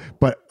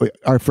 But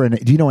our friend,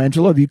 do you know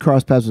Angelo? Have you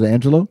crossed paths with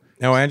Angelo?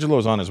 No,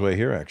 Angelo's on his way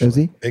here, actually. Is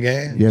he? Big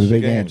Ange. Yeah, the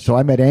big Big Ange. Ange. So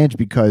I met Ange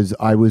because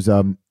I was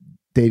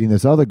dating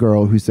this other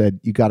girl who said,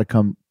 "You got to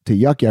come to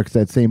Yuck Yucks,"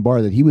 that same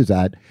bar that he was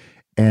at.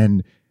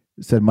 And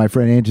said, my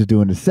friend Ange is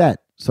doing a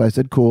set. So I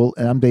said, cool.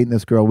 And I'm dating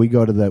this girl. We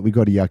go to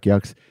Yuck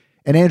Yucks.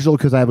 And Angelo,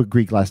 because I have a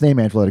Greek last name,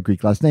 Angelo had a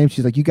Greek last name.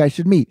 She's like, you guys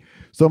should meet.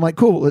 So I'm like,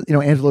 cool.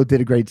 Angelo did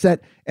a great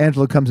set.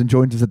 Angelo comes and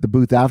joins us at the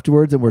booth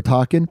afterwards, and we're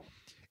talking.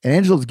 And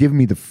Angelo's giving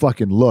me the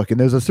fucking look. And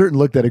there's a certain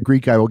look that a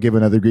Greek guy will give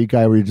another Greek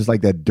guy where you're just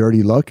like that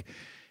dirty look.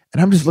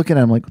 And I'm just looking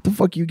at him like, what the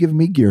fuck are you giving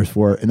me gears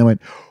for? And I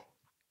went,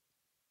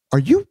 are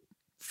you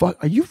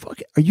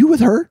with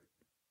her?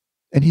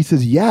 And he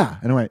says, yeah.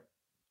 And I went,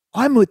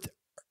 I'm with,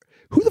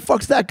 who the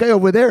fuck's that guy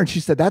over there? And she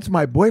said, that's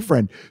my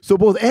boyfriend. So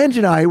both Ange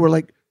and I were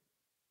like,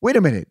 wait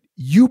a minute.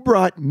 You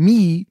brought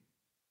me,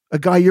 a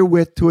guy you're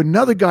with, to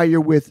another guy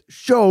you're with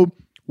show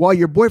while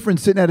your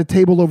boyfriend's sitting at a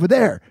table over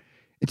there.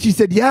 And she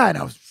said, yeah. And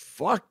I was,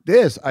 fuck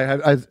this.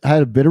 I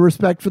had a bit of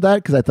respect for that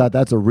because I thought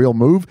that's a real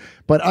move.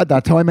 But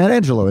that's how I met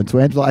Angelo. And so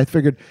Angelo, I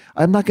figured,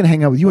 I'm not going to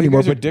hang out with you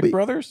anymore. You guys are Dick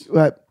brothers?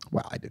 Well,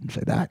 I didn't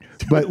say that.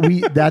 But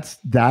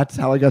that's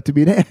how I got to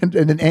meet Ange.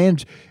 And then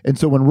Ange. And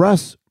so when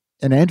Russ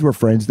and Ange were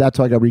friends, that's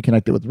how I got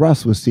reconnected with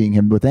Russ, was seeing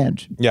him with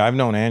Ange. Yeah, I've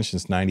known Ange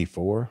since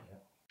 94.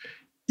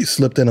 You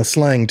slipped in a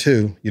slang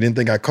too. You didn't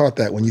think I caught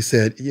that when you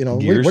said,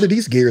 what are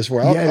these gears for?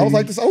 I was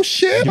like this. Oh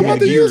shit! I'm about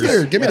to use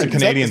gears. Give me the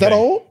Canadian. Is that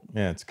old?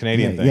 Yeah, it's a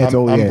Canadian thing. Yeah,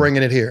 I'm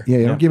bringing it here.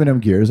 Yeah, don't give them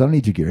gears. I don't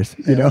need your gears.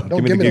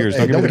 Don't give me gears.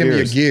 Don't give me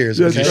your gears.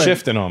 You're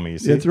shifting on me. You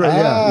see? That's right.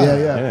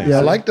 Yeah.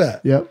 I like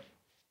that. Yep.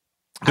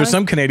 There's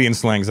some Canadian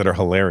slangs that are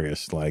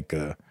hilarious, like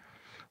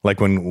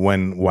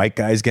when white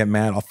guys get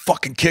mad, I'll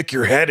fucking kick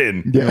your head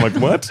in. Yeah. I'm like,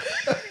 what?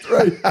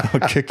 Right.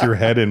 I'll kick your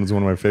head in is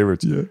one of my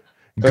favorites. Yeah.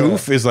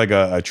 Goof is like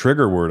a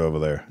trigger word over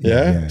there.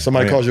 Yeah.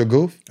 Somebody calls you a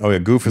goof? Oh yeah,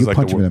 goof is like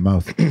punch the him in the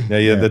mouth.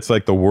 Yeah, that's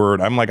like the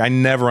word. I'm like, I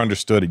never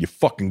understood it. You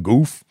fucking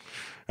goof.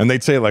 And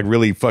they'd say it like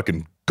really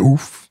fucking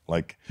goof.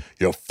 Like,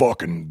 you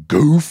fucking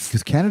goof.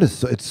 Because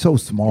Canada's it's so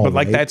small. But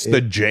like that's the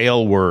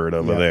jail word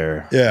over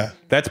there. Yeah.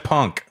 That's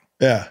punk.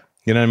 Yeah.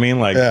 You know what I mean?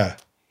 Like,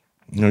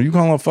 you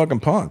call him a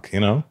fucking punk,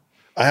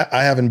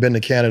 I haven't been to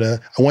Canada.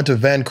 I went to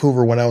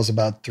Vancouver when I was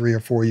about 3 or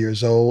 4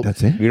 years old.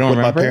 That's it? You don't with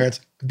remember my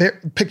parents.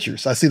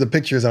 Pictures. I see the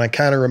pictures and I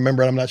kind of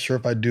remember it. I'm not sure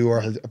if I do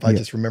or if I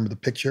just remember the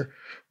picture.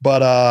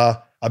 But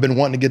I've been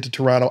wanting to get to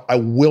Toronto. I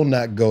will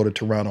not go to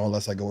Toronto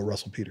unless I go with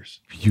Russell Peters.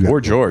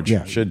 Or George.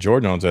 Yeah. Shit,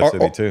 George owns that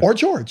city too. Or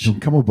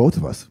George. Come with both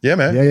of us. Yeah,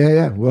 man.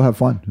 Yeah. We'll have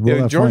fun.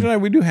 George and I,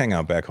 we do hang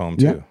out back home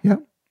too. Yeah.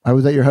 I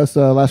was at your house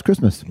last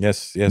Christmas.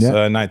 Yes.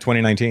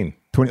 2019.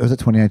 Was it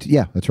 2019?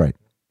 Yeah, that's right.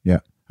 Yeah.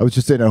 I was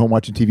just sitting at home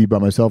watching TV by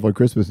myself on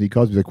Christmas, and he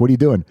calls me, he's like, what are you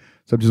doing?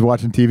 So I'm just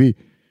watching TV.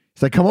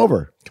 He's like, come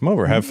over,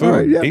 have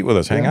food, eat with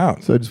us, hang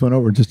out. So I just went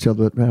over and just chilled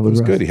with It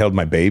was Russ. good. He held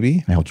my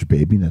baby. I held your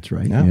baby, that's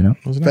right. Yeah,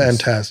 It was nice.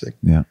 Fantastic.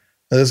 Yeah.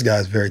 Now, this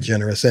guy's very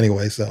generous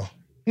anyway, so.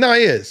 No,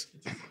 he is.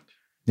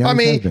 Yeah, I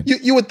mean,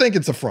 you would think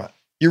it's a front.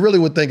 You really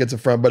would think it's a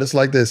front, but it's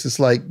like this. It's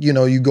like,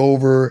 you go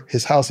over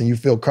his house and you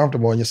feel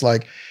comfortable and it's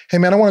like, hey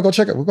man, I want to go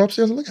check it. We'll go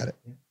upstairs and look at it.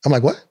 I'm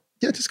like, what?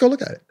 Yeah, just go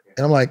look at it.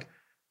 And I'm like,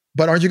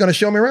 but aren't you going to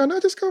show me around?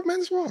 No, just go, man,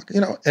 just walk.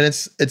 And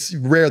it's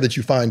rare that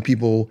you find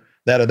people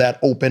that are that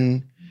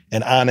open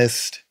and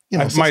honest.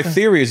 My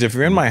theory is if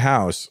you're in my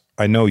house,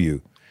 I know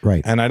you.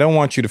 Right. And I don't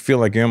want you to feel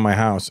like you're in my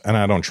house and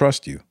I don't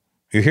trust you.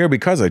 You're here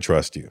because I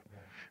trust you.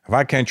 If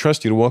I can't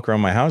trust you to walk around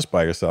my house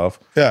by yourself,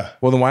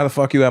 well, then why the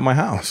fuck are you at my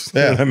house?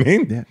 Yeah. You know what I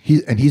mean?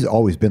 Yeah. He's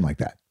always been like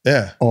that.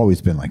 Yeah.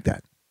 Always been like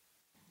that.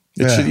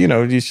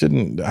 You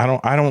shouldn't. I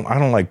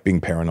don't like being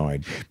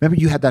paranoid. Remember,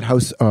 you had that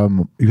house.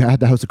 You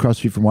had the house across the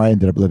street from where I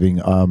ended up living,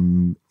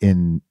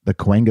 in the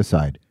Cahuenga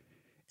side,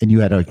 and you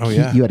had a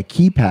you had a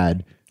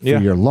keypad for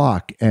your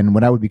lock. And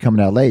when I would be coming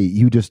to LA,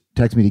 you just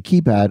text me the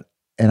keypad,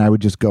 and I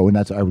would just go, and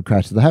I would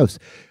crash to the house.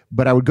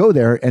 But I would go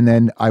there, and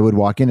then I would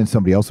walk in, and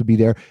somebody else would be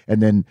there,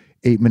 and then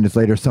 8 minutes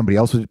later, somebody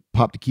else would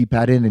pop the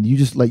keypad in, and you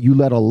just let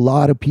a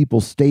lot of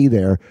people stay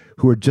there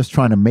who are just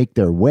trying to make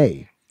their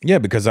way. Yeah,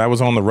 because I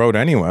was on the road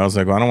anyway. I was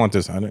like, well, I don't want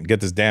this. I didn't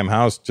get this damn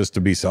house just to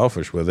be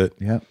selfish with it.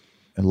 Yeah,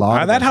 and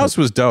that house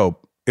was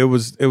dope. It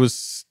was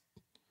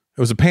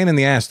a pain in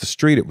the ass. The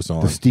street it was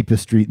on, the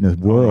steepest street in the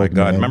world. Oh my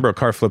god! Man. Remember, a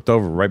car flipped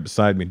over right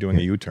beside me doing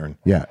a U-turn.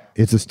 Yeah,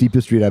 it's the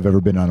steepest street I've ever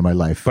been on in my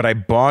life. But I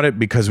bought it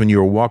because when you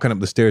were walking up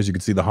the stairs, you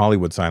could see the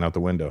Hollywood sign out the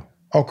window.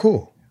 Oh,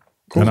 cool.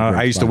 And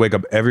I used to wake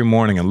up every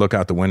morning and look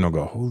out the window and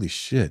go, holy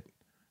shit,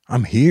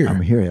 I'm here.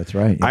 That's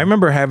right. Yeah. I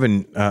remember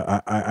having,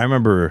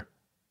 I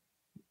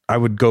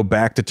would go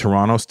back to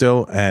Toronto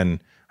still,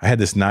 and I had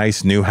this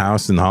nice new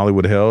house in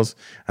Hollywood Hills,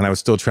 and I would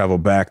still travel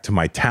back to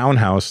my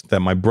townhouse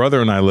that my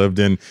brother and I lived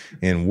in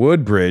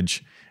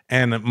Woodbridge,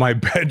 and my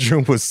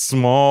bedroom was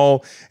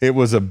small. It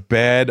was a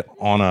bed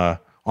on a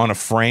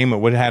frame.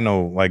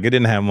 It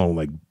didn't have no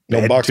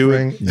bed box to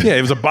spring. it. Yeah,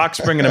 it was a box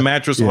spring and a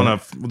mattress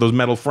on those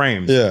metal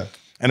frames. Yeah.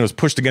 And it was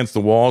pushed against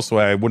the wall so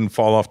I wouldn't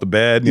fall off the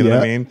bed. You know what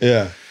I mean?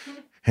 Yeah.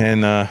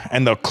 And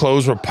the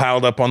clothes were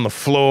piled up on the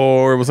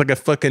floor. It was like a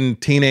fucking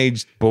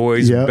teenage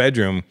boy's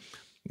bedroom.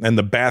 And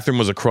the bathroom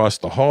was across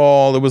the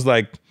hall. It was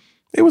like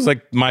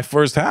my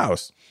first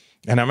house.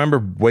 And I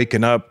remember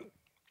waking up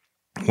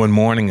one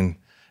morning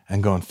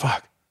and going,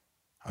 fuck,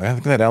 I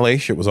think that LA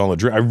shit was all a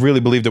dream. I really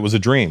believed it was a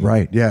dream.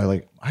 Right. Yeah.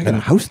 Like, I got a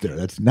house there.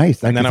 That's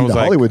nice. And then I was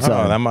like, Hollywood oh,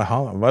 side.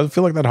 I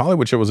feel like that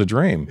Hollywood shit was a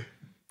dream.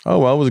 Oh,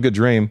 well, it was a good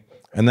dream.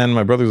 And then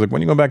my brother was like,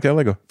 when you go back to LA?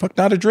 I go, fuck,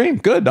 not a dream.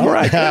 Good. All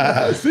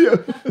right. See ya.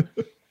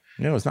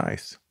 Yeah, it was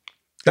nice.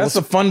 That's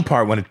the fun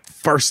part when it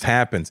first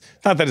happens.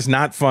 Not that it's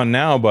not fun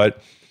now,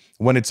 but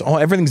when it's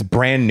everything's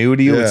brand new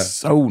to you, it's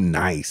so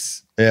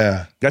nice.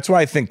 Yeah. That's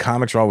why I think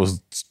comics are always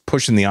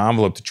pushing the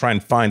envelope to try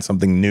and find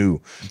something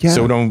new. Yeah.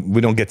 So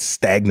we don't get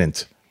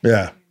stagnant.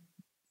 Yeah.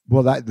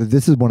 Well,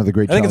 this is one of the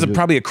great I think challenges. it's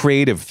probably a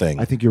creative thing.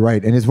 I think you're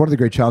right. And it's one of the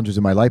great challenges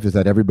in my life is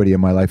that everybody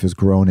in my life has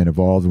grown and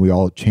evolved and we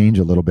all change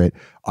a little bit.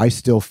 I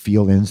still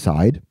feel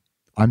inside.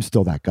 I'm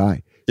still that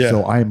guy. Yeah.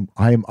 So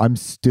I'm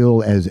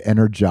still as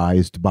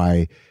energized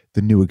by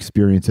the new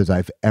experiences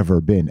I've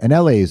ever been. And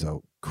LA is a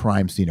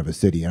crime scene of a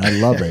city and I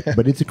love it,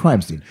 but it's a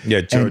crime scene.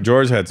 Yeah,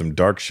 George had some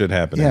dark shit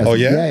happening. Yeah,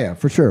 yeah? Yeah,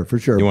 for sure.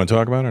 You want to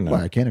talk about it or not?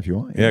 Well, I can if you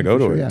want. Yeah, go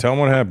to for it. sure, yeah. Tell him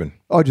what happened.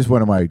 Oh, just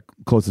one of my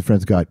closest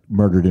friends got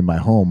murdered in my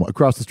home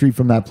across the street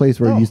from that place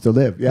where he used to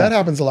live. Yeah, That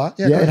happens a lot.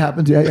 Yeah, yeah, it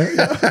happens.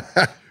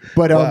 Yeah.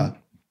 But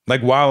Like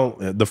while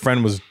the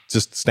friend was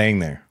just staying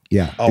there.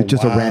 yeah, Oh, it's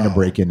just wow. a random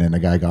break-in and a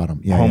guy got him.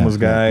 Yeah, Homeless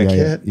guy,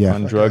 yeah,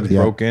 on drugs,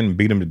 yeah. broke in,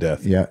 beat him to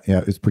death. Yeah,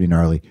 it's pretty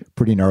gnarly.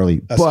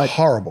 That's but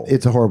horrible.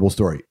 It's a horrible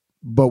story.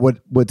 But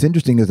what's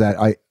interesting is that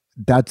I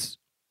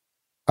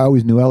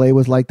always knew LA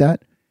was like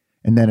that.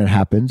 And then it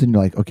happens and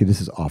you're like, okay,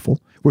 this is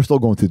awful. We're still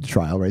going through the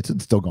trial, right? So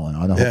it's still going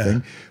on, the whole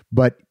thing.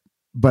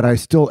 But I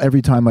still,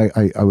 every time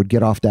I would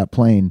get off that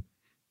plane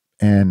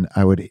and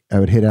I would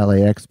hit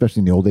LAX,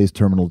 especially in the old days,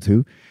 Terminal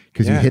 2,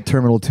 because you hit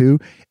Terminal 2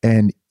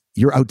 and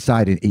you're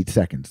outside in 8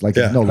 seconds. Like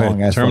there's no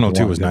long ass. Terminal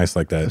 2 was nice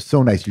like that. It's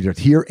so nice. You're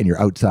just here and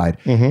you're outside.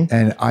 Mm-hmm.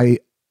 And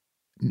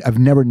I've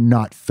never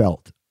not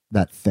felt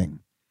that thing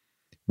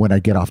when I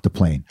get off the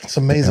plane. It's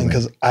amazing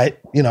because I've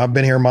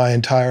been here my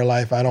entire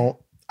life. I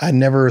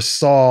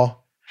saw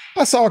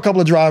a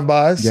couple of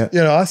drive-bys.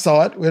 Yeah. I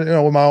saw it, with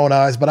my own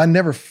eyes, but I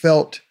never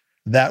felt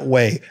that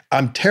way.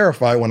 I'm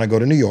terrified when I go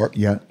to New York.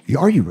 Yeah.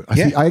 Are you?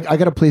 Yeah. See, I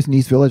got a place in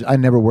East Village. I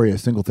never worry a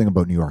single thing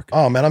about New York.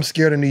 Oh man, I'm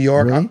scared of New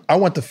York. Really? I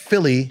went to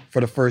Philly for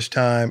the first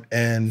time,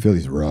 and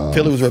Philly's rough.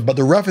 Philly was rough, but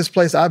the roughest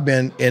place I've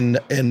been in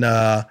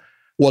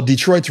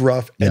Detroit's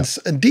rough, and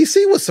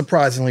DC was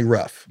surprisingly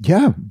rough.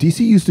 Yeah. DC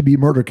used to be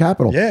murder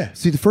capital. Yeah.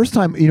 See, the first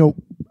time, in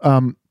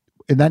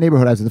that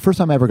neighborhood, the first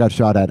time I ever got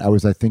shot at, I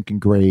was, I think, in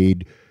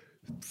grade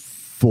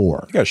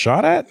 4. You got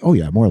shot at? Oh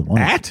yeah, more than one.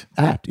 At?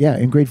 Yeah,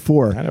 in grade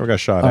 4. I never got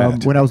shot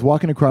at. When I was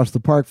walking across the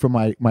park from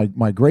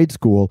my grade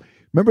school,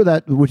 remember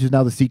that, which is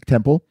now the Sikh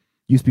temple,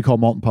 used to be called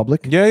Malton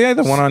Public? Yeah,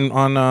 the one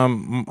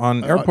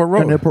on Airport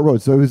Road. On Airport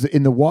Road. So it was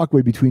in the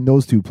walkway between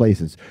those two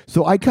places.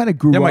 So I kind of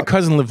grew up. My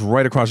cousin lived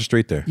right across the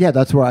street there. Yeah,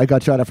 that's where I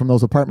got shot at from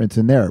those apartments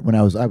in there when I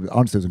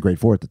honestly was in grade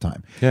 4 at the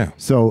time. Yeah.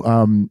 So,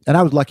 and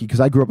I was lucky because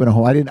I grew up in a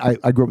home.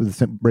 I grew up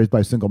raised by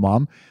a single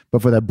mom,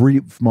 but for that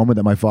brief moment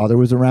that my father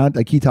was around,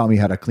 like he taught me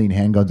how to clean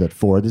handguns at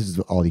 4. This is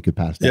all he could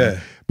pass down. Yeah.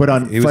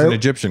 But He was an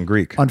Egyptian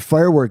Greek. On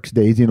fireworks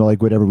days,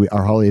 like whatever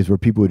our holidays where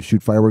people would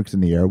shoot fireworks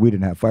in the air. We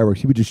didn't have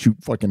fireworks. He would just shoot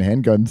fucking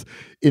handguns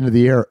into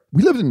the air.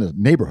 We lived in the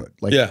neighborhood.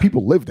 Like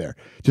people lived there.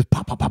 Just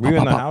pop, pop, pop, Were you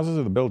pop, in the pop. houses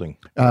or the building?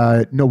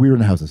 No, we were in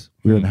the houses.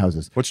 We were in the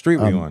houses. What street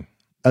were you on?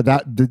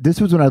 This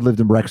was when I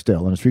lived in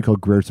Rexdale on a street called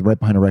Grierson, right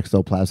behind a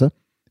Rexdale Plaza.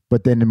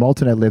 But then in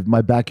Malton,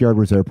 my backyard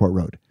was Airport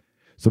Road.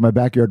 So my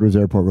backyard was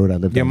Airport Road. I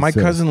lived. Yeah, on my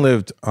cousin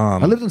lived. I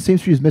lived on the same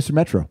street as Mr.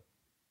 Metro.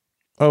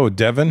 Oh,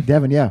 Devin.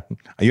 Devin, yeah.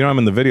 I'm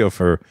in the video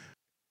for.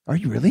 Are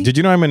you really? Did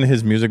you know I'm in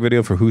his music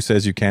video for "Who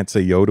Says You Can't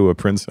Say Yo to a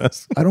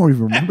Princess"? I don't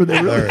even remember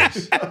that.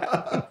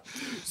 Really.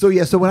 So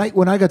yeah, so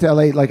when I got to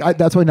LA,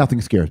 that's why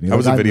nothing scares me. I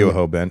was a video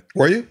hoe, Ben.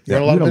 Were you?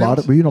 Yeah. Were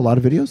you in a lot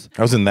of videos?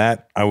 I was in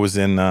that. I was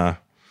in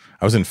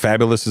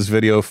Fabulous's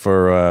video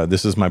for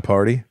 "This Is My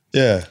Party."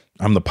 Yeah.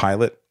 I'm the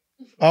pilot.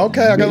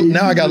 Okay,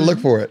 now I got to look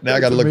for it. Now I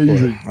got to look for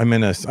it.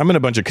 I'm in a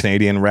bunch of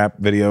Canadian rap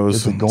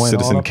videos.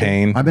 Citizen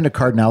Kane. I'm in a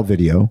Cardinal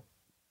video.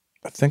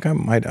 I think I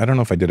might. I don't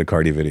know if I did a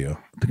Cardi video.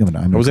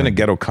 I was in a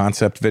Ghetto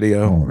Concept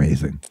video. Oh,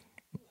 amazing.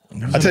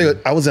 I tell you,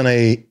 I was in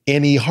a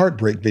Any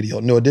Heartbreak video.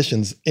 No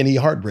Additions, Any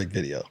Heartbreak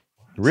video.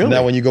 Really? So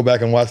now when you go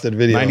back and watch that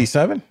video.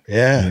 97?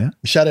 Yeah.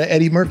 Shot at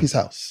Eddie Murphy's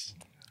house.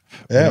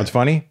 Yeah. You know what's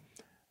funny?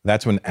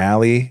 That's when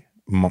Allie,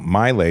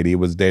 my lady,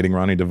 was dating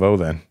Ronnie DeVoe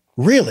then.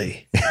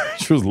 Really?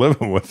 She was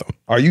living with him.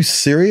 Are you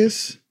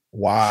serious?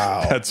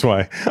 Wow. That's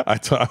why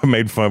I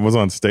made fun. I was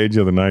on stage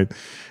the other night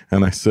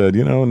and I said,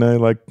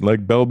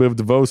 like Belle Biv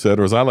DeVoe said,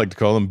 or as I like to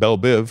call him, Belle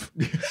Biv.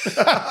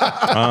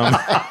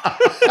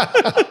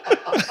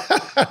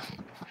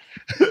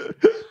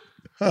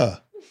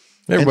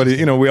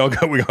 Everybody, we all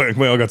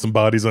got some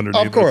bodies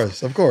underneath. Of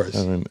course.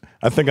 I mean,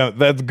 I think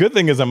the good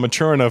thing is I'm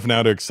mature enough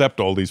now to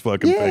accept all these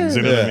fucking things.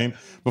 You know what I mean?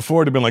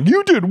 Before it'd been like,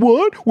 you did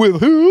what with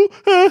who?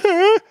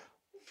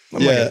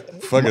 I'm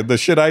like, fuck it. The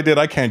shit I did,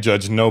 I can't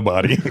judge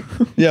nobody.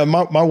 Yeah,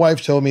 my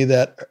wife told me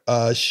that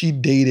she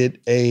dated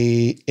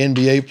a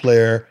NBA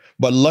player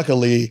But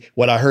luckily,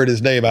 when I heard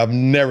his name,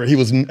 he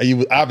was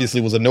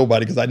obviously was a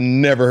nobody because I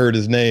never heard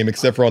his name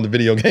except for on the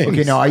video games.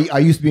 Okay, now I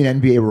used to be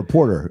an NBA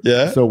reporter.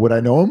 Yeah. So would I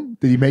know him?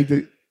 Did he make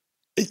the?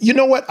 You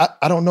know what?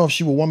 I don't know if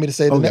she would want me to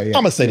say the name. Yeah.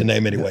 I'm gonna say the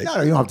name anyway.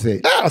 No, you don't have to say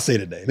it. I'll say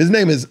the name.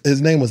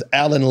 His name was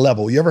Alan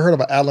Level. You ever heard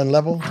of Alan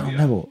Level? Alan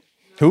Level.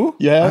 Who?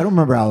 Yeah. I don't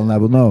remember Alan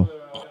Level. No.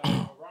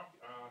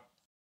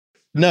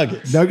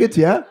 Nuggets. Nuggets.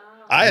 Yeah.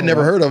 I had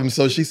never heard of him,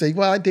 so she said,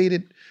 "Well, I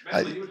dated."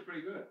 He was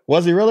pretty good.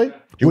 Was he really?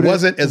 He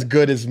wasn't as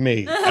good as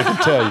me. I can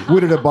tell you.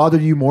 Would it have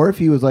bothered you more if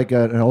he was like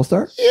an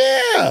all-star?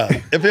 Yeah.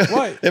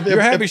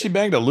 You're happy she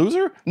banged a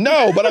loser?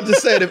 No, but I'm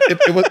just saying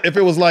if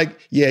it was like,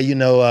 yeah,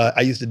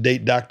 I used to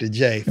date Dr.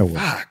 J. Oh,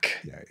 well. Fuck.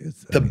 Yeah,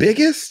 the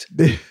biggest?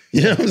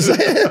 You know what I'm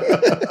saying?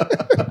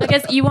 I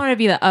guess you want to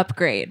be the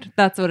upgrade.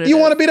 That's what it is. You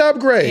want to be the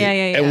upgrade.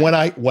 Yeah. And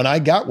when I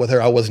got with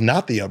her, I was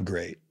not the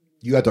upgrade.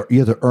 You had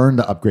to earn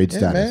the upgrade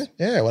status. Man.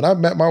 Yeah. When I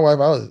met my wife,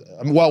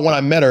 when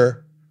I met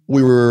her,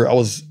 I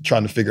was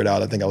trying to figure it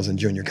out. I think I was in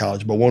junior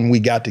college. But when we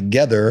got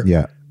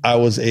together, I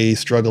was a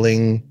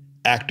struggling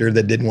actor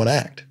that didn't want to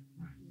act.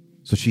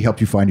 So she helped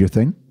you find your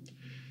thing?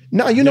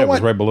 No, you know it what?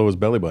 was right below his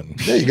belly button.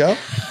 There you go.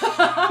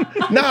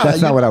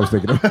 That's not what I was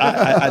thinking of.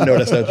 I know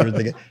that's not what you were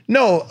thinking.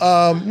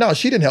 No,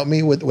 she didn't help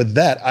me with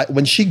that.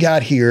 When she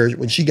got here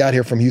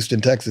from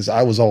Houston, Texas,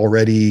 I was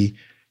already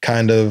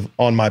kind of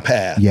on my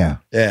path. Yeah.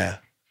 Yeah.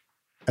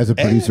 As a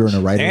producer and a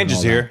writer. Ange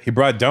is here. He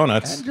brought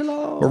donuts.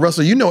 Well,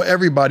 Russell, you know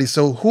everybody.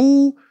 So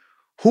who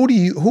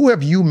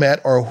have you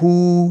met or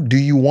who do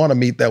you want to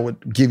meet that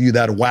would give you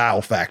that wow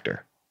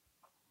factor?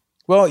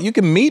 Well, you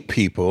can meet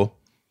people.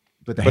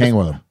 But hang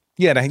with them.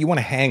 Yeah, you want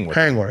to hang with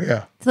them. Hang with them,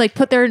 yeah. To like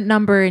put their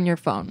number in your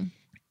phone.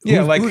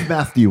 Yeah, whose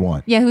math do you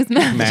want? Yeah, who's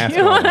math?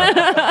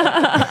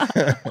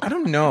 I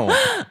don't know.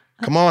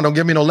 Come on, don't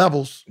give me no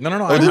levels. No.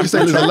 Oh, did you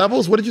say the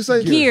levels? What did you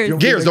say?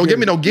 Gears. Don't give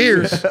me no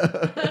gears.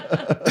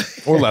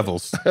 Or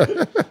levels.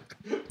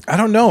 I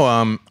don't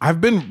know. I've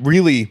been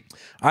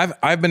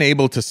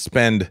able to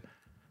spend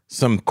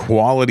some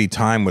quality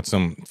time with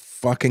some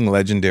fucking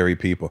legendary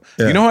people.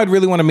 Yeah. You know who I'd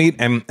really want to meet?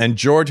 And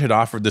George had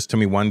offered this to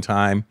me one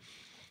time.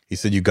 He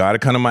said, "You got to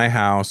come to my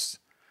house.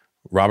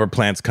 Robert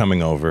Plant's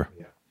coming over."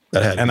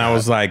 Yeah. And I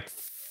was like,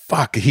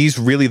 fuck, he's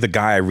really the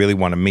guy I really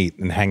want to meet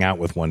and hang out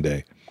with one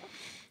day.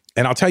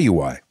 And I'll tell you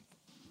why.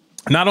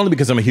 Not only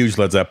because I'm a huge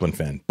Led Zeppelin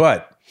fan,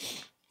 but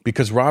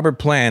because Robert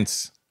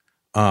Plant's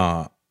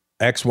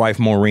ex-wife,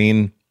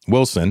 Maureen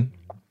Wilson,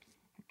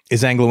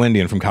 is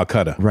Anglo-Indian from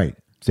Calcutta. Right.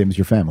 Same as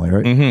your family,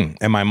 right? Mm-hmm.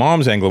 And my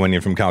mom's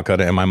Anglo-Indian from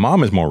Calcutta, and my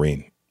mom is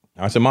Maureen.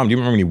 I said, "Mom, do you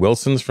remember any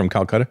Wilsons from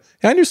Calcutta?"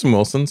 Yeah, I knew some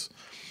Wilsons.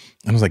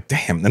 And I was like,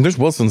 damn, and there's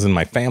Wilsons in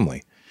my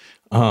family.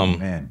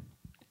 Man.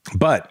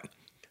 But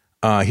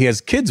he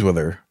has kids with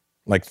her,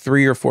 like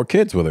 3 or 4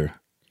 kids with her.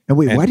 And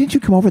why didn't you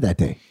come over that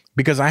day?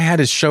 Because I had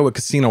his show at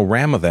Casino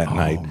Rama that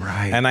night.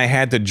 Right. And I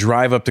had to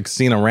drive up to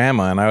Casino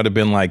Rama, and I would have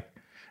been like,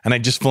 and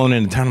I'd just flown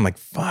into town. I'm like,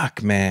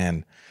 fuck,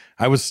 man.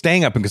 I was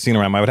staying up in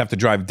Casino Rama. I would have to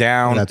drive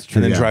down and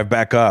then drive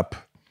back up.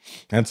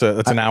 That's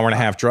an hour and a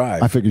half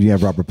drive. I figured you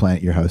have Robert Plant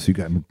at your house.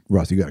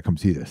 Ross, you got to come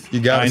see this. You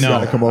got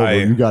to come over.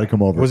 You got to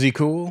come over. Was he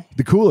cool?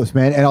 The coolest,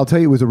 man. And I'll tell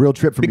you, it was a real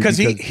trip for me. Because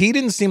he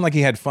didn't seem like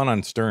he had fun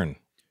on Stern.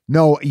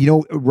 No,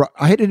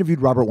 I had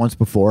interviewed Robert once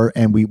before,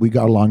 and we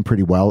got along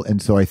pretty well.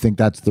 And so I think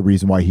that's the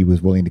reason why he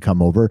was willing to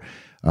come over.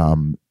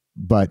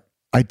 But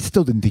I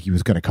still didn't think he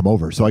was going to come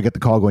over. So I get the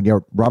call going, yeah,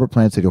 Robert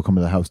Plant said he'll come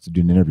to the house to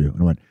do an interview.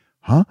 And I went,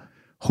 huh?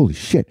 Holy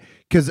shit.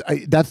 Because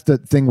that's the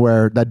thing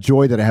where that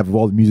joy that I have of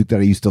all the music that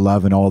I used to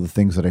love and all the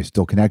things that I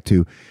still connect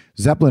to,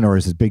 Zeppelin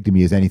is as big to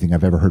me as anything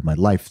I've ever heard in my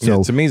life. So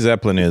yeah, to me,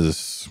 Zeppelin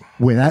is...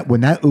 When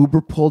that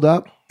Uber pulled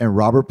up and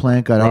Robert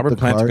Plant got out the car... Robert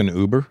Plant's going to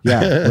Uber?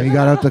 Yeah. When he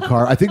got out the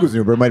car, I think it was an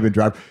Uber, it might have been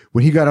Drive.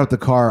 When he got out the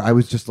car, I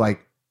was just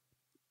like,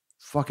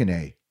 fucking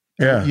A.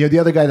 Yeah. The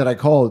other guy that I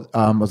called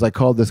I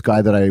called this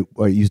guy that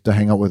I used to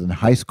hang out with in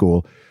high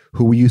school,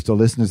 who we used to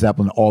listen to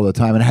Zeppelin all the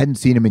time, and I hadn't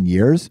seen him in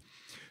years.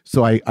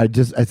 So I said,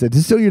 "Is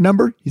this still your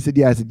number?" He said,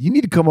 "Yeah." I said, "You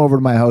need to come over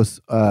to my house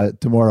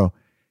tomorrow."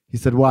 He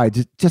said, "Why?"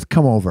 Just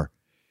come over.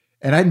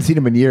 And I hadn't seen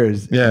him in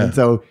years. Yeah. And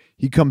so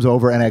he comes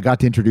over, and I got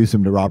to introduce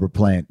him to Robert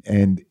Plant.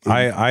 And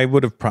I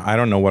would have. I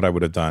don't know what I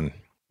would have done.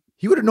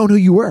 He would have known who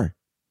you were.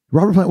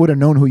 Robert Plant would have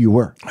known who you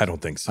were. I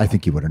don't think so. I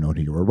think he would have known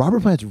who you were.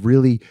 Robert Plant's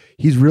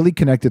he's really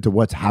connected to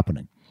what's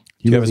happening.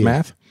 Do you have his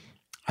math?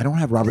 I don't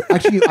have Robert.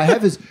 Actually, I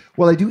have his.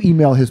 Well, I do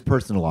email his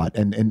person a lot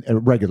and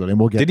regularly, and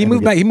we'll get. Did he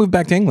move back? He moved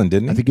back to England,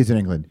 didn't he? I think he's in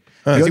England.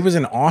 He was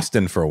in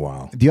Austin for a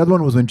while. The other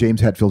one was when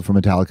James Hetfield from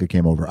Metallica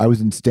came over. I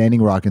was in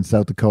Standing Rock in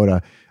South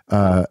Dakota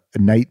a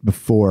night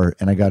before,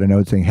 and I got a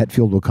note saying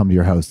Hetfield will come to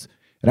your house.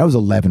 And I was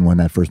 11 when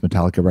that first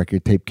Metallica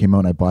record tape came out,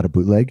 and I bought a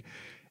bootleg.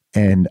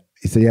 And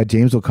he said, "Yeah,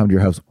 James will come to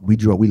your house." We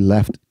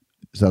left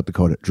South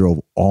Dakota,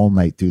 drove all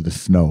night through the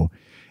snow,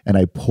 and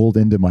I pulled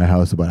into my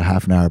house about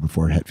half an hour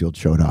before Hetfield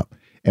showed up.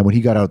 And when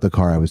he got out of the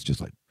car, I was just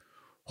like,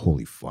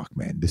 holy fuck,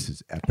 man, this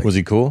is epic. Was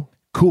he cool?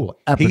 Cool.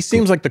 Epic, he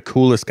seems like the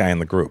coolest guy in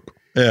the group.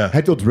 Yeah.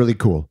 Hetfield's really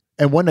cool.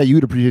 And one night, you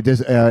would appreciate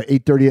this,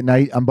 8:30 at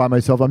night, I'm by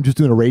myself. I'm just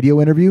doing a radio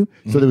interview.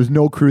 So there was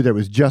no crew. There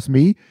was just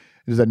me.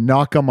 There's a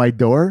knock on my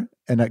door.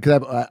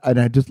 And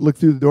I just looked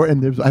through the door,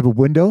 and I have a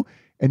window,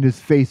 and his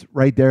face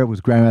right there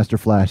was Grandmaster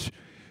Flash,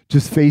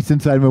 just face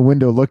inside my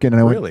window looking.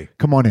 And I Really? went,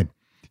 "Come on in,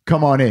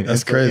 come on in."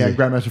 That's And so, crazy. Yeah,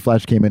 Grandmaster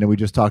Flash came in, and we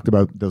just talked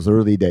about those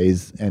early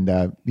days. And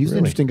he's an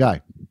interesting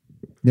guy.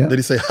 Yeah. Did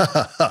he say, ha,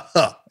 ha, ha,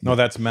 ha? No,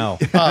 that's Mel.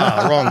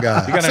 Wrong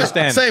guy. You gotta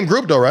understand. Same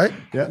group though, right?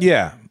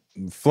 Yeah.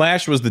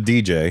 Flash was the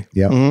DJ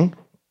Yeah.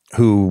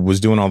 who was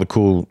doing all the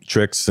cool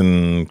tricks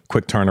and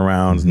quick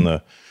turnarounds and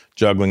the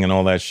juggling and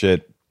all that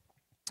shit.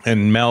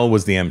 And Mel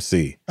was the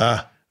MC.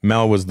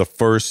 Mel was the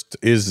first,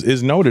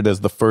 is noted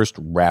as the first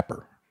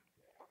rapper.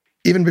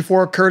 Even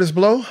before Curtis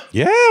Blow?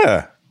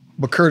 Yeah.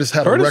 But Curtis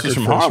had Curtis a record was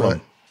from first, Harlem.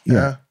 right?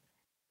 Yeah.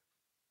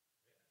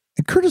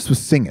 And Curtis was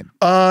singing.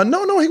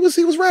 No, he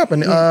was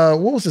rapping.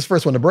 What was his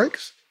first one? The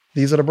Breaks?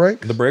 These are the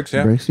Breaks? The Breaks,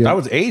 yeah. Breaks, yeah. That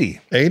was 80.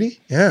 80?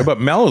 Yeah.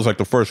 But Mel was like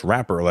the first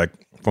rapper, like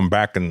from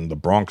back in the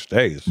Bronx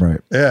days. Right.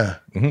 Yeah.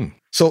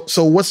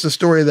 So what's the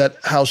story that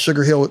how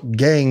Sugar Hill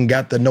Gang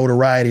got the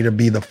notoriety to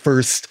be the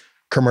first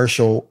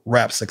commercial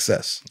rap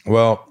success?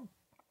 Well,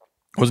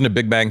 wasn't it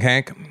Big Bang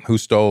Hank who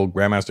stole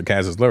Grandmaster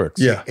Caz's lyrics?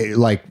 Yeah.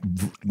 Like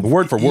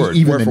Word for word.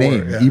 even Word the for name,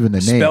 word, yeah. even the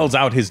name Spells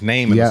out his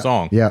name in yeah, the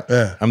song. Yeah.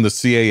 Yeah. I'm the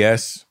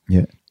CAS.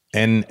 Yeah.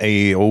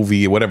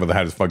 NAOV, whatever the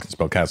hell is fucking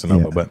spell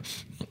Casanova, Yeah.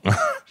 but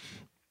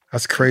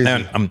That's crazy.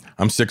 and I'm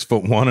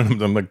 6'1"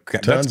 and I'm like,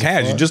 that's Tons of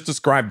Kaz. You fun. just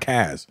described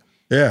Kaz.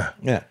 Yeah.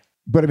 Yeah.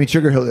 But I mean,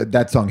 Sugar Hill,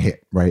 that song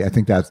hit, right? I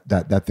think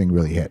that thing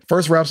really hit.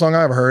 First rap song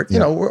I ever heard. You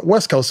know, we're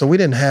West Coast, so we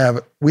didn't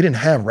have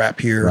rap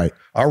here. Right.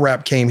 Our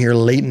rap came here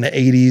late in the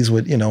 80s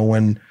with,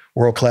 when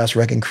World Class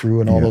Wrecking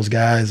Crew and all those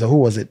guys. Who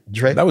was it?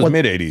 Drake. That was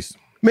mid 80s.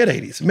 Mid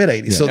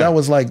 80s. So that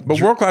was like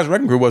But World Class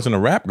Wrecking Crew wasn't a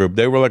rap group.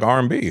 They were like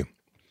R&B.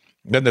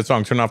 They had that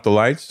song Turn Off the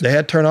Lights, they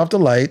had Turn Off the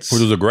Lights. which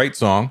was a great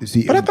song.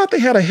 See, But I thought they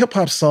had a hip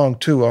hop song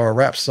too, or a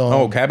rap song.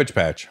 Oh, Cabbage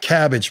Patch.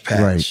 Cabbage Patch.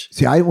 right.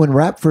 See, when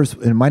rap first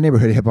in my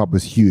neighborhood, hip hop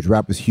was huge.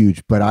 Rap was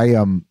huge, but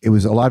it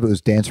was a lot of it was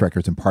dance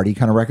records and party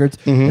kind of records,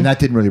 and that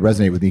didn't really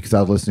resonate with me because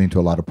I was listening to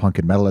a lot of punk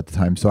and metal at the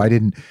time. So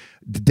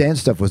the dance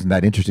stuff wasn't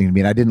that interesting to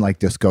me, and I didn't like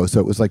disco, so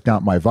it was like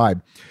not my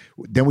vibe.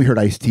 Then we heard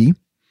Ice-T,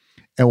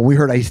 and when we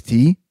heard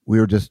Ice-T, we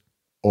were just,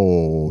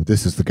 oh,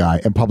 this is the guy.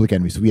 And Public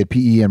Enemy. So we had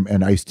PE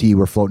and Ice-T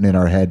were floating in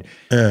our head.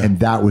 And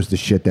that was the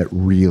shit that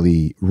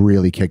really,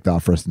 really kicked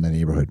off for us in the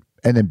neighborhood.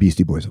 And then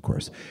Beastie Boys, of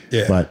course.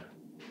 Yeah. But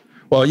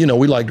Well,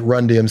 we liked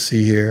Run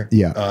DMC here.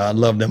 Yeah. I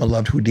loved them. I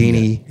loved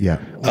Houdini. yeah.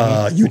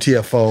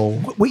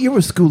 UTFO. What year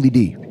was Schoolie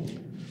D?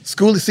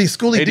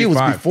 Schoolie D was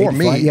 85. before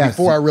me, 85, yeah.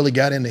 before I really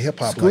got into hip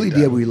hop. Schoolie like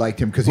D, that. we liked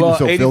him because he Well, was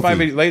so 85,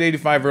 filthy. late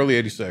 85, early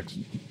 86.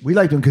 We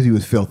liked him because he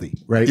was filthy,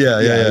 right?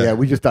 Yeah.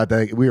 We just thought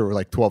that we were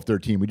like 12,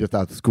 13. We just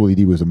thought Schoolie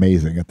D was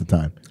amazing at the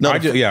time. No, I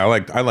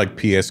like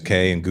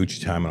PSK and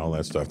Gucci Time and all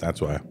that stuff. That's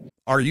why.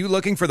 Are you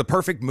looking for the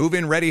perfect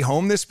move-in ready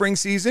home this spring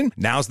season?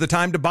 Now's the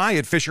time to buy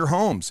at Fisher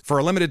Homes. For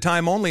a limited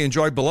time only,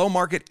 enjoy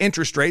below-market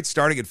interest rates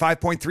starting at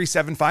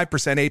 5.375%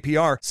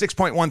 APR,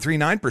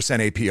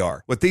 6.139%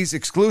 APR. With these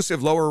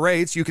exclusive lower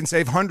rates, you can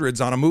save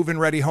hundreds on a move-in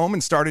ready home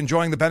and start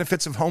enjoying the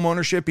benefits of home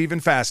ownership even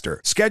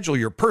faster. Schedule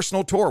your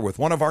personal tour with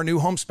one of our new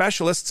home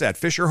specialists at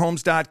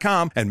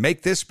FisherHomes.com and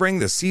make this spring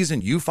the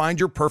season you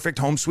find your perfect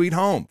home sweet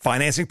home.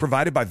 Financing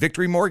provided by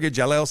Victory Mortgage,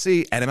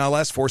 LLC,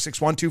 NMLS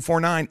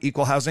 461249,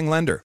 Equal Housing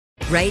Lender.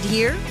 Right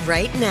here,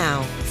 right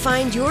now.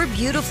 Find your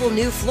beautiful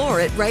new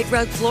floor at Right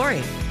Rug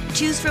Flooring.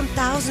 Choose from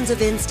thousands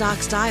of in-stock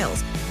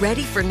styles,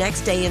 ready for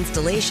next day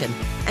installation,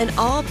 and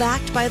all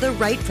backed by the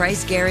right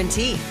price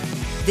guarantee.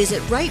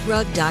 Visit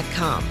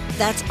rightrug.com.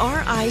 That's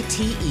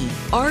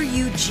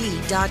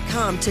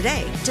RITERUG.com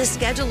today to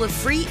schedule a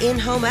free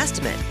in-home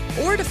estimate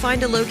or to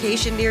find a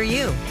location near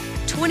you.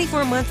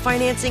 24-month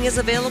financing is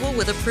available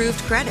with approved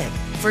credit.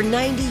 For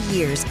 90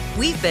 years,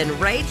 we've been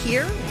right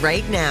here,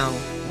 right now.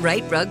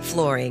 Right Rug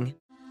Flooring.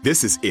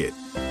 This is it.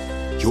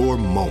 Your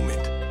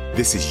moment.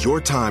 This is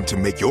your time to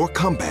make your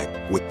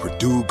comeback with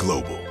Purdue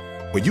Global.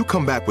 When you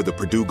come back with a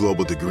Purdue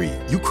Global degree,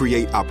 you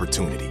create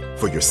opportunity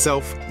for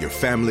yourself, your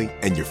family,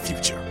 and your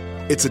future.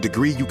 It's a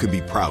degree you can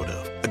be proud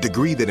of, a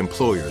degree that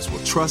employers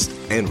will trust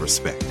and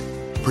respect.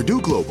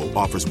 Purdue Global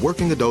offers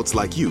working adults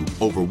like you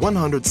over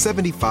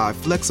 175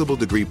 flexible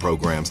degree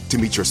programs to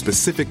meet your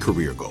specific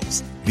career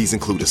goals. These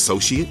include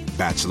associate,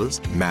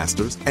 bachelor's,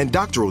 master's, and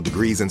doctoral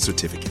degrees and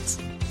certificates.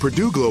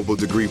 Purdue Global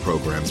degree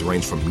programs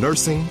range from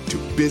nursing to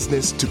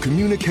business to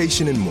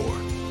communication and more.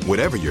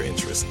 Whatever your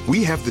interest,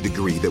 we have the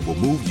degree that will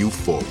move you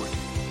forward.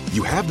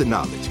 You have the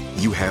knowledge,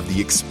 you have the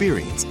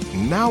experience.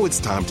 Now it's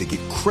time to get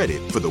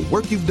credit for the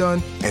work you've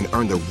done and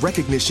earn the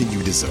recognition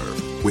you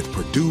deserve with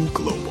Purdue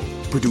Global,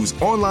 Purdue's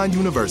online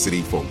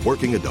university for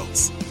working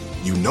adults.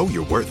 You know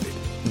you're worth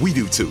it. We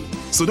do too.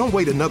 So don't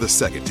wait another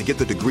second to get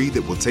the degree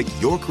that will take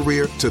your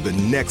career to the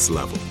next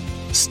level.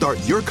 Start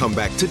your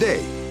comeback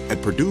today at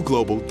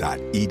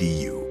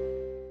purdueglobal.edu.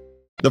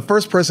 The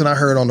first person I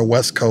heard on the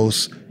West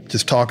Coast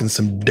just talking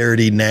some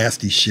dirty,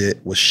 nasty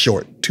shit was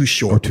Short. Too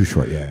Short. Oh, Too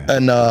Short, yeah.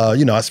 And,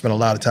 I spent a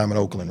lot of time in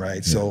Oakland, right?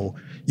 Yeah. So,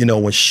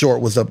 when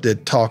Short was up there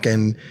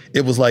talking,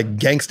 it was like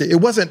gangster. It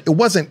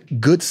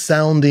wasn't good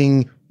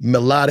sounding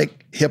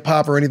melodic hip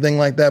hop or anything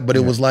like that, but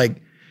it was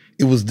like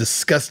it was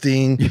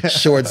disgusting.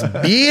 Shorts,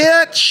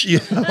 bitch. You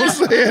know what I'm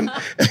saying?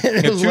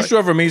 And it was Too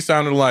Short for me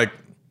sounded like,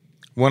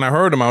 when I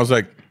heard him, I was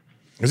like,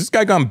 has this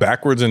guy gone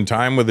backwards in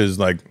time with his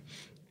like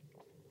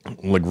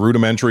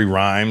rudimentary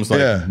rhymes?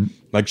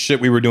 Like shit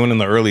we were doing in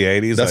the early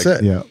 80s. That's like,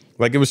 it. Yeah.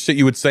 Like it was shit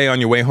you would say on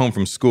your way home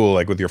from school,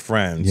 like with your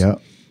friends. Yeah.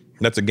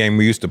 That's a game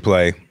we used to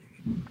play.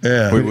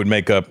 Yeah. We would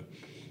make up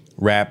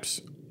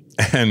raps,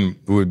 and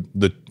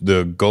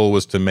the goal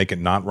was to make it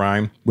not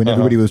rhyme. When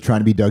everybody was trying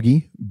to be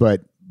Dougie,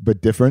 but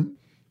different.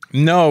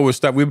 No, it was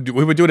stuff we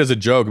would do it as a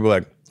joke. We'd be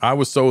like, I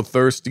was so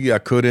thirsty I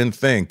couldn't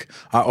think.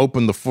 I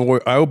opened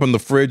the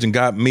fridge and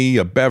got me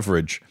a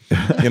beverage.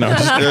 You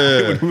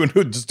know, we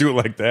would just do it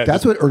like that.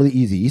 That's what early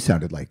Eazy-E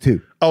sounded like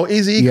too. Oh,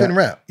 Eazy-E couldn't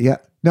rap. Yeah.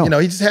 No. You know,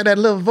 he just had that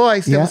little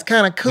voice that was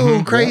kind of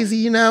cool, crazy,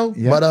 you know?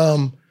 Yeah.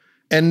 But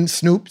and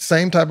Snoop,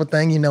 same type of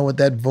thing, you know, with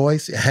that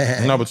voice.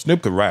 No, but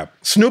Snoop could rap.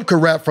 Snoop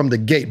could rap from the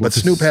gate, but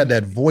Snoop had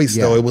that voice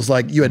though. It was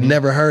like you had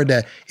never heard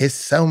that. It's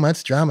so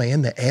much drama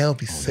in the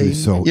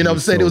LBC. You know what I'm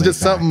saying? It was just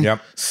something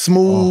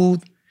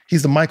smooth.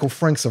 He's the Michael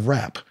Franks of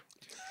rap.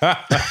 I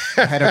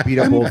had a beat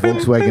up old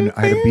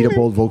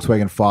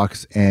Volkswagen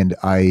Fox, and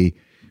I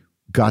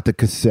got the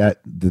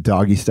cassette, the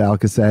Doggy Style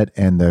cassette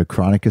and the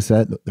Chronic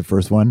cassette, the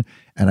first one.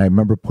 And I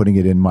remember putting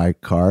it in my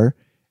car,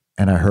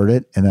 and I heard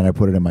it, and then I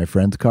put it in my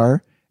friend's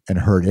car and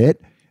heard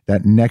it.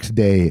 That next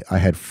day, I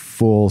had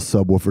full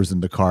subwoofers in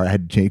the car. I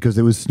had to change because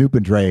it was Snoop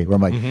and Dre. Where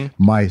I'm like,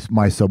 my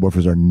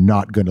subwoofers are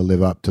not going to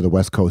live up to the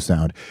West Coast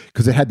sound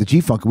because it had the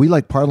G-Funk. We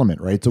like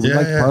Parliament, right? So we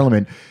like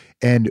Parliament,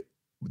 and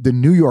the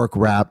New York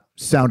rap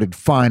sounded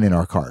fine in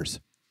our cars.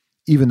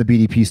 Even the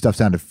BDP stuff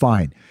sounded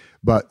fine.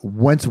 But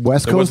once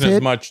West Coast wasn't hit,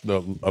 as much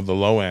of the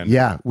low end.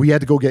 yeah, we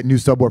had to go get new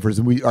subwoofers,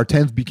 and our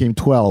 10s became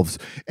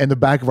 12s, and the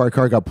back of our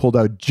car got pulled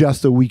out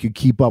just so we could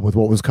keep up with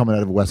what was coming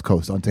out of West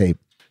Coast on tape.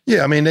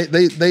 Yeah, I mean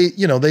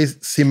they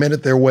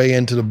cemented their way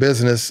into the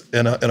business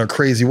in a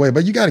crazy way.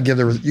 But you got to give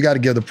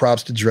the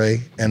props to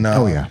Dre and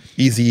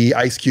Eazy-E,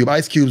 Ice Cube.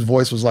 Ice Cube's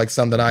voice was like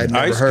something I had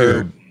never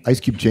heard. Ice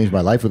Cube changed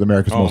my life with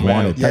America's Most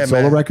Wanted. Yeah, that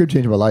solo record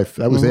changed my life.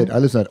 That was it. I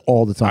listened to that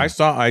all the time. I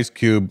saw Ice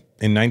Cube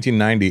in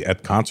 1990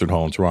 at Concert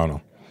Hall in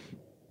Toronto.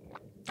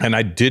 And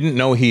I didn't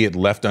know he had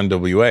left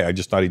NWA. I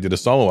just thought he did a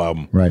solo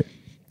album. Right.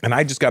 And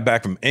I just got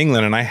back from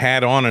England, and I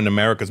had on an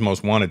America's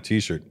Most Wanted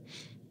t-shirt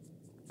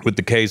with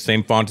the K's,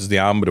 same font as the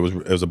album, but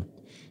it was a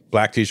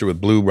black t-shirt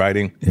with blue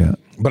writing. Yeah.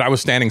 But I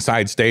was standing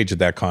side stage at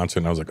that concert,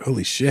 and I was like,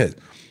 holy shit.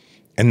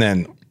 And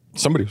then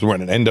somebody was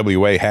wearing an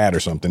NWA hat or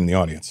something in the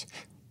audience.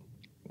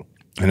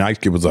 And Ice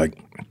Cube was like,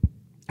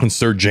 and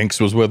Sir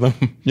Jinx was with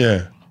him.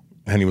 Yeah.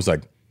 And he was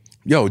like,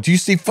 yo, do you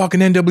see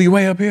fucking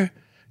NWA up here?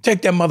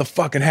 Take that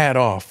motherfucking hat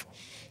off.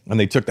 And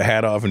they took the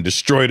hat off and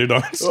destroyed it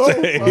on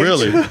stage.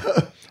 Really?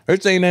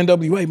 It's ain't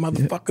NWA,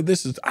 motherfucker.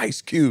 This is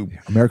Ice Cube.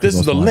 America's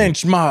This is Most the Wanted.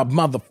 lynch mob,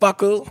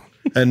 motherfucker.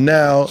 And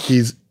now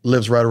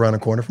lives right around the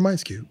corner from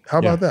Ice Cube. How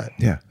about that?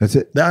 Yeah, that's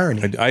it. The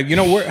irony. You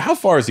know, how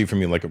far is he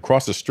from you? Like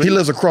across the street? He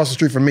lives across the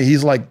street from me.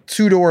 He's like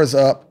 2 doors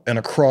up and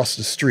across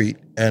the street.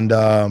 And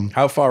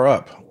how far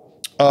up?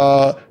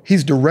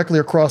 he's directly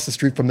across the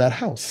street from that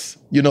house.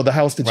 You know, the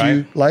house that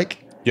you like?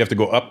 You have to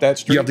go up that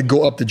street? You have to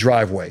go up the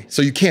driveway.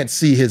 So you can't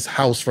see his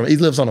house from, he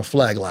lives on a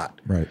flag lot.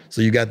 Right.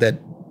 So you got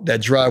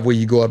that driveway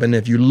you go up, and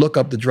if you look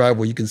up the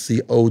driveway, you can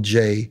see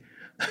OJ.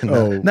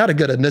 Not a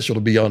good initial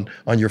to be on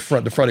the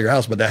front of your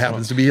house, but that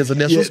happens to be his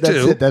initials that's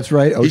too. it. That's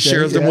right. He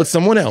shares them with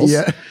someone else.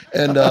 Yeah.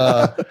 And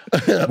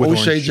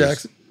O'Shea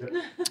Jackson.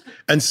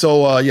 And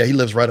so he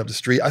lives right up the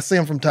street. I see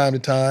him from time to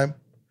time.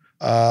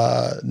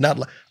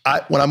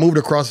 When I moved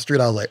across the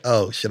street, I was like,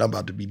 oh shit, I'm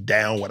about to be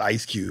down with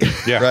Ice Cube.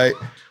 Yeah. Right.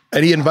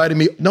 And he invited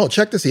me,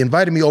 check this. He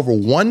invited me over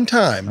one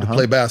time to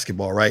play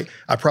basketball, right?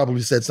 I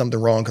probably said something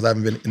wrong because I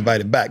haven't been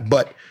invited back.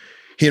 But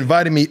he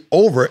invited me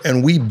over,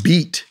 and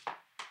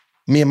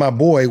me and my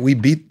boy, we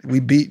beat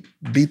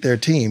their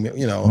team,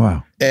 you know.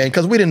 Wow. And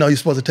because we didn't know you're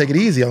supposed to take it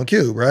easy on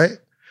Cube, right?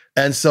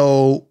 And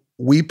so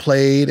we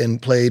played. And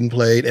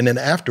then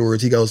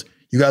afterwards he goes,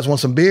 you guys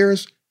want some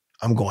beers?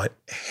 I'm going,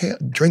 hey,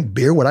 drink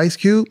beer with Ice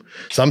Cube?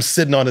 So I'm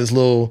sitting on his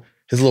little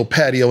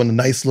patio in the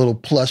nice little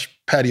plush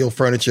patio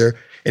furniture.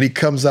 And he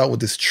comes out with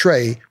this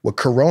tray with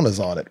Coronas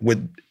on it,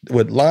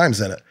 with limes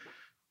in it.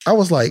 I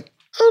was like,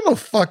 I don't know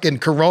fucking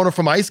Corona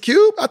from Ice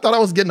Cube. I thought I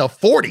was getting a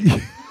 40,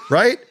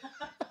 right?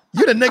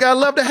 You're the nigga I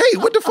love to hate.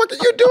 What the fuck are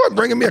you doing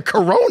bringing me a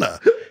Corona?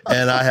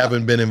 And I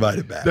haven't been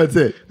invited back. That's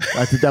it.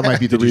 I think that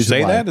might be the Did you reason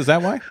say why. that? Is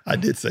that why? I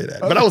did say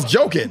that. But I was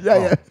joking. Yeah. I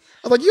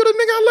was like, you're the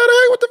nigga I love to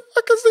hate. What the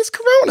fuck is these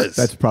Coronas?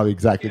 That's probably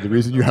exactly the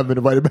reason you haven't been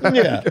invited back.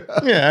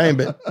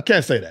 I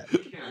can't say that.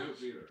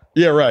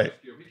 Yeah, right.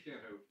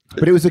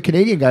 But it was a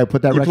Canadian guy who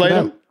put that record played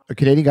out. him? A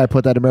Canadian guy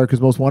put that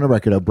America's Most Wanted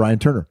record out, Brian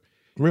Turner.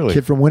 Really?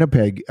 Kid from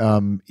Winnipeg.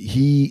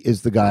 He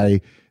is the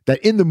guy that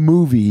in the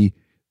movie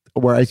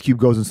where Ice Cube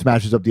goes and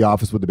smashes up the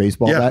office with the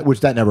baseball bat, which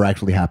that never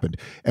actually happened.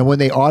 And when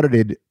they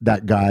audited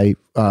that guy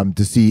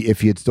to see if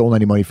he had stolen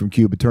any money from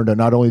Cube, it turned out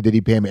not only did he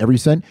pay him every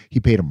cent,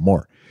 he paid him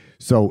more.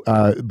 So,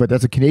 but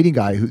that's a Canadian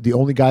guy, the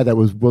only guy that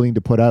was willing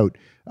to put out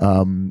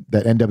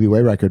that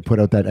NWA record, put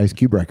out that Ice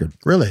Cube record.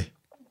 Really?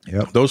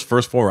 Yep. Those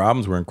first 4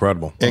 albums were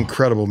incredible.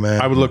 Incredible,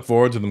 man. I would look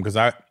forward to them because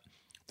that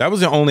was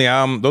the only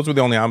album. Those were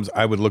the only albums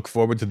I would look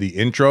forward to, the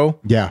intro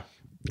Yeah.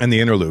 and the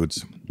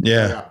interludes.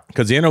 Yeah.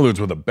 Because the interludes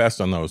were the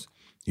best on those.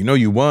 You know,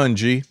 you won,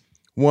 G.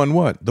 Won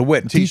what? The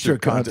wet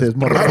t-shirt contest.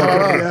 motherfucker.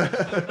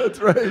 Yeah, that's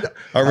right.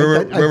 I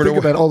remember think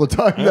of that all the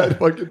time. That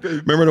fucking thing.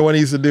 Remember the one he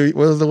used to do?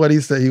 What was the one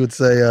he said? He would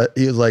say,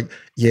 he was like,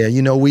 yeah,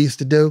 you know what we used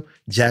to do?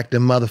 Jack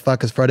them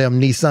motherfuckers for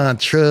them Nissan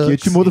trucks.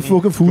 Get your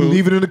motherfucking food,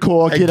 leave it in the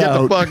car, And get get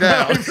out. the fuck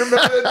out. I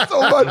remember that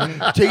so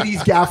much.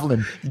 JD's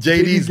Gafflin.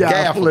 JD's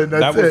Gafflin.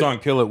 That's That was it. on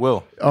Kill It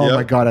Will. Oh Yep.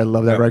 my God, I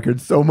love that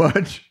record so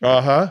much.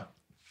 Uh-huh.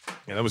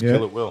 Yeah, that was Yeah.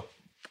 Kill It Will.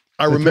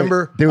 I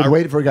remember. They would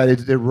wait for a guy.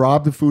 They'd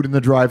rob the food in the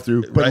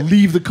drive-thru, but Right.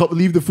 leave the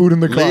food in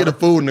the car. Leave the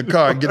food in the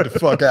car and get the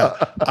fuck out.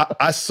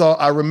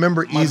 I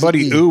remember My Eazy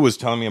buddy E. Ooh was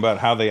telling me about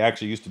how they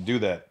actually used to do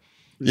that.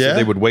 So Yeah?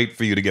 they would wait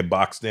for you to get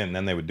boxed in,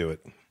 then they would do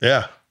it.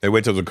 Yeah. They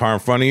wait till there's a car in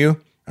front of you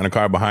and a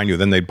car behind you,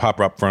 then they'd pop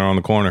up front on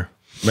the corner.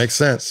 Makes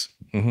sense.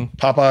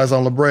 Popeyes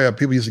on La Brea.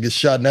 People used to get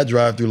shot in that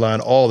drive-through line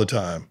all the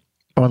time.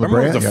 On La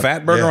Remember Brea? the Yeah.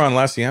 Fat Burger Yeah. on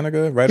La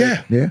Cienega? Right?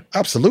 Yeah. Yeah.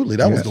 Absolutely.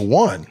 That was the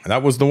one.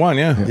 That was the one,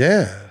 yeah.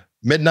 Yeah.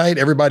 Midnight,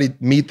 everybody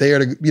meet there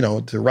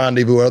to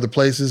rendezvous at other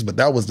places, but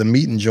that was the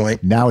meeting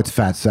joint. Now it's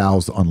Fat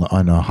Sal's on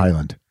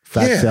Highland.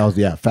 Fat Sal's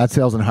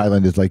in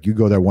Highland is like you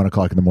go there 1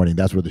 o'clock in the morning.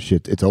 That's where the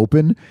shit. It's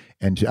open.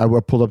 And I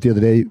pulled up the other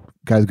day.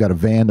 Guys got a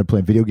van. They're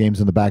playing video games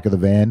in the back of the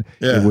van.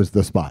 Yeah. It was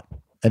the spot,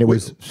 and it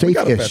was We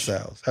got a Fat safe-ish.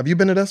 Sal's. Have you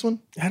been to this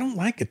one? I don't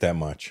like it that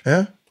much.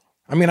 Yeah.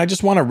 I mean, I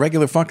just want a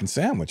regular fucking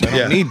sandwich. I don't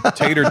Yeah. need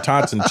tater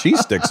tots and cheese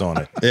sticks on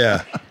it.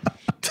 Yeah.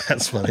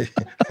 That's funny.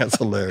 That's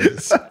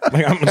hilarious.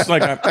 Like, I'm just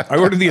like, I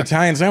ordered the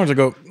Italian sandwich. I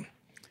go,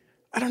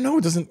 I don't know.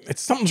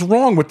 Something's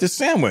wrong with this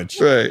sandwich.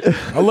 Right.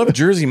 I love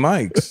Jersey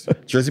Mike's.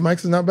 Jersey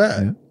Mike's is not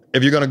bad.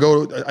 If you're going to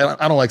go,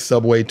 I don't like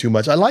Subway too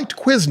much. I liked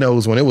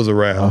Quiznos when it was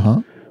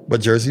around.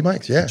 But Jersey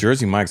Mike's, yeah.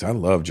 Jersey Mike's. I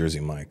love Jersey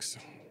Mike's.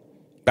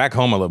 Back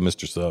home, I love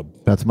Mr. Sub.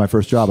 That's my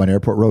first job on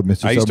Airport Road,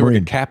 Mr. I used to work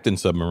Submarine. at Captain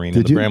Submarine Did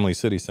at the you? Bramley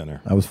City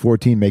Center. I was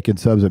 14 making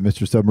subs at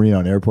Mr. Submarine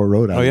on Airport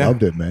Road. I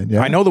loved it, man.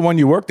 Yeah. I know the one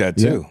you worked at,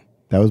 too. Yeah.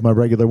 That was my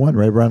regular one,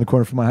 right around the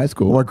corner from my high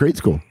school or grade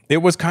school. It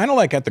was kind of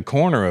like at the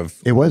corner of...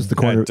 It was the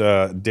corner.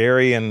 At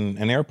Dairy and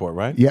Airport,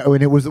 right? Yeah,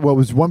 and it was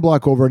one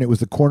block over, and it was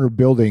the corner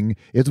building.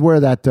 It's where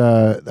that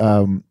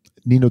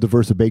Nino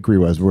Diversa Bakery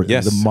was, where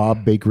Yes. the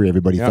mob bakery.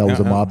 Everybody thought was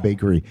a mob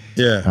bakery.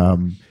 Yeah.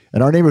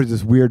 And our neighborhood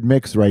was this weird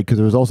mix, right? Because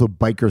there was also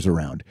bikers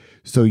around.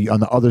 So on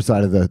the other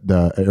side of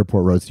the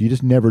airport road, so you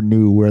just never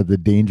knew where the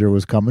danger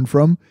was coming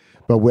from.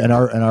 But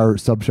our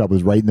sub shop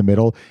was right in the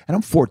middle, and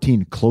I'm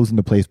 14, closing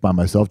the place by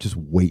myself, just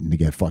waiting to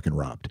get fucking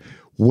robbed.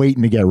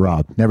 Waiting to get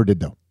robbed. Never did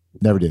though.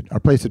 Never did. Our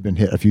place had been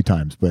hit a few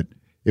times, but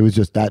it was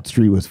just that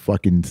street was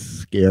fucking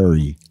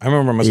scary. I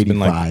remember it must have been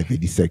like 85,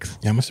 86.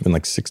 Yeah, I must have been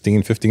like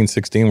 15,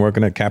 16,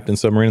 working at Captain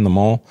Submarine in the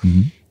mall.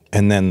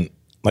 And then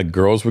like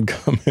girls would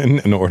come in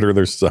and order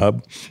their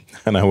sub.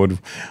 And I'm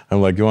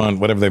like, you want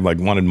whatever they like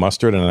wanted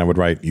mustard. And I would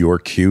write, "You're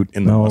cute"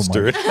 in the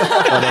mustard.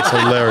 Oh, that's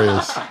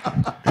hilarious.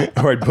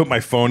 Or I'd put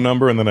my phone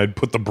number and then I'd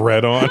put the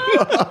bread on.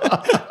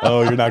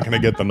 Oh, you're not going to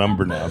get the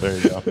number now. There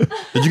you go.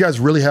 Did you guys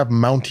really have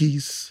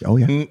Mounties? Oh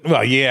yeah.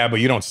 Well, yeah,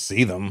 but you don't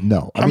see them.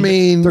 No. I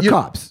mean, they're you-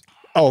 cops.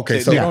 Oh, okay.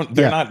 So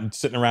They're not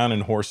sitting around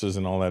in horses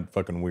and all that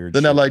fucking weird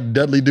they're shit. not like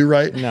Deadly Do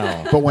Right?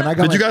 No. But when I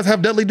got Did you guys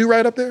have Deadly Do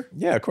Right up there?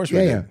 Yeah, of course we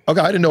Yeah, did. yeah.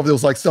 Okay, I didn't know if it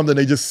was like something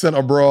they just sent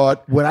abroad.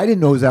 What I didn't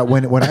know is that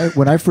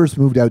when I first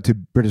moved out to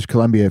British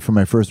Columbia for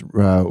my first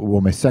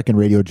my second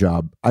radio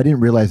job, I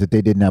didn't realize that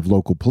they didn't have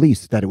local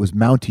police. That it was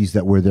Mounties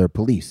that were their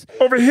police.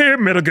 Over here,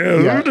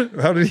 Metagold.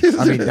 Yeah. How did he?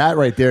 I mean that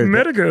right there.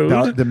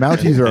 Metagold. The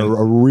Mounties are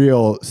a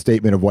real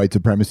statement of white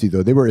supremacy,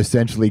 though. They were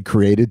essentially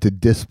created to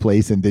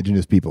displace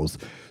Indigenous peoples.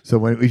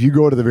 So if you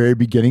go to the very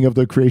beginning of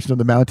the creation of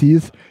the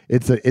Mounties,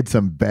 it's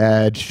some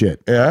bad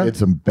shit. Yeah? It's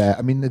some bad.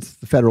 I mean, it's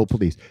the federal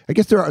police. I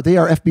guess they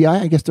are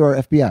FBI. I guess they're our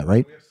FBI,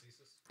 right?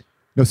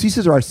 No,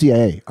 CISAs are our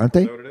CIA, aren't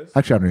they?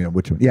 Actually, I don't even know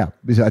which one. Yeah,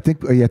 because I think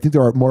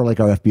they're more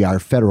like our FBI, our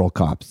federal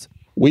cops.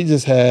 We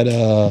just had,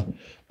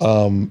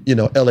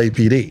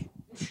 LAPD.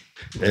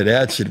 And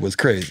that shit was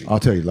crazy. I'll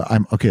tell you.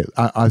 I'm okay.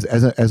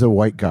 As a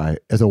white guy,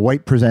 as a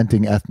white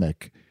presenting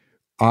ethnic,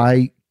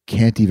 I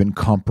can't even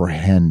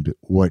comprehend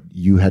what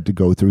you had to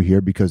go through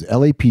here because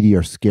LAPD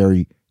are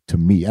scary to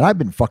me, and I've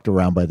been fucked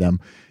around by them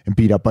and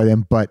beat up by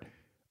them, but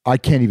I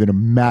can't even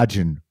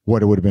imagine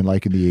what it would have been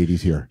like in the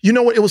 80s here. You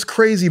know what? It was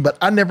crazy, but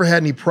I never had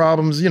any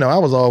problems. I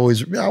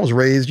was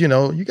raised,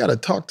 you got to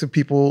talk to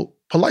people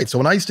polite. So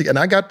when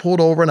I got pulled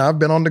over and I've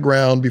been on the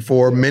ground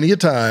before many a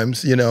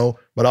times,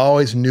 but I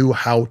always knew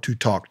how to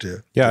talk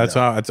to. Yeah,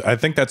 I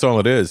think that's all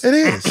it is. It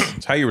is.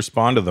 It's how you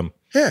respond to them.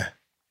 Yeah.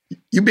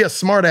 You be a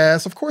smart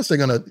ass. Of course they're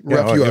going to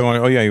rough you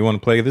up. You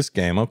want to play this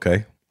game?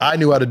 Okay. I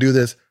knew how to do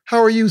this. How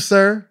are you,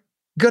 sir?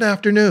 Good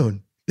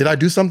afternoon. Did I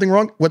do something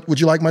wrong? What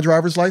would you like my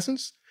driver's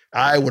license?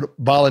 I would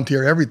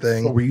volunteer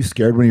everything. Were you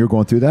scared when you were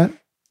going through that?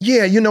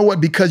 Yeah, you know what?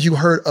 Because you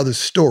heard other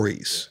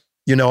stories.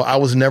 I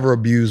was never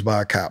abused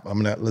by a cop.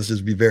 Let's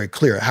just be very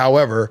clear.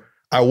 However,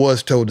 I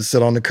was told to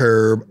sit on the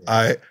curb.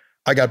 I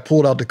I got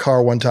pulled out the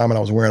car one time and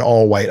I was wearing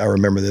all white. I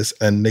remember this.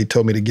 And they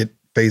told me to get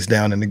face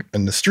down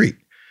in the street.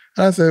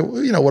 And I said,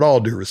 well, you know, with all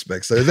due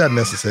respect, sir, is that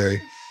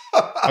necessary?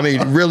 I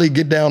mean, really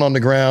get down on the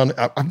ground.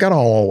 I've got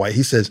all white.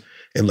 He says,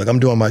 hey, look, I'm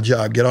doing my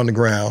job. Get on the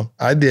ground.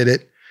 I did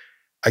it.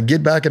 I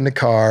get back in the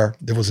car.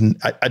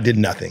 I did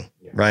nothing,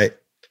 right?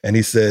 And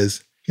he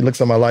says, he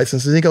looks on my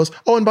license and he goes,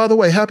 oh, and by the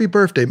way, happy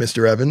birthday,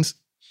 Mr. Evans.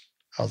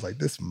 I was like,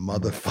 this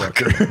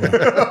motherfucker.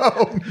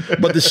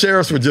 But the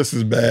sheriffs were just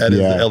as bad as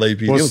the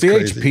LAPD. Well,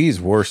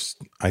 CHP's worse,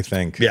 I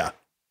think. Yeah.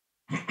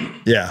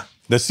 Yeah.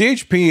 The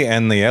CHP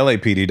and the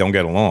LAPD don't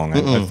get along.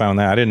 I found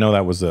that. I didn't know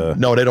that was a...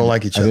 No, they don't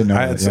like each other.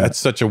 That's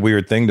such a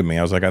weird thing to me.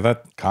 I was like, I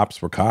thought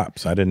cops were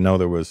cops. I didn't know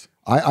there was...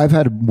 I've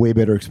had way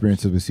better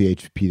experiences with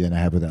CHP than I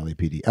have with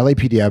LAPD.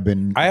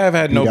 LAPD, I have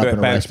had no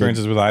bad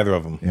experiences with either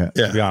of them,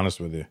 to be honest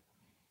with you.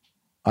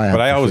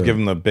 But I always give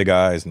them the big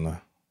eyes and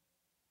the...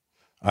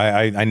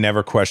 I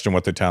never question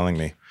what they're telling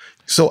me.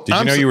 So did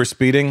you know you were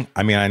speeding?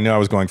 I mean, I knew I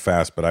was going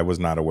fast, but I was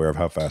not aware of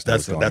how fast I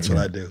was going. That's what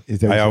I do.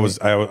 I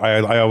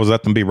always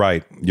let them be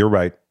right. You're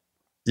right.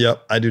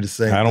 Yep, I do the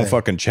same. I don't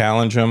fucking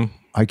challenge them.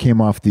 I came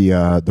off the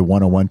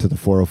 101 to the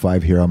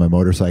 405 here on my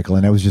motorcycle,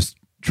 and I was just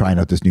trying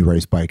out this new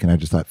race bike, and I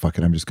just thought, fuck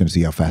it, I'm just going to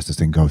see how fast this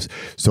thing goes.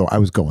 So I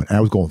was going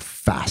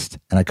fast,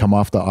 and I come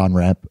off the on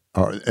ramp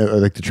or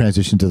like the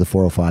transition to the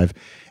 405,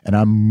 and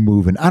I'm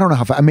moving. I don't know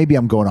how fast. Maybe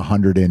I'm going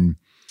 100 and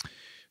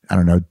I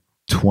don't know,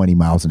 20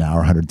 miles an hour,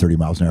 130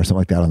 miles an hour, something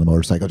like that on the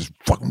motorcycle, just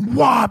fucking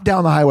whop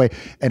down the highway.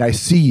 And I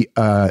see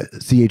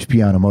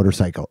CHP on a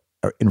motorcycle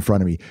in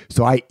front of me.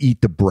 So I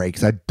eat the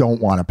brakes. I don't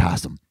want to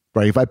pass him,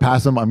 right? If I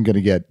pass him, I'm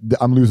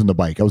losing the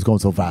bike. I was going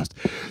so fast.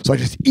 So I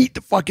just eat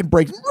the fucking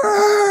brakes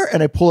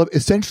and I pull up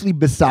essentially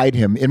beside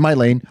him in my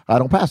lane. I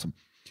don't pass him.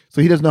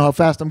 So he doesn't know how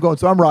fast I'm going.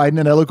 So I'm riding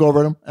and I look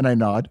over at him and I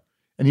nod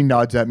and he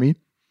nods at me.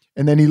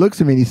 And then he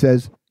looks at me and he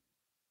says,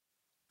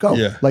 go.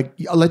 Yeah. Like,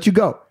 I'll let you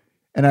go.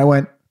 And I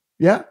went,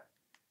 yeah.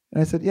 And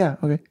I said, yeah,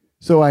 okay.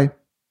 So I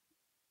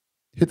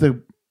hit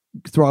the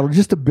throttle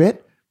just a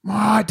bit.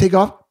 I take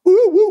off.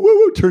 Woo, woo, woo,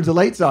 woo, turns the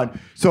lights on.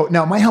 So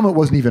now my helmet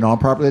wasn't even on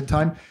properly at the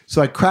time.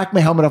 So I crack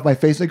my helmet off my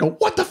face and I go,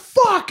 what the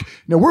fuck?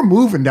 Now we're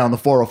moving down the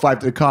 405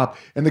 to the cop.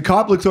 And the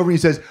cop looks over and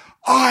he says,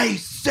 I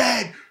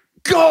said,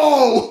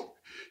 go.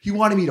 He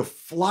wanted me to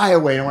fly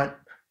away. And I went,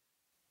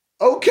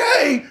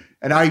 okay.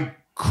 And I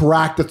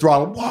cracked the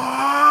throttle.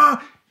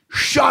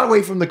 Shot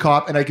away from the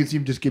cop, and I could see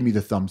him just give me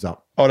the thumbs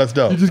up. Oh, that's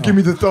dope. You just give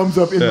me the thumbs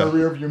up in the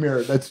rear view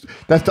mirror. That's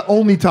the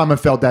only time I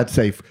felt that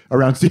safe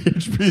around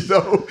CHP,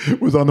 though,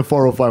 was on the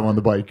 405 on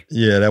the bike.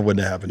 Yeah, that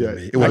wouldn't have happened to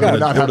me. It would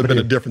have been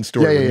a different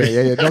story.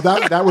 Yeah. No,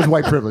 that was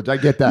white privilege. I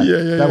get that.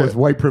 That was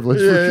white privilege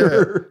for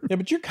sure. Yeah,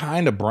 but you're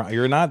kind of brown.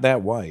 You're not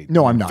that white.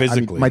 No, I'm not.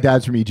 Physically. I mean, my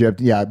dad's from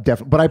Egypt. Yeah,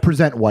 definitely. But I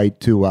present white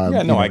to...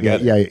 I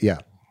get it. Yeah.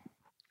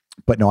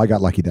 But no, I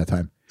got lucky that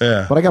time.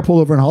 Yeah. But I got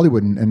pulled over in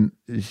Hollywood and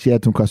she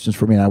had some questions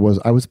for me and I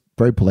was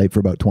very polite for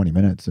about 20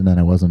 minutes and then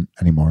I wasn't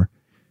anymore.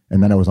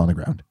 And then I was on the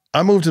ground.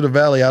 I moved to the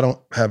Valley. I don't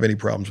have any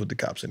problems with the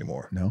cops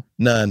anymore. No?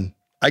 None.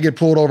 I get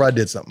pulled over. I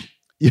did something.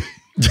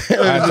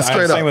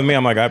 Same with me.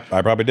 I'm like,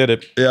 I probably did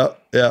it.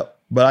 Yeah.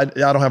 But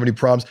I don't have any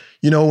problems.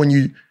 You know, when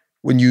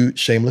you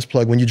shameless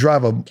plug, when you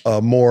drive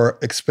a more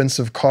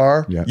expensive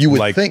car, you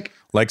would think.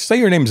 Like, say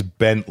your name's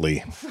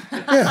Bentley.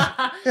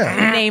 Yeah.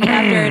 Named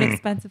after an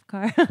expensive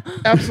car.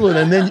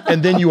 Absolutely.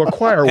 And then you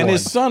acquire one. And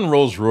his son,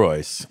 Rolls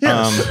Royce.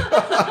 Yes.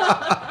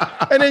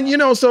 And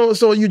then,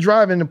 so you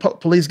drive and the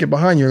police get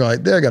behind you. You're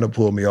like, they're going to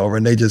pull me over.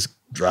 And they just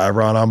drive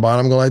around on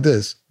bottom going like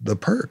this. The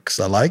perks.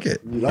 I like it.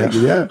 You like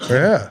it,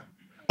 Yeah.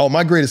 Oh,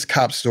 my greatest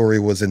cop story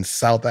was in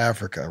South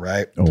Africa,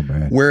 right? Oh,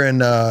 man. We're in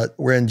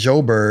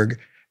Joburg.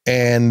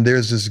 And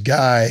there's this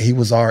guy, he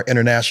was our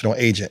international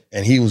agent,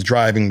 and he was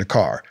driving the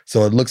car.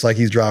 So it looks like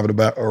he's driving a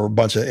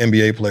bunch of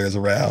NBA players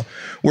around.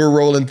 We're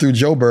rolling through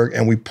Joburg,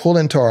 and we pull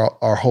into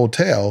our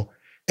hotel,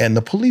 and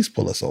the police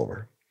pull us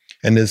over.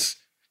 And this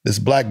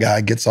black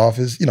guy gets out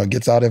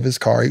of his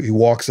car. He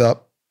walks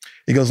up.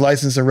 He goes,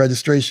 license and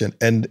registration.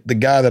 And the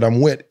guy that I'm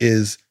with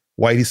is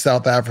white. He's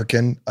South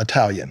African,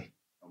 Italian,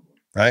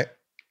 right?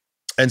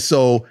 And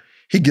so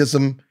he gives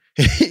him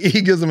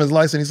his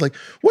license. He's like,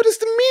 what is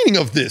the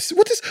meaning of this?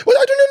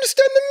 I don't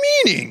understand the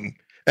meaning.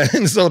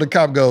 And so the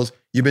cop goes,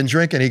 you been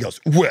drinking? He goes,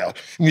 well,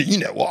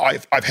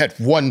 I've had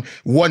one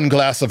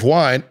glass of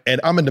wine.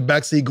 And I'm in the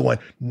backseat going,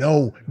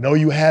 no,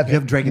 you haven't. You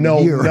haven't drank in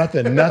a year.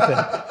 Nothing.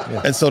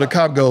 Yeah. And so the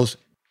cop goes,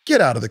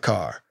 get out of the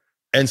car.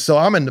 And so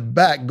I'm in the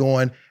back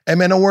going, hey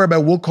man, don't worry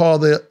about it. We'll call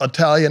the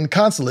Italian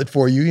consulate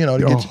for you, to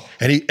get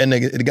you. And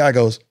the guy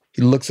goes,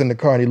 he looks in the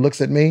car and he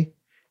looks at me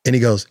and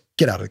he goes,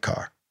 get out of the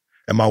car.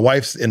 And my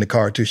wife's in the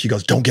car too. She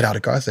goes, don't get out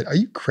of the car. I said, are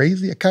you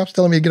crazy? A cop's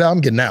telling me to get out.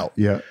 I'm getting out.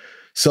 Yeah.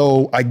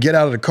 So I get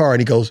out of the car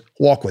and he goes,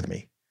 walk with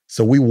me.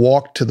 So we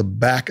walk to the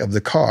back of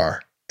the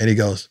car and he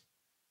goes,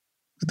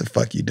 what the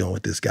fuck you doing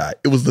with this guy?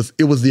 It was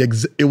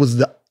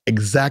the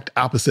exact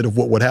opposite of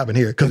what would happen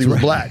here because he was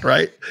black,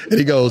 right? And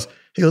he goes,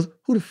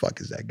 who the fuck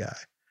is that guy?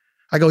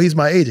 I go, he's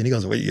my agent. He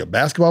goes, well, you a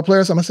basketball player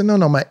or something? I said,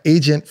 no, my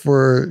agent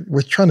we're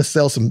trying to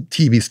sell some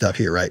TV stuff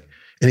here, right?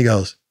 And he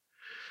goes,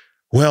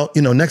 well,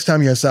 next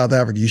time you're in South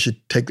Africa, you should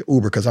take the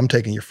Uber because I'm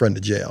taking your friend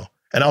to jail.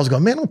 And I was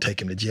going, man, don't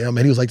take him to jail,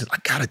 man. He was like, I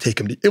got to take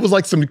him. It was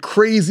like some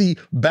crazy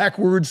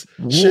backwards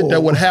shit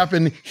that would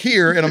happen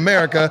here in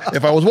America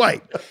if I was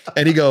white.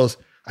 And he goes,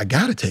 I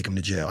got to take him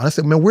to jail. And I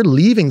said, man, we're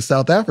leaving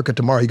South Africa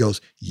tomorrow. He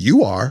goes,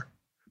 you are,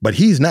 but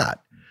he's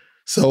not.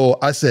 So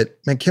I said,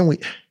 man, can we,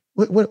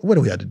 what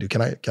do we have to do?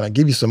 Can I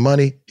give you some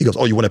money? He goes,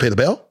 oh, you want to pay the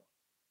bill?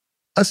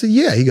 I said,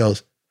 yeah. He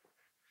goes,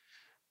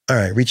 all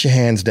right, reach your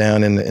hands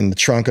down in the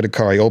trunk of the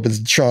car. He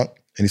opens the trunk.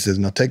 And he says,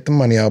 now take the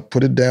money out,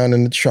 put it down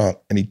in the trunk.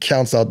 And he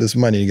counts out this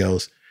money. He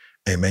goes,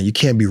 hey, man, you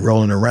can't be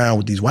rolling around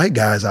with these white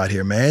guys out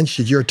here, man.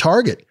 Shit, you're a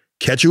target.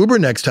 Catch Uber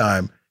next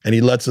time. And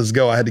he lets us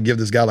go. I had to give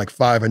this guy like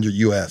 500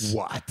 US.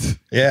 What?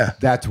 Yeah.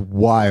 That's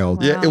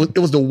wild. Yeah, it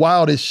was the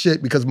wildest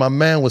shit because my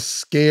man was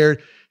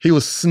scared. He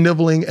was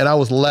sniveling and I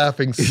was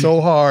laughing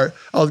so hard.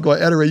 I was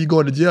going, Ed Ray, you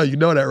going to jail. You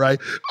know that, right?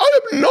 I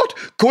am not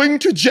going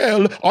to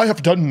jail. I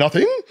have done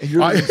nothing. And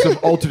you're in some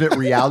alternate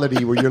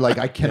reality where you're like,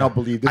 I cannot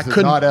believe this is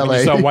not LA.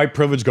 You saw white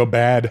privilege go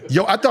bad.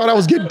 Yo, I thought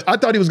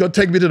he was going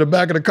to take me to the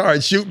back of the car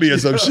and shoot me or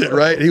some shit,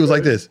 right? And he was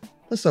like this.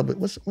 What's up?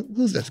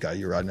 Who's this guy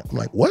you're riding? I'm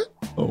like, what?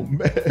 Oh,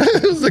 man.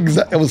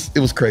 It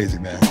was crazy,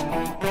 man.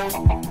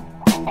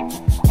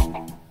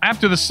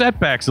 After the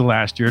setbacks of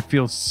last year, it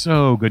feels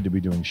so good to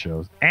be doing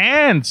shows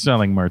and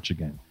selling merch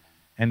again.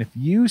 And if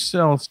you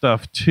sell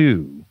stuff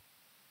too,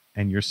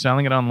 and you're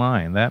selling it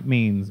online, that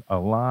means a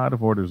lot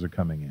of orders are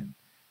coming in.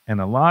 And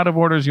a lot of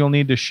orders you'll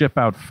need to ship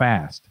out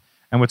fast.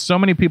 And with so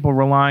many people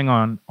relying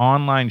on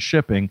online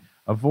shipping,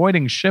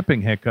 avoiding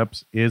shipping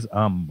hiccups is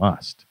a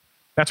must.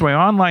 That's why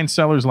online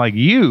sellers like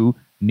you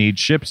need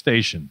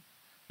ShipStation.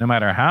 No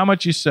matter how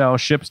much you sell,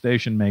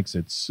 ShipStation makes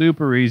it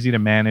super easy to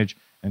manage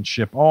and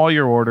ship all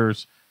your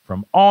orders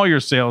from all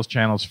your sales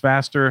channels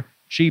faster,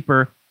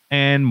 cheaper,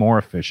 and more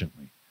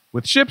efficiently.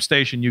 With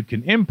ShipStation, you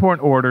can import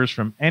orders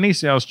from any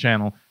sales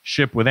channel,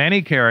 ship with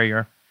any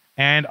carrier,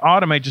 and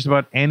automate just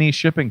about any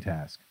shipping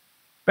task.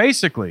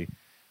 Basically,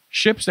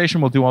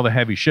 ShipStation will do all the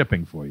heavy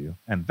shipping for you,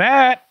 and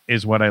that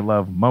is what I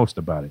love most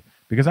about it,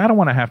 because I don't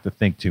want to have to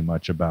think too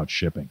much about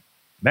shipping.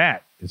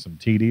 That is some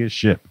tedious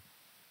shit.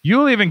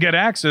 You'll even get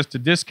access to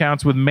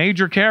discounts with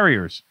major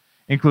carriers,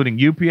 including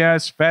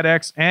UPS,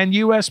 FedEx, and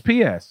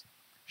USPS.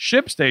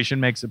 ShipStation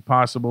makes it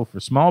possible for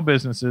small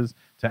businesses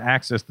to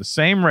access the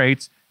same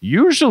rates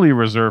usually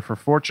reserved for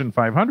Fortune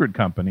 500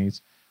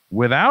 companies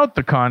without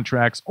the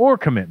contracts or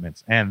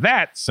commitments, and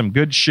that's some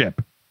good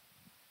ship.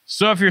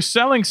 So if you're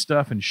selling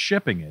stuff and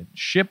shipping it,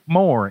 ship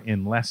more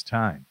in less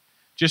time.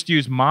 Just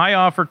use my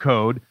offer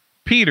code,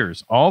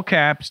 PETERS, all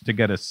caps, to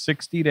get a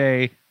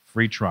 60-day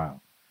free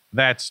trial.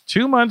 That's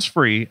 2 months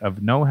free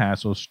of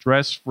no-hassle,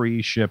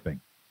 stress-free shipping.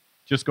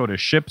 Just go to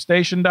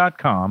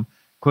ShipStation.com,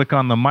 click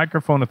on the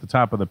microphone at the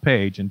top of the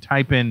page, and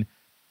type in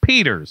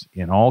PETERS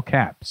in all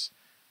caps.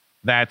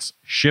 That's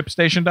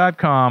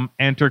ShipStation.com,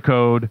 enter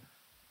code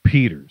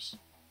PETERS.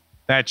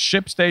 That's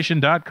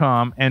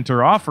ShipStation.com,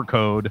 enter offer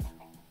code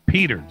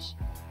PETERS.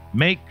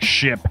 Make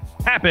ship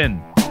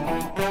happen.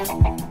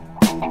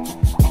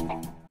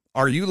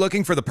 Are you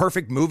looking for the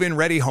perfect move-in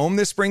ready home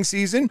this spring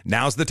season?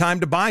 Now's the time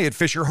to buy at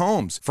Fisher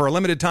Homes. For a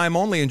limited time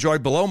only, enjoy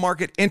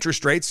below-market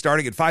interest rates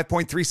starting at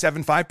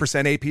 5.375%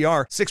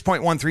 APR,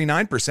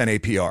 6.139%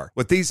 APR.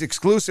 With these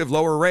exclusive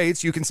lower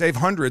rates, you can save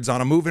hundreds on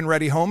a move-in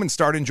ready home and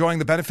start enjoying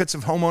the benefits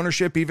of home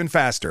ownership even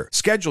faster.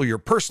 Schedule your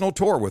personal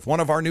tour with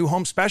one of our new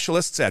home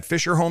specialists at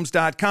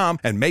FisherHomes.com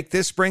and make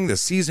this spring the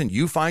season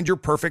you find your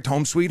perfect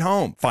home sweet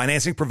home.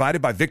 Financing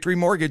provided by Victory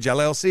Mortgage,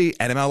 LLC,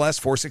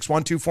 NMLS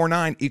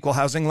 461249, Equal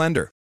Housing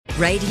Lender.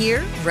 Right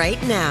here,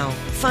 right now.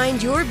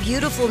 Find your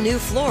beautiful new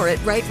floor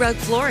at Right Rug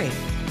Flooring.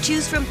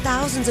 Choose from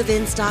thousands of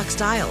in-stock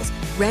styles,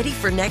 ready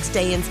for next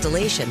day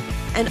installation,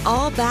 and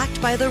all backed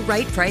by the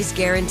right price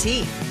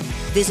guarantee.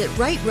 Visit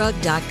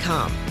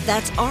rightrug.com.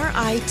 That's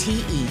RITERUG.com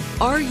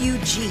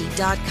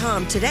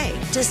today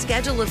to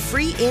schedule a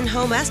free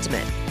in-home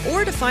estimate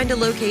or to find a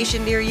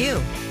location near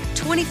you.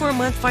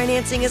 24-month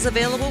financing is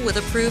available with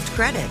approved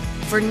credit.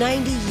 For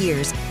 90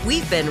 years,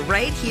 we've been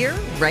right here,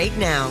 right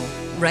now.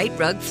 Right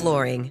Rug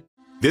Flooring.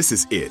 This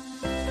is it.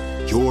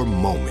 Your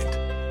moment.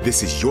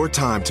 This is your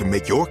time to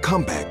make your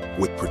comeback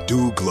with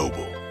Purdue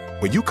Global.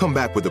 When you come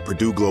back with a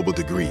Purdue Global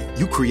degree,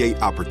 you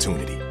create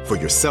opportunity for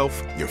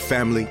yourself, your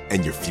family,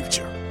 and your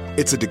future.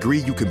 It's a degree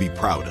you can be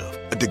proud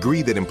of, a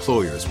degree that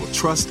employers will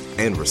trust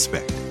and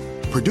respect.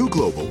 Purdue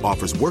Global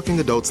offers working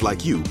adults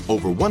like you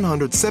over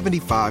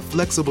 175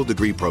 flexible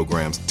degree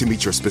programs to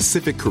meet your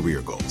specific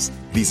career goals.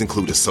 These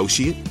include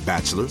associate,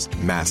 bachelor's,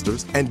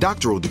 master's, and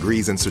doctoral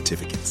degrees and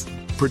certificates.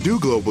 Purdue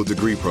Global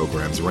degree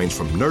programs range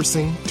from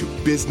nursing to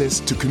business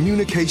to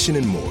communication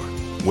and more.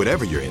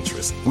 Whatever your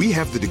interest, we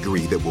have the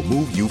degree that will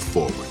move you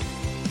forward.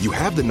 You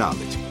have the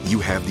knowledge, you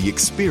have the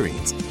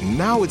experience.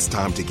 Now it's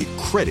time to get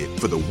credit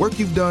for the work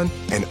you've done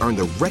and earn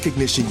the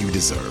recognition you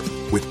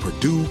deserve with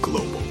Purdue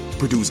Global,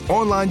 Purdue's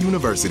online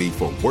university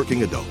for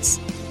working adults.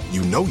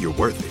 You know you're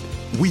worth it.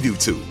 We do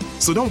too.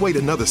 So don't wait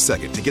another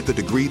second to get the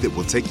degree that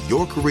will take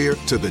your career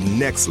to the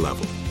next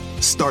level.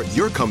 Start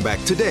your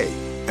comeback today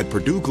at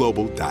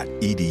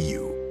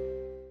purdueglobal.edu.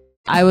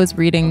 I was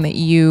reading that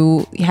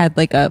you had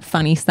like a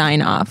funny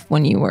sign off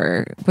when you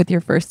were with your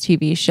first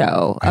TV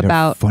show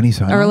about funny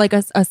sign or off? like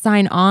a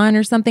sign on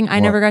or something. I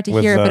never got to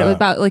with, hear it, but it was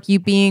about like you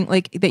being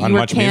like that you on were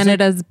Much Music?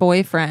 Canada's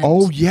boyfriend.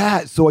 Oh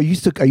yeah. So I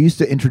used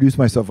to introduce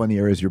myself on the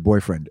air as your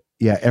boyfriend.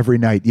 Yeah, every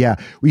night. Yeah,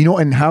 well, you know,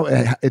 and how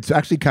it's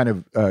actually kind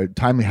of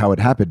timely how it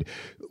happened.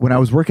 When I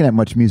was working at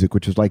Much Music,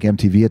 which was like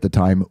MTV at the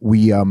time,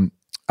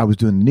 I was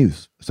doing the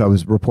news, so I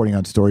was reporting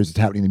on stories that's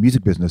happening in the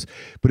music business.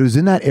 But it was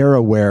in that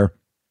era where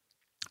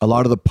a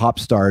lot of the pop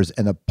stars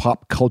and the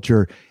pop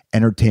culture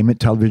entertainment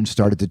television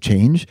started to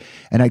change,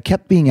 and I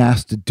kept being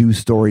asked to do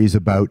stories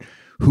about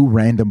who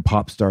random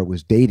pop star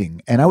was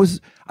dating, and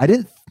I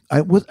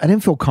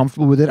didn't feel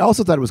comfortable with it. I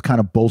also thought it was kind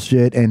of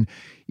bullshit, and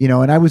you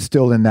know, and I was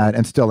still in that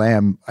and still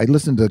am. I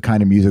listen to the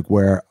kind of music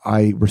where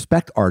I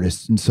respect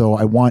artists, and so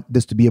I want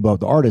this to be about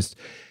the artist.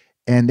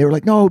 And they were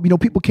like, no, you know,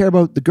 people care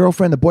about the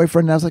girlfriend, the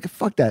boyfriend. And I was like,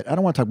 fuck that. I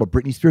don't want to talk about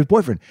Britney Spears'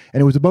 boyfriend. And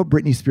it was about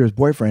Britney Spears'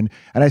 boyfriend.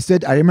 And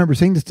I remember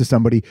saying this to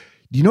somebody.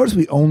 Do you notice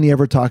we only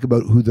ever talk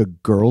about who the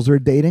girls are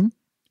dating?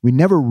 We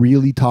never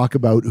really talk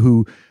about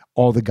who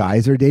all the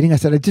guys are dating. I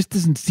said, it just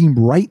doesn't seem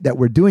right that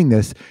we're doing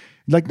this.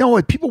 Like,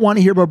 no, people want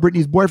to hear about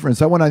Britney's boyfriend.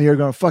 So I went on the air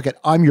going, fuck it,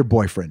 I'm your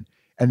boyfriend.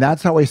 And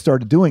that's how I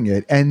started doing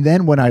it. And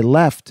then when I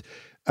left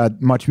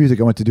Much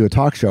Music, I went to do a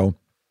talk show.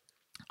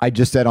 I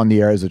just said on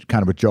the air as a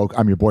kind of a joke,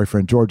 I'm your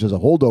boyfriend, George, as a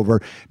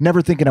holdover,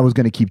 never thinking I was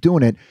going to keep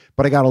doing it.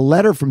 But I got a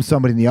letter from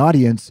somebody in the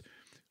audience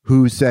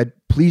who said,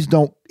 please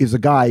don't, is a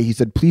guy, he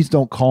said, please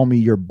don't call me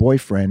your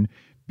boyfriend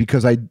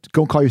because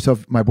don't call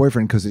yourself my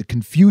boyfriend because it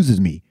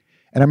confuses me.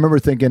 And I remember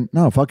thinking,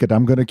 no, fuck it,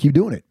 I'm going to keep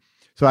doing it.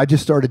 So I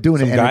just started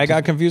doing it. Some guy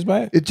got confused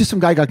by it? Some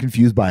guy got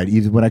confused by it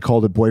even when I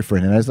called it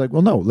boyfriend. And I was like,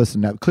 well, no,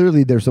 listen, now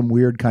clearly there's some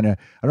weird kind of, I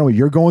don't know what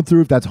you're going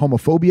through, if that's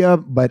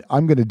homophobia, but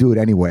I'm going to do it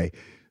anyway.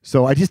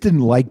 So I just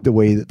didn't like the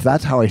way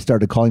that's how I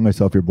started calling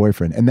myself your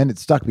boyfriend. And then it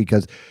stuck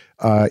because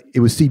it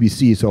was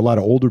CBC. So a lot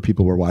of older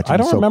people were watching. I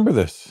don't remember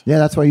this. Yeah,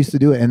 that's why I used to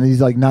do it. And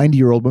these like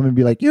 90-year-old women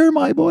be like, you're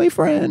my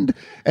boyfriend.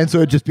 And so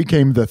it just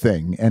became the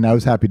thing. And I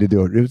was happy to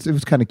do it. It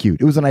was kind of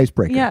cute. It was an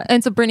icebreaker. Yeah.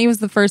 And so Britney was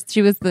the first,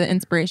 she was the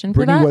inspiration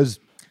for that?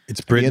 It's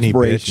Britney,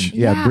 bitch.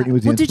 Yeah, Britney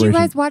was the inspiration. Did you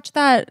guys watch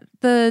that?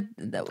 The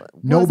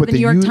New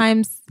York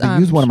Times. They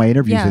used one of my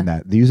interviews in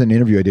that. They used an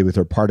interview I did with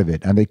her, part of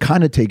it, and they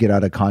kind of take it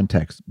out of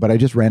context. But I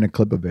just ran a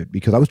clip of it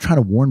because I was trying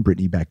to warn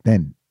Britney back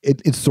then.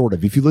 It's sort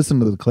of. If you listen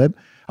to the clip,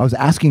 I was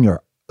asking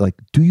her, like,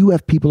 do you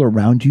have people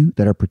around you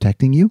that are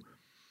protecting you?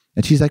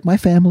 And she's like, my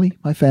family.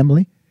 I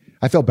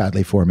felt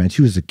badly for her, man.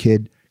 She was a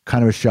kid,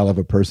 kind of a shell of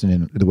a person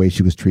in the way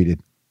she was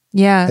treated.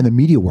 Yeah. And the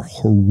media were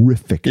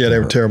horrific. Yeah, they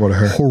were terrible to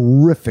her.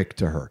 Horrific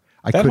to her.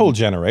 That whole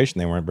generation,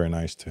 they weren't very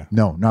nice to.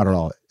 No, not at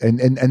all. And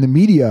the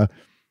media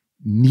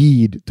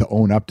need to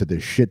own up to the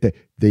shit that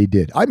they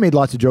did. I made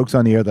lots of jokes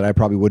on the air that I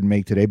probably wouldn't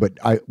make today, but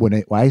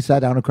when I sat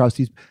down across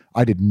these,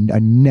 I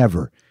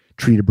never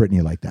treated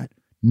Britney like that.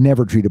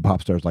 Never treated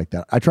pop stars like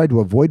that. I tried to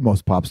avoid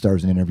most pop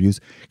stars in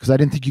interviews because I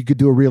didn't think you could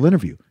do a real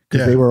interview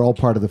because they were all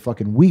part of the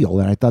fucking wheel.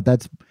 And I thought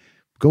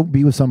go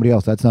be with somebody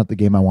else. That's not the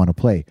game I want to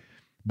play.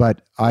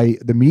 But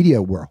the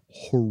media were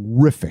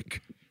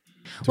horrific.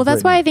 Well,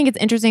 that's why I think it's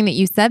interesting that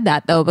you said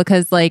that, though,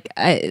 because like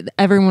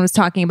everyone was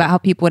talking about how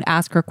people would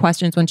ask her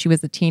questions when she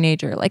was a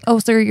teenager, like, "Oh,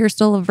 sir, you're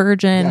still a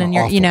virgin," and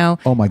you're, awful. you know,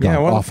 oh my god, yeah,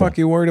 what awful. the fuck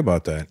are you worried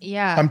about that?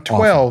 Yeah, I'm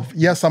 12. Awful.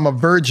 Yes, I'm a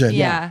virgin.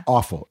 Yeah,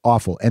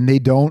 awful, and they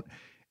don't.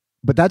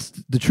 But that's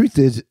the truth.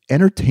 Is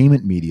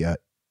entertainment media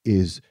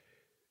is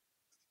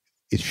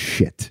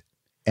shit,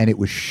 and it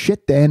was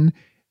shit then,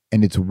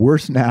 and it's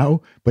worse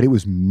now. But it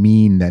was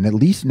mean then. At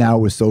least now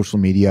with social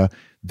media,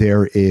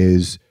 there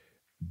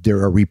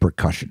are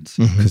repercussions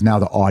because now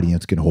the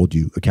audience can hold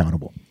you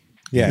accountable.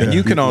 Yeah, and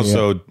you can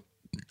also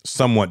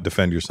somewhat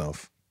defend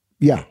yourself.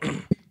 Yeah.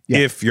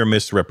 If you're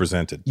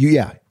misrepresented.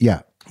 Yeah.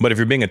 But if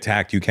you're being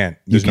attacked, you can't.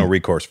 There's no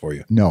recourse for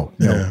you. No.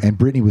 And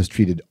Britney was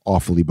treated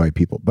awfully by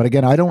people. But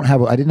again, I didn't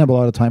have a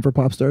lot of time for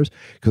pop stars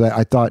because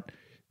I thought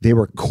they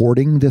were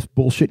courting this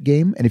bullshit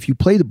game. And if you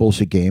play the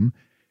bullshit game,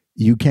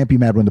 you can't be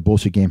mad when the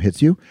bullshit game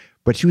hits you.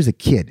 But she was a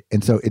kid,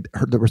 and so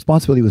the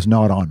responsibility was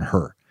not on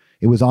her.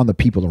 It was on the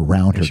people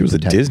around her. She was a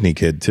Disney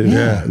kid too.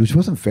 Yeah, which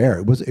wasn't fair.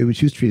 It was.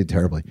 She was treated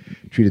terribly.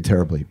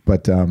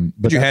 But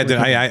you had to.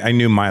 I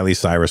knew Miley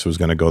Cyrus was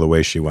going to go the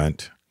way she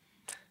went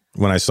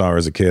when I saw her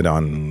as a kid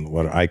on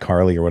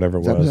iCarly or whatever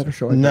it was. Was that her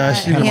show? Nah,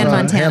 she was Hannah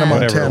Montana.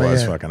 Whatever it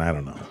was, fucking. I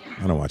don't know.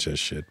 I don't watch that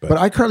shit. But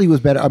iCarly was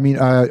better. I mean,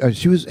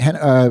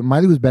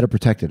 Miley was better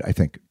protected, I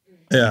think.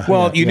 Yeah.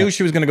 Well, you knew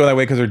she was going to go that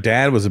way because her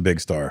dad was a big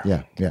star.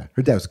 Yeah.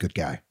 Her dad was a good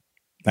guy.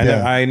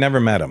 I never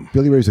met him.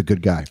 Billy Ray's a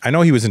good guy. I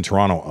know he was in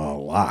Toronto a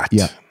lot.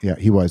 Yeah,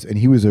 he was, and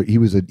he was a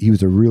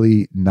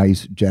really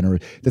nice,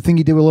 generous. The thing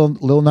he did with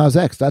Lil Nas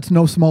X, that's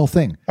no small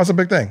thing. That's a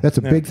big thing. That's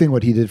a big thing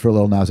what he did for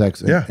Lil Nas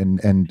X.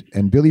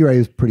 And Billy Ray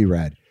is pretty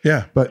rad.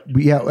 Yeah, but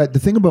the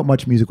thing about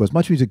Much Music was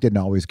Much Music didn't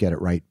always get it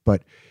right,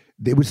 but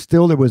there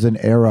was an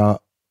era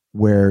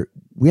where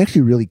we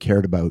actually really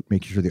cared about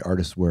making sure the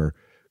artists were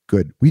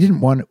good. We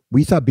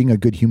thought being a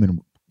good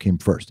human came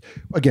first.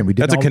 Again, we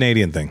didn't. That's a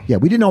Canadian thing. Yeah,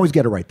 we didn't always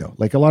get it right though.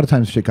 Like a lot of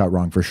times shit got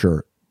wrong for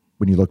sure.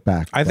 when you look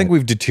back. I think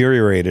we've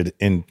deteriorated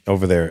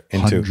over there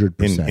into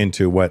 100%.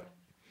 into what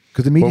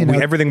because the media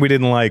everything we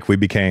didn't like, we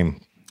became.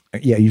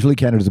 Yeah, usually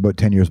Canada's about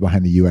 10 years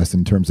behind the U.S.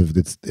 in terms of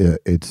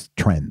its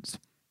trends.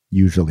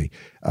 Usually,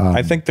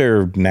 I think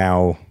they're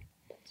now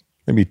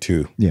maybe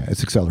 2. Yeah,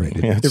 it's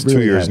accelerated. Yeah, it's it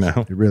really 2 years has.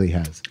 now. It really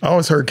has. I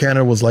always heard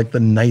Canada was like the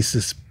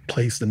nicest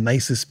place, the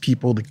nicest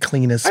people, the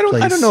cleanest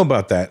place. I don't know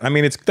about that. I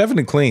mean, it's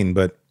definitely clean,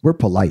 but we're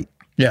polite.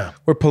 Yeah,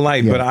 we're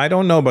polite, but I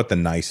don't know about the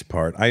nice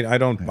part. I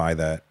don't buy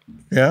that.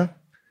 Yeah.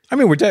 I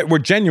mean, we're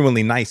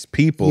genuinely nice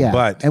people,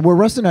 but and where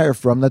Russ and I are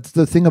from, that's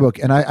the thing about,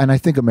 and I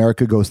think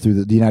America goes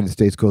through the United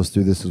States goes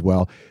through this as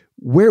well.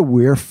 Where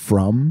we're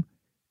from,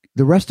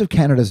 the rest of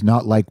Canada is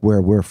not like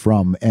where we're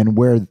from, and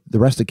where the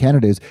rest of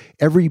Canada is,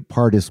 every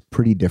part is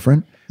pretty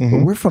different.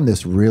 But we're from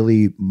this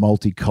really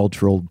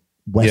multicultural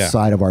west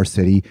side of our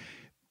city.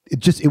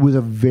 It was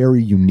a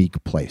very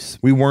unique place.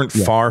 We weren't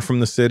far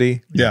from the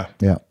city. Yeah.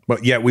 Yeah.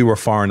 But yet we were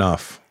far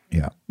enough.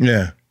 Yeah.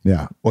 Yeah.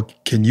 Yeah. Well,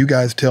 can you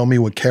guys tell me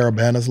what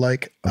Carabana's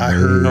like? I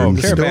heard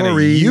the Caravana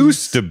story.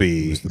 used to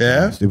be.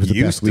 Yeah. It was the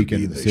Used best to weekend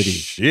be in the the city.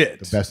 shit.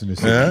 The best in the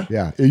city.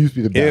 Yeah. It used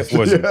to be the best. It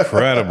was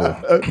incredible.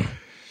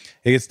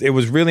 It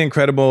was really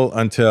incredible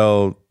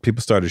until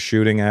people started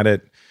shooting at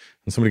it.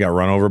 And somebody got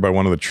run over by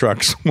one of the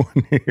trucks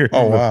one year.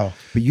 Oh, wow.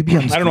 But you'd be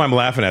on the I don't know why I'm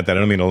laughing at that. I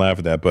don't mean to laugh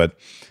at that, but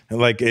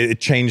like it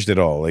changed it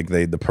all. Like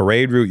the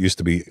parade route used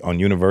to be on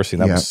University.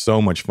 That was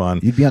so much fun.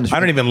 You'd be on the I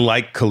don't even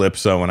like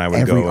Calypso when I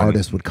would go. Every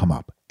artist would come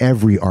up.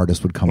 Every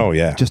artist would come up. Oh,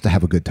 yeah. Just to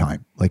have a good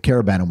time. Like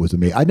Caravana was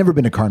amazing. I'd never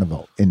been to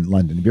Carnival in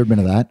London. Have you ever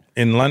been to that?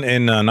 In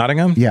London, in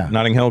Nottingham? Yeah.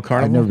 Notting Hill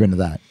Carnival? I've never been to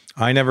that.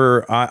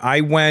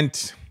 I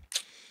went,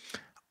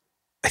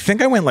 I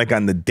think I went like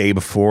on the day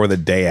before, the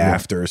day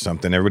after or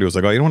something. Everybody was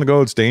like, oh, you don't want to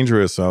go? It's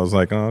dangerous. So I was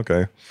like, oh,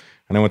 okay.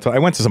 And I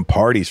went to some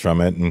parties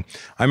from it. And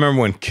I remember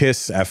when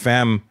Kiss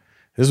FM,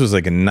 this was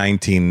like in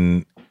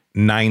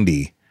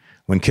 1990,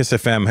 when Kiss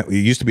FM, it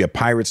used to be a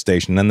pirate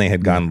station. Then they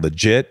had gone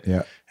legit.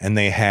 Yeah. And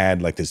they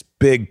had like this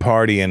big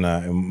party in,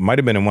 it might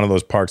have been in one of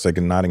those parks, like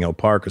in Notting Hill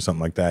Park or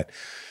something like that.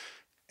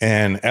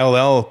 And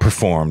LL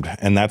performed.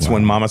 And that's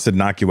when Mama Said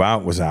Knock You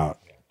Out was out.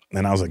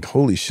 And I was like,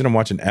 holy shit, I'm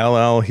watching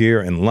LL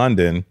here in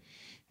London.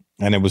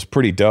 And it was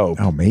pretty dope.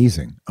 Oh,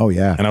 amazing. Oh,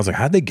 yeah. And I was like,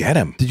 how'd they get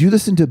him? Did you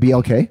listen to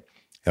BLK?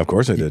 Of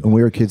course I did. When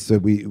we were kids,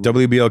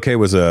 WBLK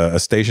was a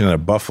station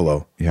at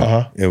Buffalo.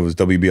 Yeah. It was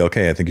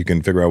WBLK. I think you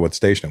can figure out what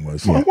station it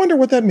was. I wonder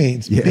what that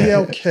means. Yeah.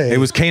 BLK. It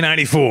was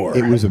K94.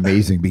 It was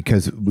amazing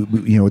because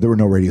there were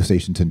no radio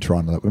stations in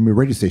Toronto. I mean,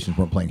 radio stations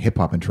weren't playing hip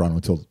hop in Toronto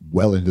until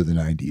well into the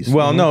 90s.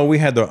 Well, no, we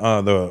had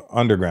the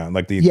underground,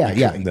 like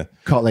the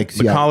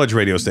college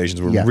radio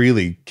stations were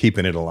really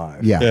keeping it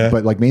alive. Yeah,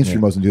 but like mainstream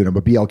wasn't doing it.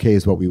 But BLK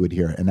is what we would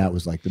hear, and that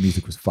was like the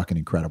music was fucking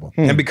incredible.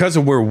 And because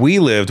of where we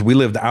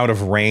lived out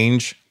of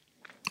range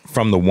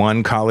from the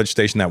one college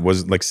station that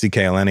was like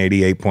CKLN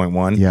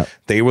 88.1. Yeah.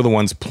 They were the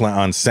ones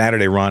on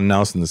Saturday. Ron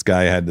Nelson, this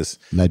guy had this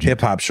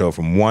hip hop show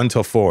from 1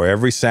 till 4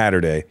 every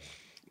Saturday.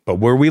 But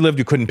where we lived,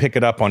 you couldn't pick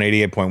it up on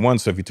 88.1.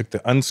 So if you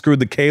unscrewed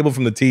the cable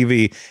from the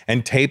TV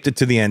and taped it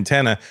to the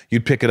antenna,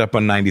 you'd pick it up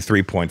on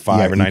 93.5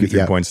 or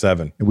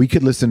 93.7. We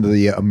could listen to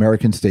the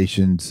American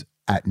stations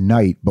at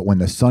night, but when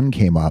the sun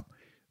came up,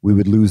 we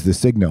would lose the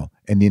signal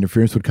and the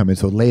interference would come in.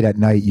 So late at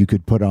night, you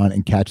could put on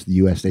and catch the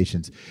U.S.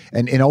 stations.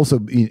 And also,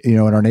 in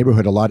our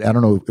neighborhood, a lot, I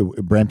don't know,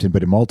 Brampton,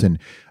 but in Malton,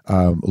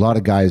 a lot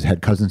of guys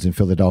had cousins in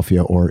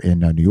Philadelphia or in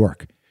New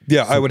York.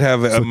 Yeah, so I would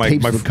have my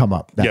tapes would come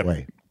up that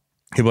way.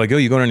 He'd be like, "Yo,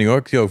 you going to New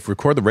York? Yo,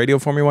 record the radio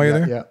for me while you're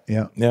there."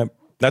 Yeah.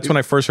 That's when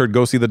I first heard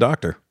 "Go See the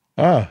Doctor."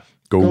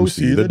 Go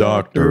see the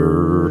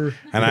doctor.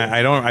 And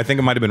I think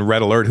it might have been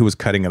Red Alert who was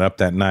cutting it up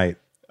that night.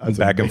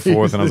 Back and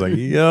forth, and I was like,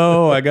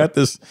 yo, I got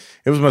this.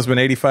 It must have been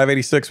 85,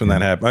 86 when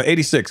that happened.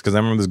 86, because I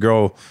remember this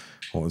girl,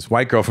 this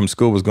white girl from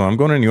school was going, I'm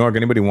going to New York.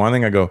 Anybody want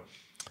anything? I go,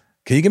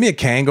 can you give me a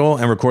Kangol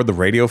and record the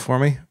radio for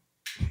me?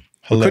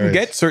 Hilarious. We couldn't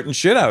get certain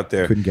shit out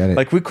there. Couldn't get it.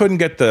 Like we couldn't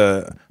get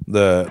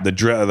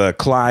the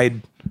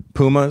Clyde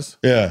Pumas.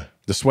 Yeah.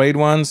 The suede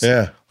ones.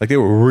 Yeah. Like they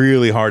were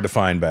really hard to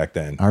find back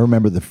then. I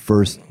remember the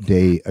first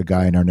day a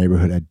guy in our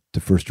neighborhood had the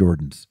first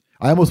Jordans.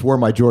 I almost wore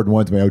my Jordan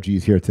 1s, my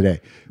OGs here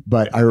today,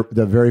 but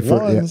the very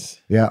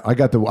first, I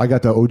got the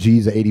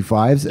OGs, the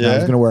 85s, and I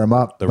was going to wear them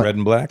up. The red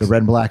and blacks? The red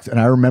and blacks. And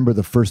I remember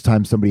the first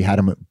time somebody had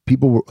them,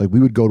 people were like, we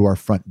would go to our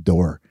front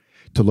door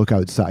to look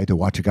outside to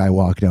watch a guy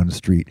walk down the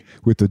street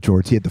with the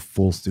Jordans. He had the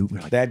full suit.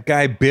 Like, that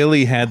guy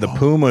Billy had the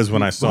Pumas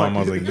when I saw him.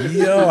 I was like,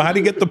 yo, how'd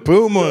he get the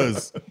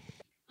Pumas?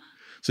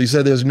 So you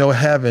said there's no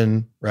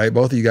heaven, right?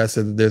 Both of you guys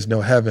said that there's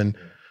no heaven.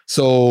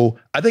 So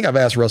I think I've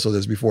asked Russell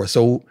this before.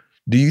 So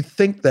do you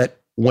think that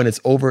when it's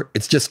over,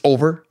 it's just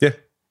over? Yeah.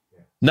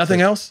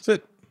 Nothing else? That's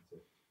it.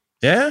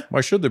 Yeah?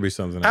 Why should there be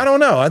something else? I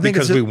don't know. I think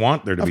because we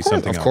want there to be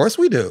something else. Of course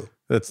we do.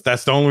 That's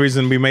the only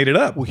reason we made it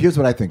up. Well, here's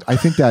what I think. I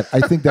think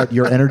that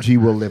your energy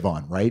will live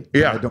on, right?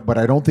 Yeah. But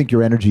I don't think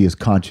your energy is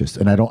conscious.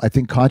 And I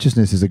think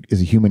consciousness is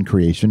a human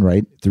creation,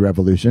 right? Through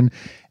evolution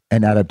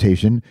and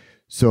adaptation.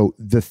 So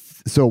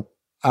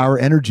our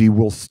energy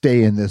will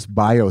stay in this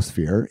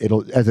biosphere.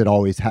 As it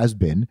always has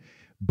been,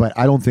 but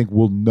I don't think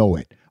we'll know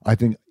it. I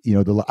think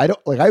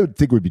I would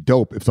think it would be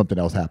dope if something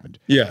else happened.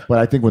 Yeah. But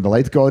I think when the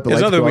lights go out,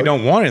 It's not that we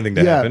don't want anything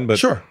to happen, but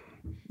Sure.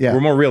 Yeah.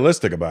 we're more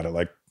realistic about it.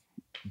 Like,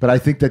 But I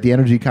think that the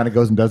energy kind of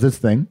goes and does its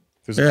thing.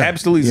 there's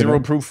absolutely zero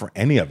proof for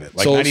any of it.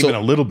 Like, So- not so- even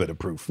a little bit of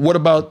proof. What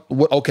about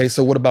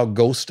so what about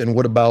Ghost and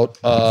what about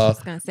I was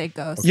gonna say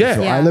ghost. Yeah.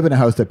 So I live in a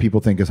house that people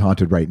think is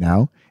haunted right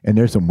now, and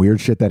there's some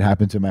weird shit that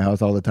happens in my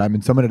house all the time.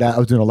 And I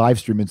was doing a live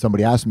stream, and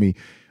somebody asked me,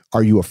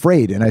 "Are you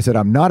afraid?" And I said,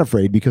 "I'm not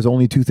afraid because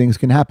only two things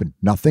can happen: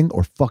 nothing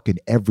or fucking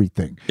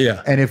everything."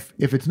 Yeah. And if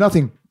it's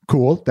nothing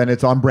cool, then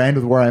it's on brand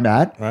with where I'm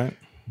at. Right.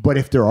 But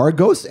if there are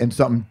ghosts and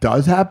something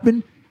does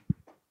happen,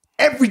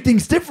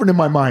 everything's different in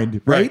my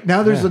mind. Right,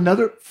 now, there's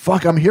another.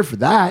 Fuck, I'm here for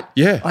that.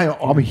 Yeah.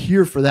 I'm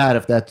here for that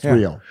if that's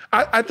real.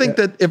 I think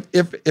that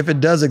if it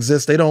does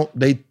exist,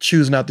 they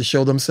choose not to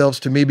show themselves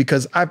to me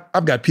because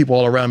I've got people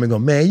all around me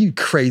going, man, you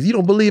crazy. You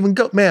don't believe in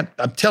ghosts. Man,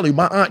 I'm telling you,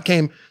 my aunt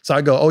came. So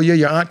I go, oh yeah,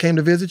 your aunt came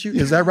to visit you?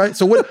 Is that right?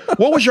 So what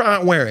was your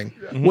aunt wearing?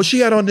 Well, she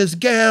had on this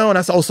gown.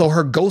 I said, oh, so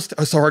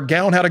her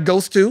gown had a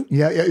ghost too?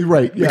 Yeah,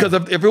 right. Yeah. Because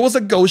if it was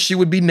a ghost, she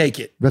would be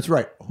naked. That's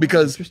right.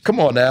 Because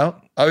come on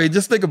now. I mean,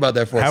 just think about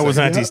that for a second. How was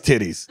Auntie's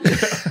titties?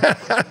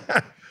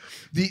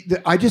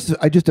 I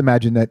just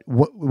imagine that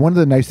one of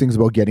the nice things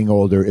about getting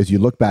older is you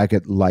look back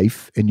at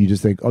life and you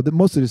just think, oh,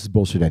 most of this is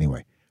bullshit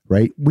anyway,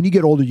 right? When you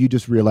get older, you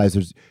just realize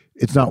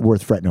it's not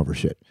worth fretting over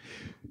shit.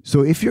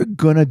 So if you're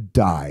gonna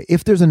die,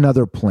 if there's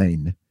another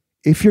plane,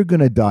 if you're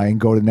gonna die and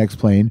go to the next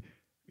plane,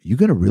 you're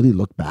gonna really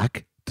look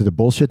back to the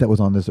bullshit that was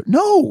on this.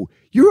 No,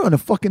 you're on a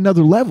fucking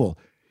another level.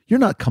 You're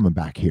not coming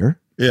back here.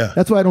 Yeah.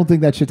 That's why I don't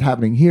think that shit's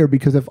happening here,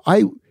 because if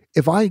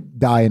I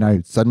die and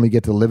I suddenly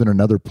get to live in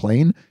another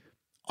plane,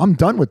 I'm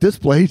done with this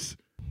place.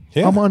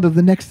 Yeah. I'm on to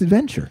the next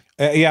adventure.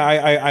 I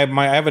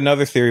have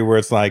another theory where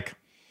it's like,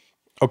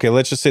 okay,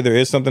 let's just say there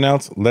is something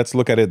else. Let's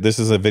look at it. This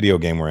is a video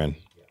game we're in.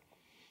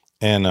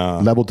 And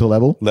Level to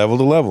level? Level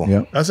to level. Yeah.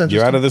 That's interesting.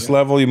 You're out of this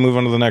level, you move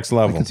on to the next I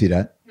level. can see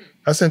that.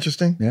 That's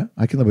interesting. Yeah,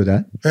 I can live with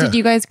that. Yeah. Did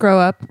you guys grow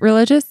up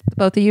religious?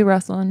 Both of you,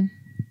 Russell and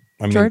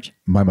I mean, George?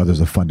 My mother's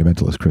a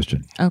fundamentalist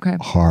Christian. Okay.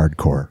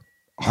 Hardcore.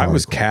 I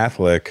was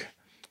Catholic.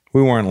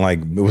 We weren't like,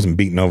 it wasn't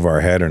beating over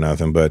our head or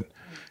nothing, but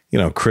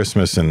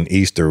Christmas and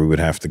Easter we would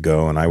have to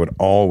go. And I would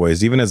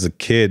always, even as a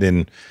kid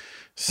in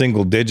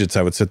single digits,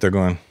 I would sit there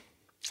going,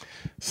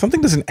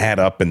 something doesn't add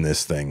up in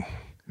this thing.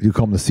 You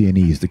call them the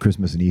CNEs, the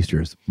Christmas and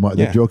Easters.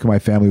 The joke in my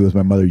family was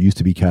my mother used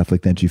to be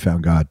Catholic, then she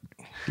found God.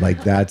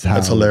 Like that's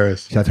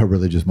hilarious. That's how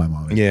religious my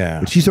mom is. Yeah.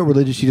 But she's so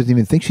religious, she doesn't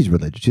even think she's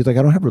religious. She's like,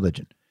 I don't have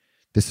religion.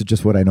 This is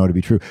just what I know to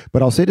be true.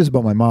 But I'll say this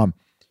about my mom.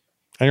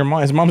 And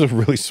his mom's a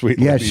really sweet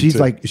Yeah, lady, she's too.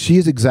 like, she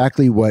is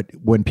exactly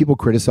when people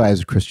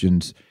criticize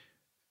Christians,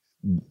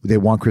 they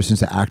want Christians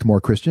to act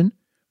more Christian.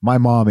 My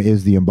mom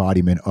is the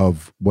embodiment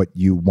of what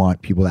you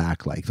want people to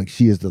act like. Like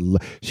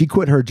she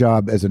quit her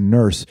job as a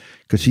nurse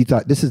because she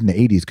thought, this is in the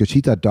 80s, because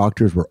she thought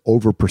doctors were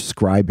over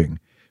prescribing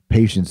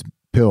patients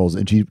pills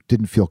and she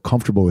didn't feel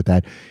comfortable with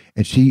that.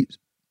 And she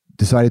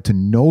decided to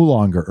no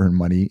longer earn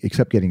money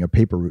except getting a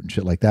paper route and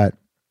shit like that,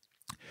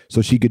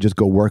 so she could just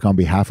go work on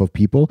behalf of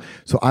people.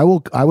 So I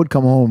would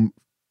come home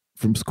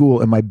from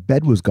school and my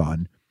bed was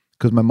gone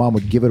because my mom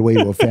would give it away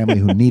to a family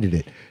who needed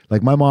it.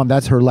 Like my mom,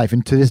 that's her life.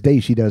 And to this day,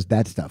 she does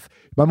that stuff.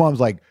 My mom's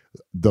like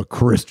the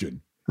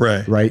Christian.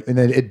 Right. Right. And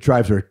then it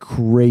drives her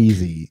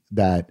crazy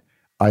that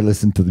I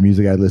listen to the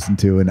music I listen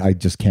to and I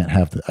just can't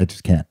I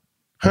just can't.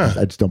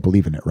 I just don't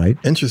believe in it. Right.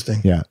 Interesting.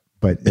 Yeah.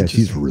 But yeah,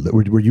 she's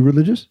were you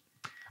religious?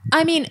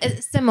 I mean,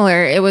 it's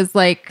similar. It was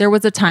like, there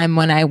was a time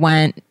when I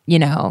went,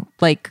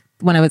 like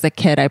when I was a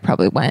kid, I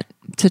probably went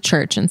to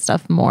church and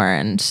stuff more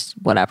and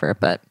whatever.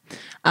 But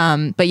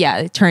yeah,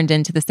 it turned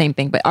into the same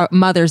thing. But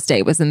Mother's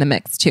Day was in the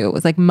mix too. It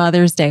was like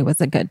Mother's Day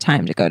was a good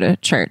time to go to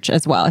church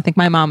as well. I think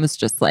my mom was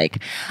just like,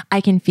 I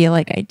can feel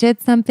like I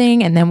did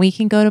something and then we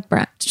can go to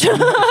brunch.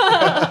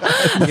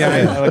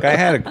 Yeah,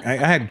 I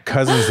had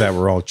cousins that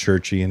were all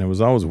churchy and it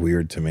was always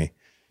weird to me.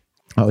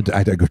 I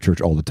go to church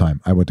all the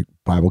time. I went to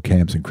Bible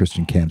camps and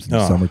Christian camps in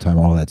the summertime,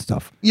 all that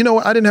stuff.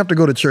 I didn't have to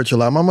go to church a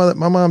lot. My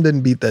mom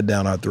didn't beat that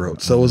down our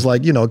throat. So it was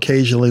like,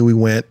 occasionally we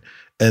went,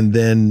 and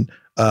then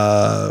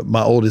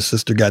my oldest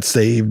sister got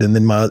saved, and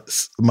then my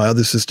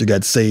other sister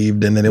got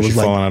saved, and then it was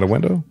like falling out a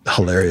window.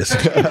 Hilarious.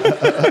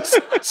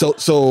 so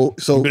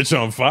bitch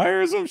on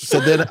fire or some shit. So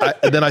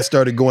then I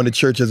started going to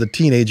church as a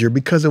teenager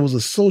because it was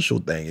a social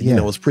thing. And,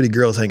 it was pretty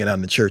girls hanging out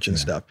in the church and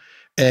stuff.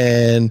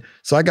 And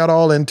so I got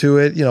all into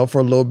it, for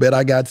a little bit.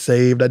 I got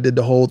saved. I did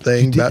the whole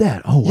thing. You did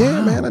that? Oh, wow.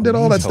 Yeah, man. I did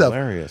all that stuff.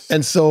 Hilarious.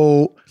 And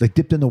so, like,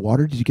 dipped in the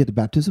water? Did you get the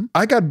baptism?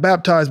 I got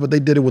baptized, but they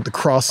did it with the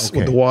cross,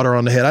 with the water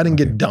on the head. I didn't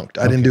get dunked.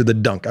 I didn't do the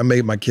dunk. I didn't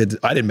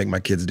make my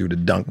kids do the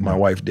dunk. My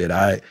wife did.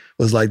 I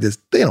was like this.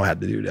 They don't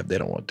have to do that if they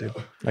don't want to.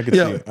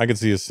 I could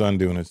see his son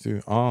doing it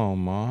too. Oh,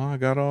 Ma, I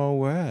got all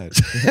wet.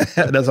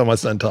 That's how my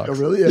son talks. Oh,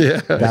 really? Yeah.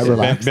 That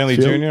relaxed. Bentley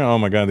chill. Jr. Oh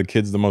my God, the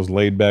kid's the most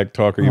laid back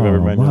talker you've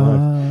ever met in your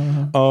life.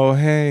 Oh,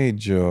 hey,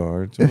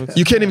 George.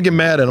 You can't even get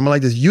mad at him. I'm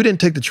like this. You didn't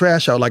take the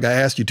trash out like I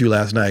asked you to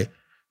last night.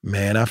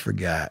 Man, I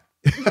forgot.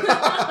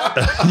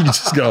 You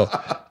just go,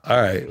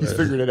 all right. He's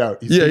figured it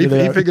out. He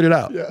figured it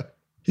out. Yeah.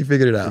 He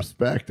figured it out.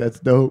 Respect. That's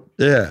dope.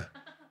 Yeah.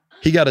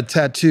 He got a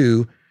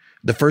tattoo.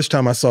 The first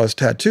time I saw his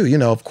tattoo, you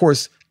know, of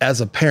course, as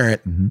a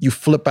parent, you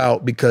flip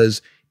out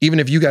because even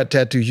if you got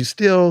tattoos, you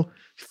still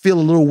feel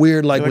a little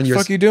weird like when What you're...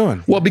 the fuck you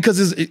doing? Well,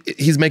 because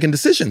he's making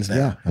decisions now.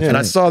 Yeah, that's And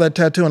I right. saw that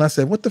tattoo and I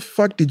said, what the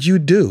fuck did you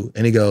do?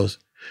 And he goes,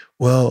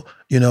 well,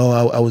 you know,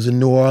 I was in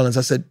New Orleans.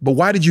 I said, but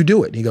why did you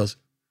do it? And he goes,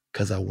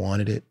 because I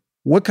wanted it.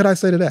 What could I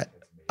say to that?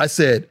 I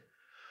said,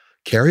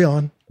 carry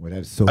on. Well,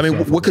 that's so I mean,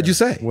 what could you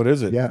say? What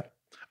is it? Yeah.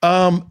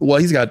 Well,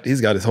 he's got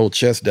his whole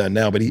chest done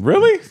now, but he...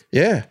 Really?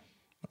 Yeah.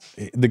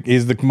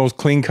 He's the most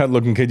clean-cut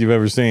looking kid you've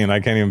ever seen.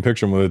 I can't even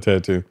picture him with a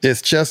tattoo.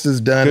 His chest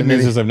is done. Good and then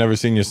news is I've never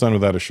seen your son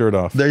without a shirt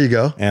off. there you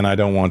go. And I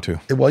don't want to.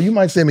 Well, you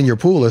might see him in your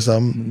pool or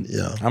something.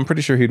 Yeah. I'm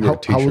pretty sure he'd wear a How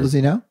t-shirt. old is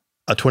he now?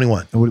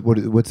 21. And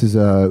what's his?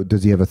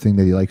 Does he have a thing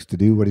that he likes to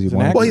do? What does he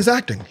want? actor. Well, he's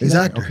acting. He's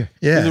actor. Okay.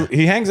 Yeah.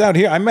 He hangs out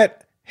here. I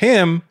met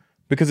him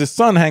because his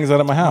son hangs out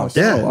at my house.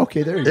 Yeah. Oh,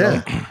 okay, there you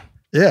Yeah. go.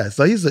 Yeah.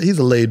 So he's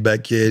a laid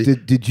back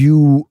kid. Did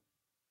you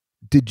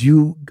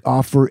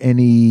offer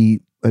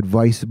any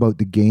advice about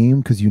the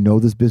game because you know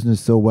this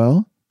business so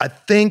well? I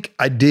think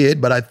I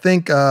did, but I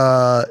think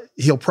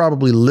he'll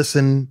probably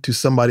listen to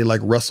somebody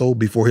like Russell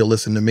before he'll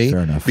listen to me.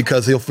 Fair enough.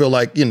 Because he'll feel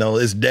like, you know,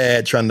 his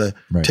dad trying to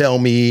Right. tell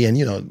me and,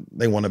 you know,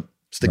 they want to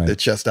stick Right. their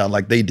chest out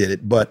like they did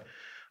it. But,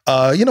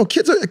 you know,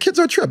 kids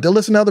are a trip. They'll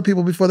listen to other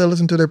people before they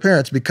listen to their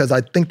parents because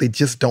I think they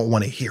just don't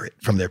want to hear it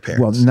from their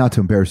parents. Well, not to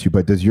embarrass you,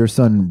 but does your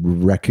son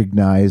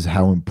recognize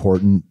how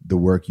important the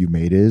work you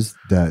made is?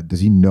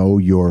 Does he know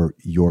your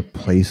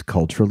place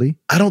culturally?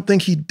 I don't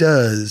think he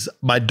does.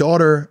 My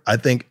daughter, I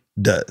think,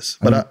 does.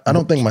 But I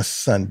don't think my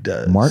son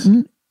does.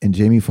 Martin and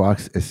Jamie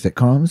Foxx as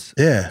sitcoms?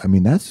 Yeah. I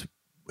mean, that's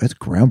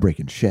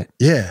groundbreaking shit.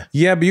 Yeah.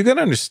 Yeah, but you got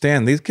to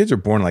understand, these kids are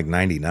born like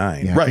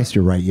 99. Yeah, Right. I guess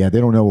you're right. Yeah,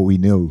 they don't know what we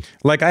knew.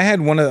 Like I had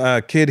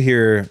a kid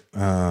here.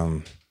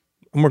 I'm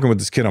working with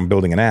this kid on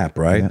building an app,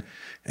 right? Yeah.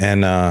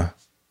 And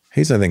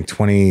he's I think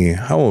 20.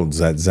 How old is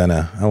that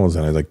Zena? How old is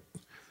Zena? Like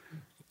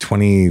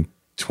 20,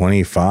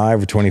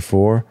 25 or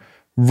 24.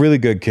 Really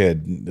good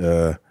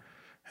kid.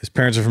 His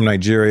parents are from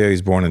Nigeria.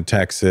 He's born in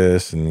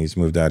Texas, and he's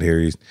moved out here.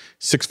 He's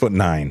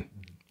 6'9".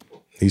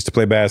 He used to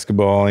play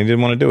basketball, and he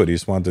didn't want to do it. He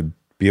just wanted to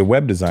be a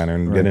web designer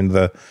and get into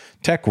the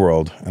tech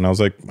world. And I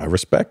was like, I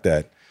respect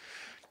that.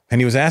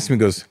 And he was asking me,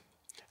 he goes,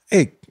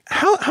 hey,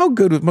 how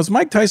good was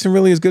Mike Tyson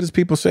really as good as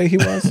people say he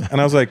was? And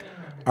I was like,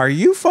 are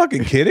you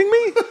fucking kidding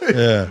me?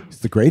 Yeah. It's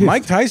the greatest.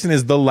 Mike Tyson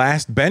is the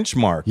last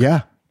benchmark.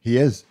 Yeah, he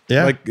is.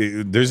 Yeah. Like,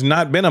 there's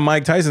not been a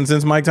Mike Tyson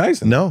since Mike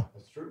Tyson. No.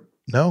 That's true.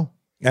 No.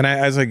 And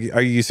I was like,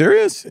 are you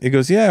serious? He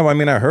goes, yeah. Well, I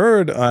mean, I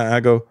heard. I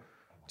go,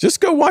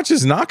 just go watch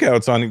his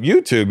knockouts on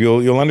YouTube.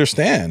 You'll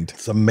understand.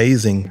 It's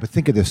amazing. But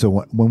think of this. So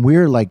when we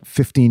were like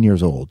 15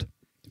 years old,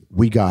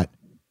 we got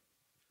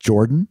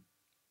Jordan,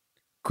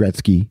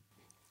 Gretzky,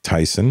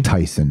 Tyson.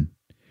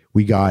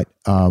 We got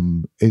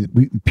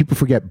people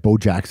forget Bo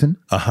Jackson.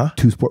 Uh-huh.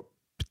 Two sport.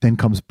 Then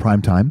comes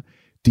prime time.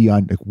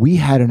 Dion. Like, we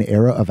had an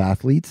era of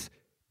athletes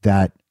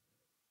that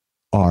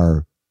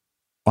are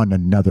on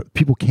another.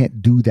 People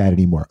can't do that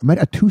anymore. I mean,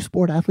 a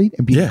two-sport athlete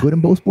and being Yeah. good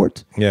in both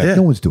sports. Yeah.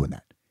 No one's doing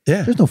that.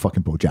 Yeah. There's no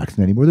fucking Bo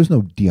Jackson anymore. There's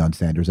no Deion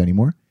Sanders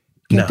anymore.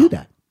 You can't No. do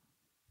that.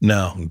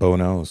 No. Bo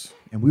knows.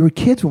 And we were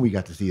kids when we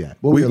got to see that.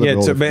 Well, we were a Yeah.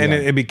 little older, And yeah.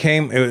 it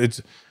became.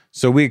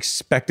 So we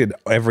expected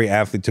every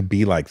athlete to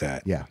be like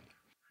that. Yeah.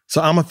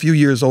 So I'm a few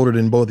years older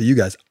than both of you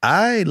guys.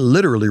 I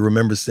literally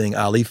remember seeing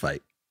Ali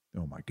fight.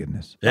 Oh my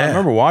goodness. I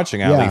remember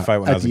watching Ali fight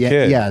when I at was a the end-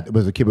 kid. Yeah, it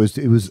was a kid.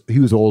 He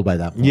was old by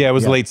that point. Yeah, it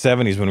was late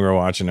 70s when we were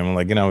watching him.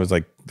 Like, it was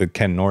like the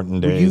Ken Norton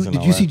days.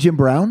 Did you see Jim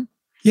Brown?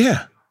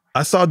 Yeah.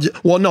 I saw,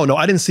 well, no,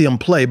 I didn't see him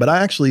play, but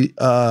I actually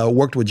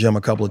worked with Jim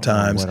a couple of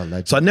times. what a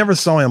legend. So I never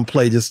saw him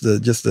play, just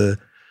the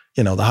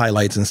the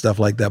highlights and stuff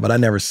like that, but I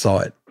never saw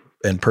it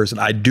in person.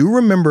 I do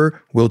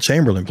remember Will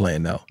Chamberlain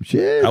playing though.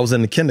 Shit. I was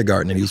in the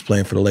kindergarten and he was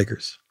playing for the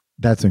Lakers.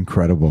 That's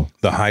incredible.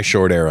 The high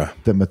short era.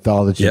 The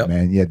mythology, Yep.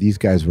 man. Yeah, these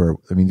guys were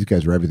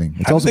everything.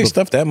 It's How also did they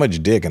stuff that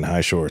much dick in high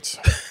shorts?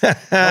 I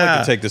like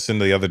to take this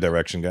into the other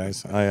direction,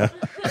 guys. Well,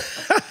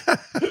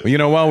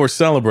 while we're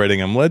celebrating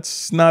them,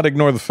 let's not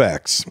ignore the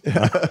facts.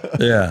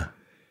 Yeah.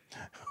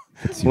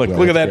 Look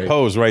at that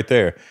pose right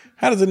there.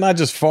 How does it not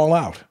just fall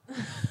out?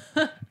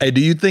 Hey, do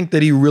you think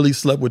that he really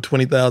slept with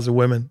 20,000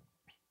 women?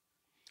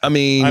 I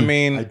mean,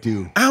 I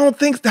do. I don't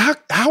think,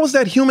 how is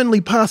that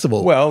humanly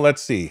possible? Well, let's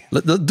see.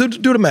 Do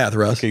the math,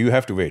 Russ. Okay, you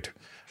have to wait.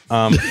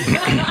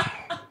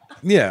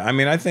 Yeah, I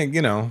mean, I think,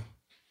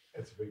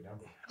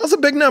 Those are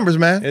big numbers,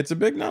 man. it's a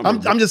big number.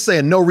 I'm just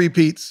saying, no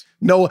repeats.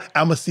 No,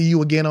 I'm gonna see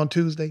you again on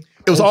Tuesday.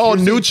 It was all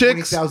new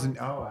chicks. 20,000.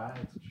 Oh, that's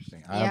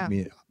interesting. Yeah. I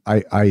mean,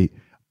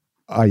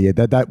 yeah,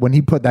 that when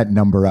he put that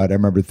number out, I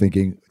remember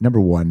thinking,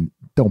 number one,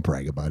 don't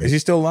brag about it. Is he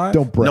still alive?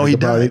 Don't brag No, he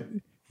about died. it.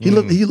 He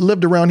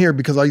lived around here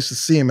because I used to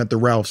see him at the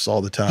Ralphs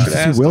all the time.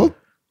 Did you see Wilt?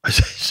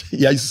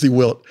 Yeah, I used to see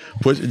Wilt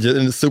push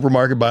in the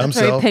supermarket by That's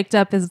where he himself picked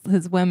up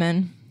his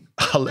women.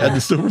 at the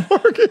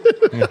supermarket.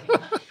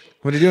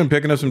 What are you doing?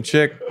 Picking up some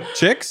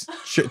chickens?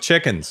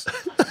 Chickens.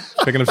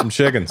 Picking up some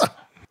chickens.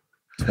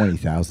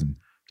 20,000.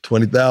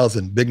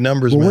 20,000. Big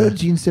numbers, Well, what man. did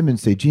Gene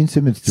Simmons say? Gene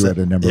Simmons threw out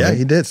a number. Yeah, right?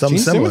 he did. Something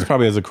Gene similar. Simmons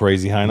probably has a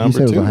crazy high number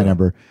He said too. it was a high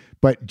number.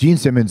 But Gene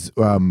Simmons,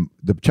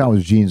 the challenge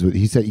with Gene's,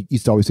 he said he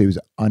used to always say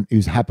he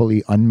was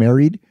happily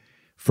unmarried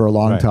for a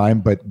long Right. time,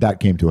 but that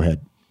came to a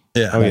head.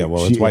 Yeah. Oh yeah,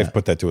 well his She- wife yeah.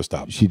 put that to a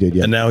stop. She did,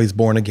 yeah. And now he's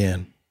born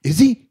again. Is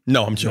he?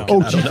 No, I'm joking.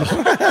 Oh, Jesus.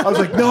 I was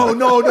like,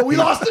 no, we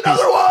lost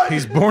another one.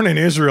 He's born in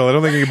Israel. I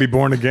don't think he could be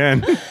born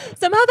again.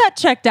 Somehow that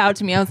checked out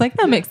to me. I was like,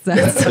 that makes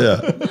sense.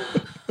 Yeah.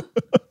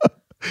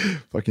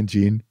 Fucking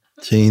Gene.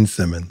 Gene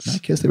Simmons.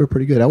 Kiss, they were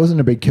pretty good. I wasn't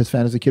a big Kiss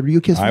fan as a kid. Were you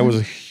a Kiss fan? I was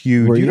a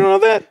huge. Were You you?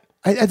 don't know that?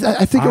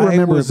 I think I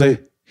remember. was a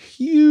but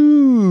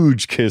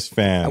huge Kiss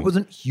fan. I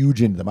wasn't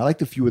huge into them. I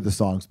liked a few of the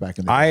songs back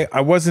in the day.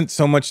 I wasn't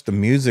so much the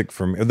music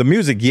for me. The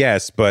music,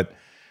 yes, but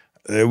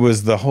it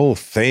was the whole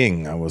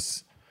thing. I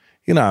was,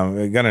 you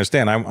gotta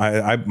understand.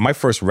 I my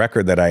first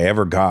record that I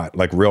ever got,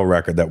 like real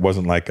record, that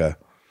wasn't like a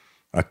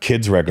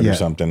kid's record Yeah. or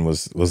something,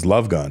 was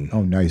Love Gun.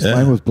 Oh, nice.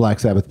 Mine was Black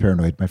Sabbath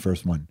Paranoid, my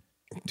first one.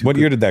 What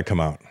year did that come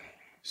out?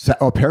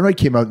 Paranoid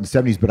came out in the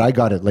 70s, but I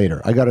got it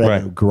later. I got it at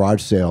Right. a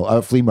garage sale,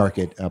 a flea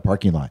market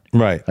parking lot.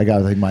 Right. I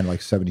got mine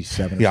like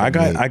 77. or Yeah, I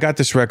 78. got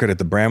this record at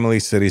the Bramley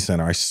City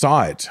Center. I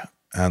saw it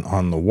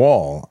on the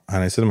wall,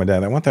 and I said to my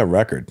dad, "I want that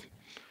record,"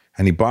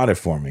 and he bought it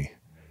for me.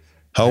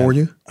 How old were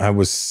you? I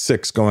was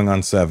 6, going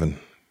on 7.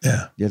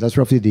 Yeah. Yeah, that's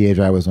roughly the age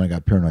I was when I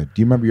got Paranoid.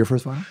 Do you remember your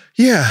first one?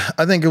 Yeah.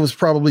 I think it was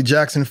probably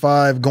Jackson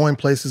 5 Going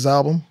Places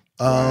album.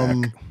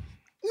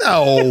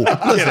 No.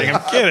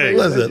 I'm kidding.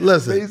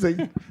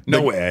 Listen.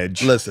 No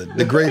edge. Listen,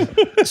 the great.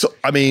 So,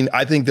 I mean,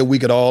 I think that we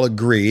could all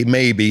agree.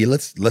 Maybe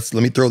let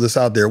me throw this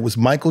out there. Was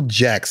Michael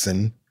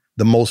Jackson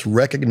the most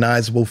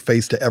recognizable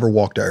face to ever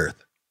walk the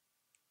earth?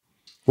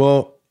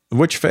 Well,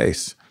 which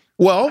face?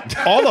 Well,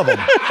 all of them.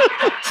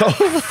 So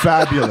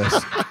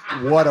Fabulous.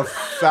 What a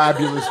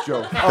fabulous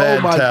joke. Oh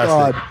my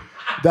Fantastic. God.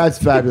 That's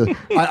fabulous.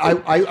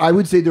 I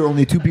would say there are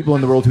only 2 people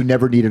in the world who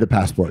never needed a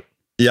passport.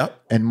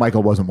 Yep, And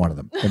Michael wasn't one of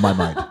them in my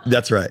mind.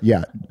 that's right.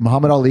 Yeah.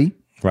 Muhammad Ali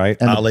Right?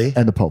 and Ali.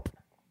 and the Pope.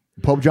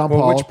 Pope John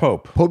Well, Paul. which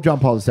Pope? Pope John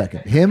Paul II.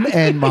 Him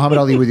and Muhammad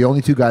Ali were the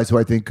only 2 guys who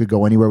I think could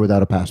go anywhere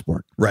without a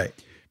passport. Right.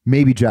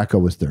 Maybe Jacko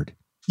was 3rd.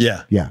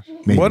 Yeah. Yeah.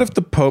 Maybe. What if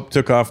the Pope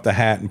took off the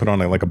hat and put on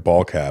like a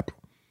ball cap?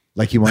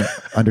 Like he went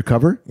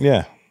undercover?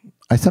 Yeah.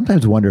 I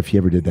sometimes wonder if he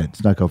ever did that.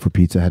 Snuck out for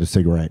pizza, had a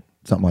cigarette,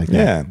 something like that.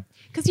 Yeah.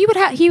 Because you would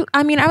have,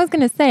 I mean, I was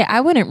going to say,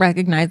 I wouldn't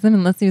recognize him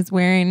unless he was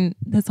wearing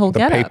this whole The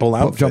getup. papal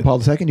Pope outfit. John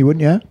Paul II, you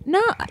wouldn't, yeah?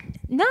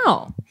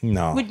 No.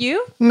 No. Would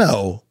you?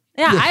 No.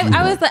 Yeah,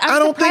 I was I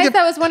don't think surprised it-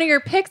 that was one of your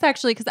picks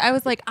actually, because I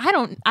was like,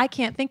 I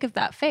can't think of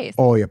that face.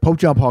 Oh yeah, Pope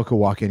John Paul could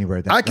walk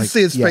anywhere. I can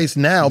see his face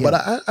now, but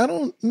I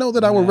don't know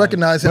that I would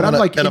recognize him But I'm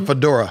like in a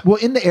fedora. Well,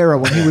 in the era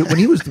when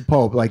he was the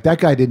Pope, like that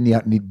guy didn't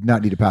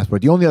not need a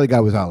passport. The only other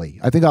guy was Ali.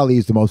 I think Ali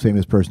is the most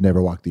famous person to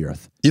ever walk the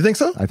earth. You think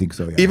so? I think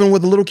so. Yeah. Even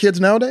with the little kids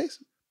nowadays?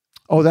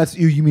 Oh, that's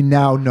you. You mean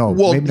now? No,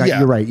 Well, maybe not. yeah.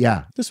 You're right.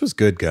 Yeah. This was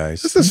good,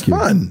 guys. This is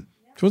fun.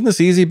 Wasn't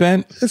this easy,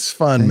 Ben? It's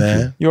fun,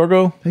 man.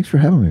 Yorgo? Thanks for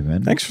having me,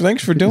 man. Thanks for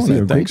Good to doing see it.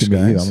 you. Great Thanks, to meet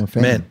you. guys. I'm a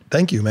fan. Man,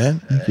 thank you,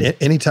 man.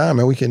 Anytime,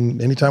 man.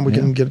 Anytime we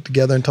can get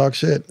together and talk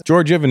shit.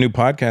 George, you have a new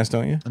podcast,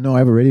 don't you? No, I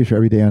have a radio show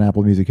every day on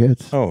Apple Music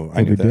Hits. Oh,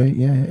 I knew every that. day.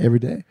 Yeah, every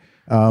day.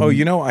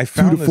 I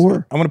found to this. 4.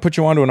 I'm going to put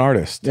you on to an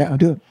artist. Yeah, I'll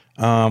do it.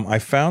 I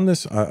found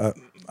this. I'm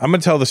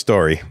going to tell the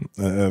story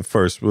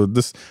first.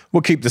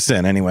 We'll keep this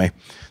in anyway.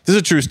 This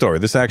is a true story.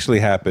 This actually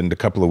happened a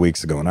couple of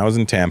weeks ago, and I was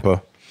in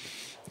Tampa.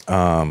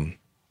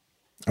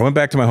 I went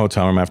back to my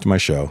hotel room after my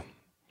show.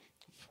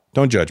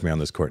 Don't judge me on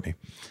this, Courtney.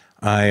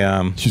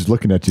 She's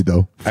looking at you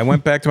though. I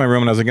went back to my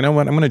room and I was like, you know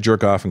what? I'm going to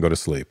jerk off and go to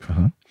sleep.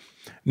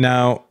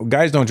 Now,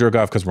 guys don't jerk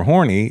off because we're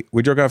horny.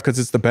 We jerk off because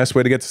it's the best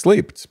way to get to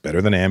sleep. It's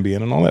better than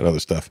Ambien and all that other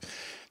stuff.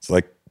 It's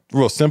like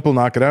real simple,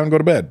 knock it out and go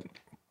to bed.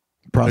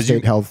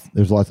 Prostate health.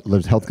 There's health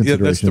Yeah,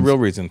 considerations. that's the real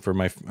reason for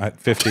my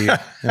 50.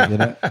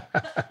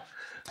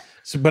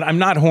 So, but I'm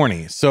not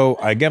horny. So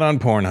I get on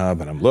Pornhub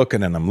and I'm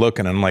looking and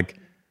I'm like,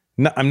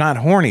 no, I'm not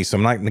horny. So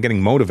I'm not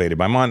getting motivated.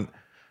 But I'm on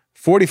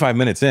 45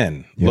 minutes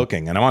in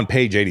looking and I'm on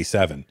page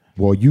 87.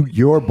 Well,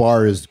 your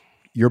bar is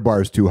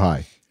too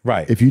high.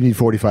 Right. If you need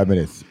 45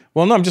 minutes.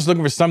 Well, no, I'm just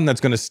looking for something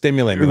that's going to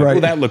stimulate me. Like, Right. oh,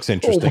 that looks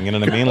interesting. You know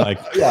what I mean? Like,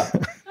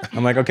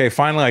 I'm like, okay,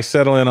 finally I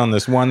settle in on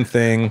this one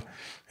thing.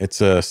 It's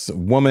a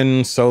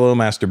woman solo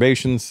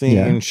masturbation scene.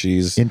 Yeah.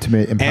 She's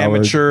Intimate, empowered.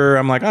 amateur.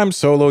 I'm like, I'm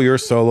solo, you're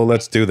solo.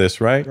 Let's do this,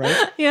 right?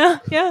 Yeah.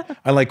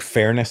 I like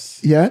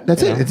fairness. Yeah,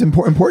 that's it. It's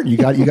important. You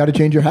got to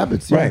change your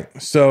habits. Yeah.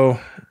 Right. So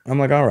I'm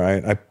like, all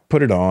right. I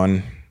put it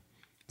on.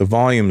 The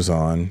volume's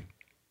on.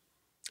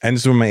 And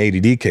this is when my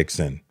ADD kicks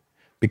in.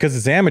 Because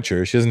it's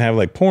amateur, she doesn't have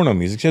like porno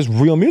music. She has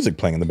real music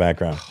playing in the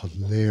background.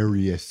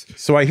 Hilarious.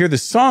 So I hear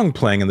this song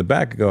playing in the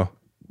back. I go,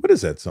 what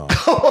is that song?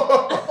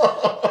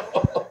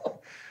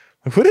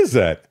 Like, what is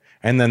that?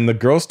 And then the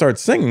girl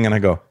starts singing and I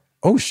go,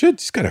 oh shit,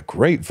 she's got a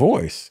great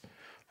voice.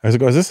 I was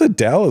like, is this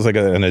Adele? Is like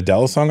an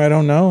Adele song I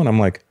don't know? And I'm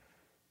like,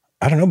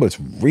 I don't know, but it's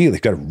really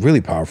got a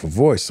really powerful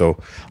voice. So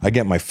I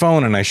get my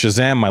phone and I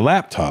Shazam my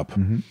laptop.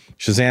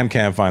 Shazam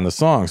can't find the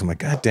songs. I'm like,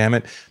 God damn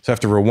it. So I have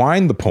to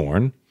rewind the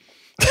porn,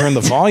 turn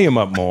the volume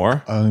up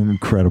more.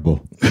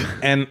 Incredible.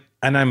 And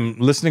and I'm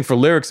listening for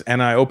lyrics,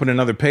 and I open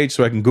another page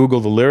so I can Google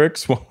the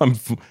lyrics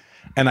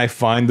and I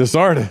find this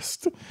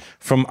artist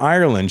from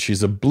Ireland.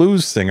 She's a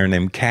blues singer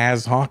named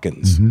Kaz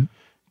Hawkins,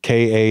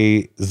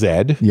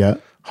 K-A-Z,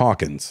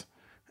 Hawkins,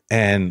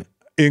 and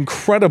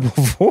incredible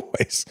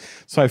voice.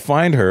 So I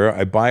find her,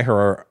 I buy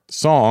her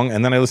song,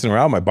 and then I listen to her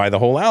album. I buy the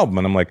whole album,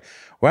 and I'm like,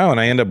 wow. And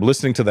I end up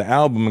listening to the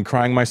album and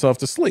crying myself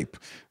to sleep.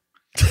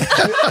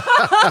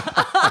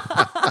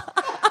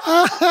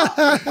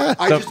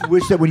 I just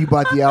wish that when you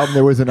bought the album,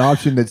 there was an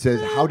option that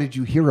says, "How did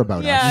you hear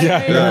about us?"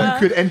 Yeah. You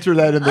could enter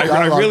that in the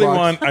dialogue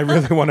box. I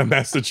really want to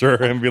message her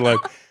and be like,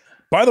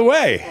 by the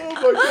way,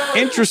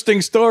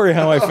 interesting story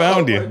how I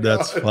found you.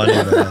 That's funny,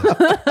 man.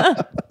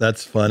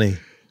 That's funny.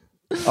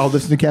 I'll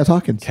listen to Kaz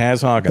Hawkins.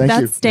 Kaz Hawkins.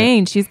 That's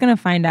staying. She's going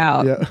to find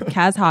out.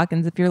 Kaz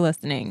Hawkins, if you're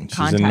listening,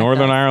 she's in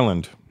Northern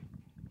Ireland.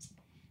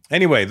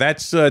 Anyway,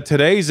 that's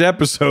today's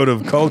episode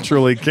of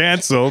Culturally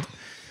Canceled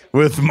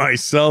with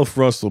myself,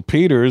 Russell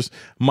Peters,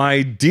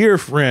 my dear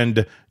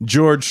friend,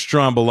 George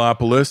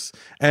Strombolopoulos,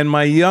 and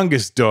my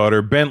youngest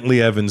daughter,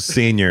 Bentley Evans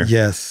Sr.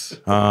 Yes.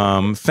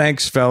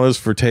 Thanks, fellas,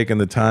 for taking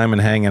the time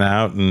and hanging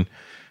out.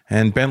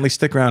 And Bentley,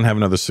 stick around and have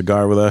another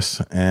cigar with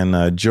us.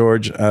 And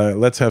George,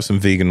 let's have some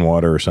vegan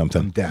water or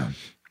something. I'm down.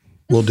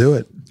 We'll do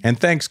it. And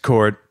thanks,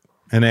 Court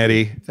and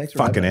Eddie. Thanks for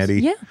fucking having us.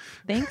 Eddie. Yeah.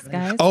 Thanks,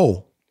 guys.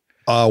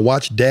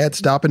 Watch Dad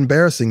Stop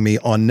Embarrassing Me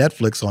on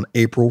Netflix on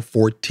April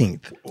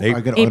 14th.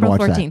 April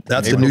 14th.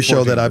 That's April the new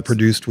show 14th. that I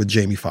produced with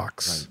Jamie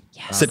Foxx.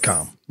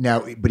 Sitcom.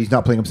 Now, but he's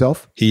not playing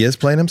himself? He is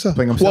playing himself?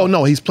 Well,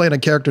 no, he's playing a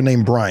character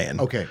named Brian.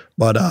 Okay.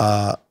 But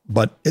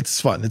it's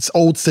fun. It's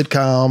old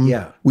sitcom.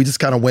 Yeah. We just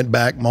kind of went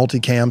back,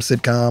 multicam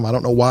sitcom. I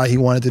don't know why he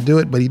wanted to do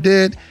it, but he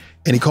did.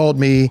 And he called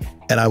me,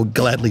 and I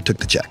gladly took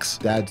the checks.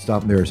 Dad,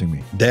 stop embarrassing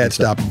me. Dad,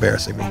 stop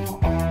embarrassing me.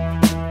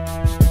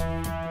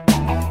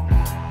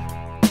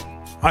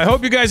 I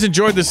hope you guys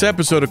enjoyed this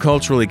episode of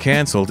Culturally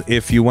Canceled.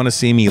 If you want to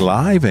see me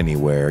live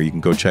anywhere, you can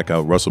go check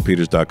out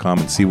russellpeters.com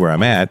and see where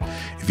I'm at.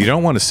 If you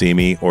don't want to see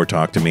me or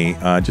talk to me,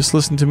 just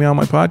listen to me on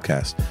my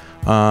podcast.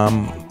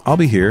 I'll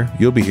be here.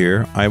 You'll be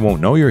here. I won't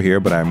know you're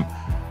here, but I'm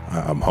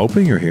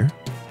hoping you're here.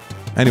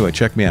 Anyway,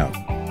 check me out.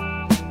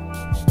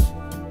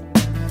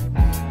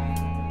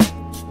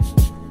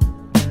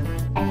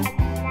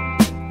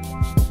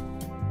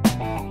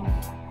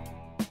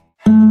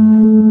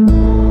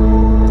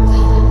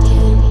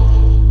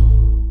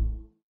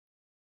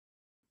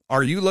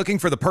 Are you looking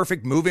for the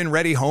perfect move-in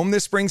ready home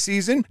this spring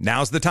season?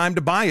 Now's the time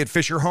to buy at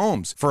Fisher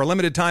Homes. For a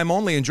limited time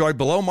only, enjoy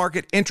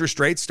below-market interest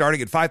rates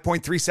starting at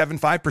 5.375%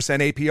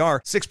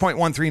 APR,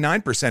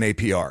 6.139%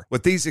 APR.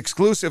 With these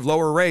exclusive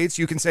lower rates,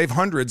 you can save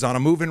hundreds on a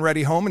move-in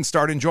ready home and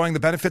start enjoying the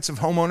benefits of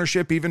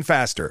homeownership even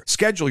faster.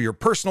 Schedule your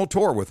personal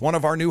tour with one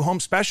of our new home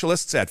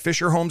specialists at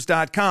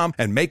FisherHomes.com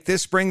and make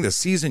this spring the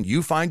season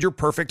you find your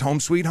perfect home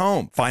sweet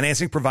home.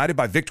 Financing provided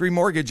by Victory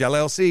Mortgage,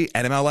 LLC,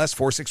 NMLS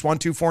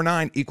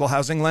 461249, Equal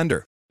Housing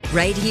Lender.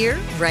 Right here,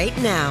 right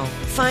now.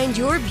 Find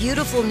your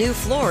beautiful new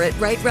floor at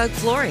Right Rug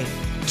Flooring.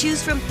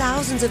 Choose from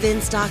thousands of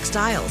in-stock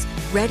styles,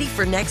 ready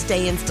for next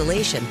day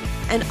installation,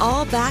 and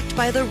all backed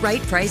by the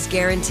right price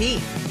guarantee.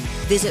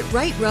 Visit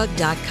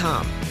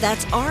rightrug.com.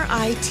 That's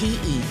RITERUG.com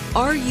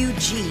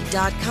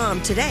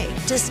today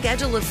to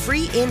schedule a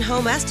free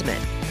in-home estimate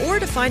or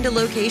to find a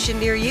location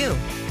near you.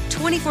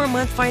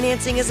 24-month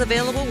financing is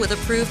available with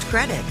approved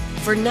credit.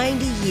 For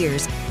 90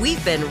 years,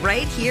 we've been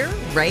right here,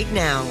 right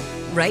now.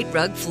 Right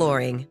Rug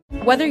Flooring.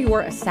 Whether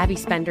you're a savvy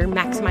spender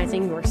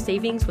maximizing your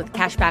savings with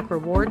cashback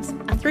rewards,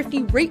 a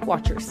thrifty rate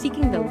watcher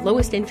seeking the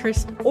lowest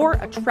interest, or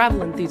a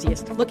travel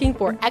enthusiast looking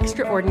for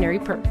extraordinary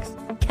perks,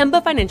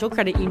 Kemba Financial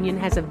Credit Union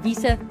has a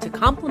visa to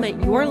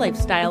complement your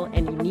lifestyle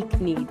and unique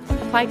needs.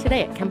 Apply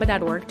today at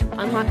Kemba.org to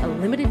unlock a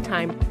limited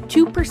time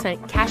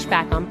 2% cash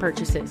back on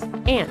purchases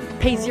and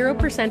pay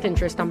 0%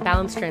 interest on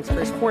balance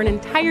transfers for an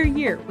entire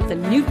year with a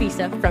new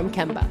visa from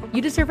Kemba.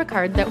 You deserve a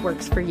card that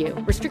works for you.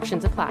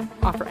 Restrictions apply.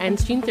 Offer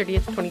ends June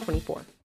 30th, 2024.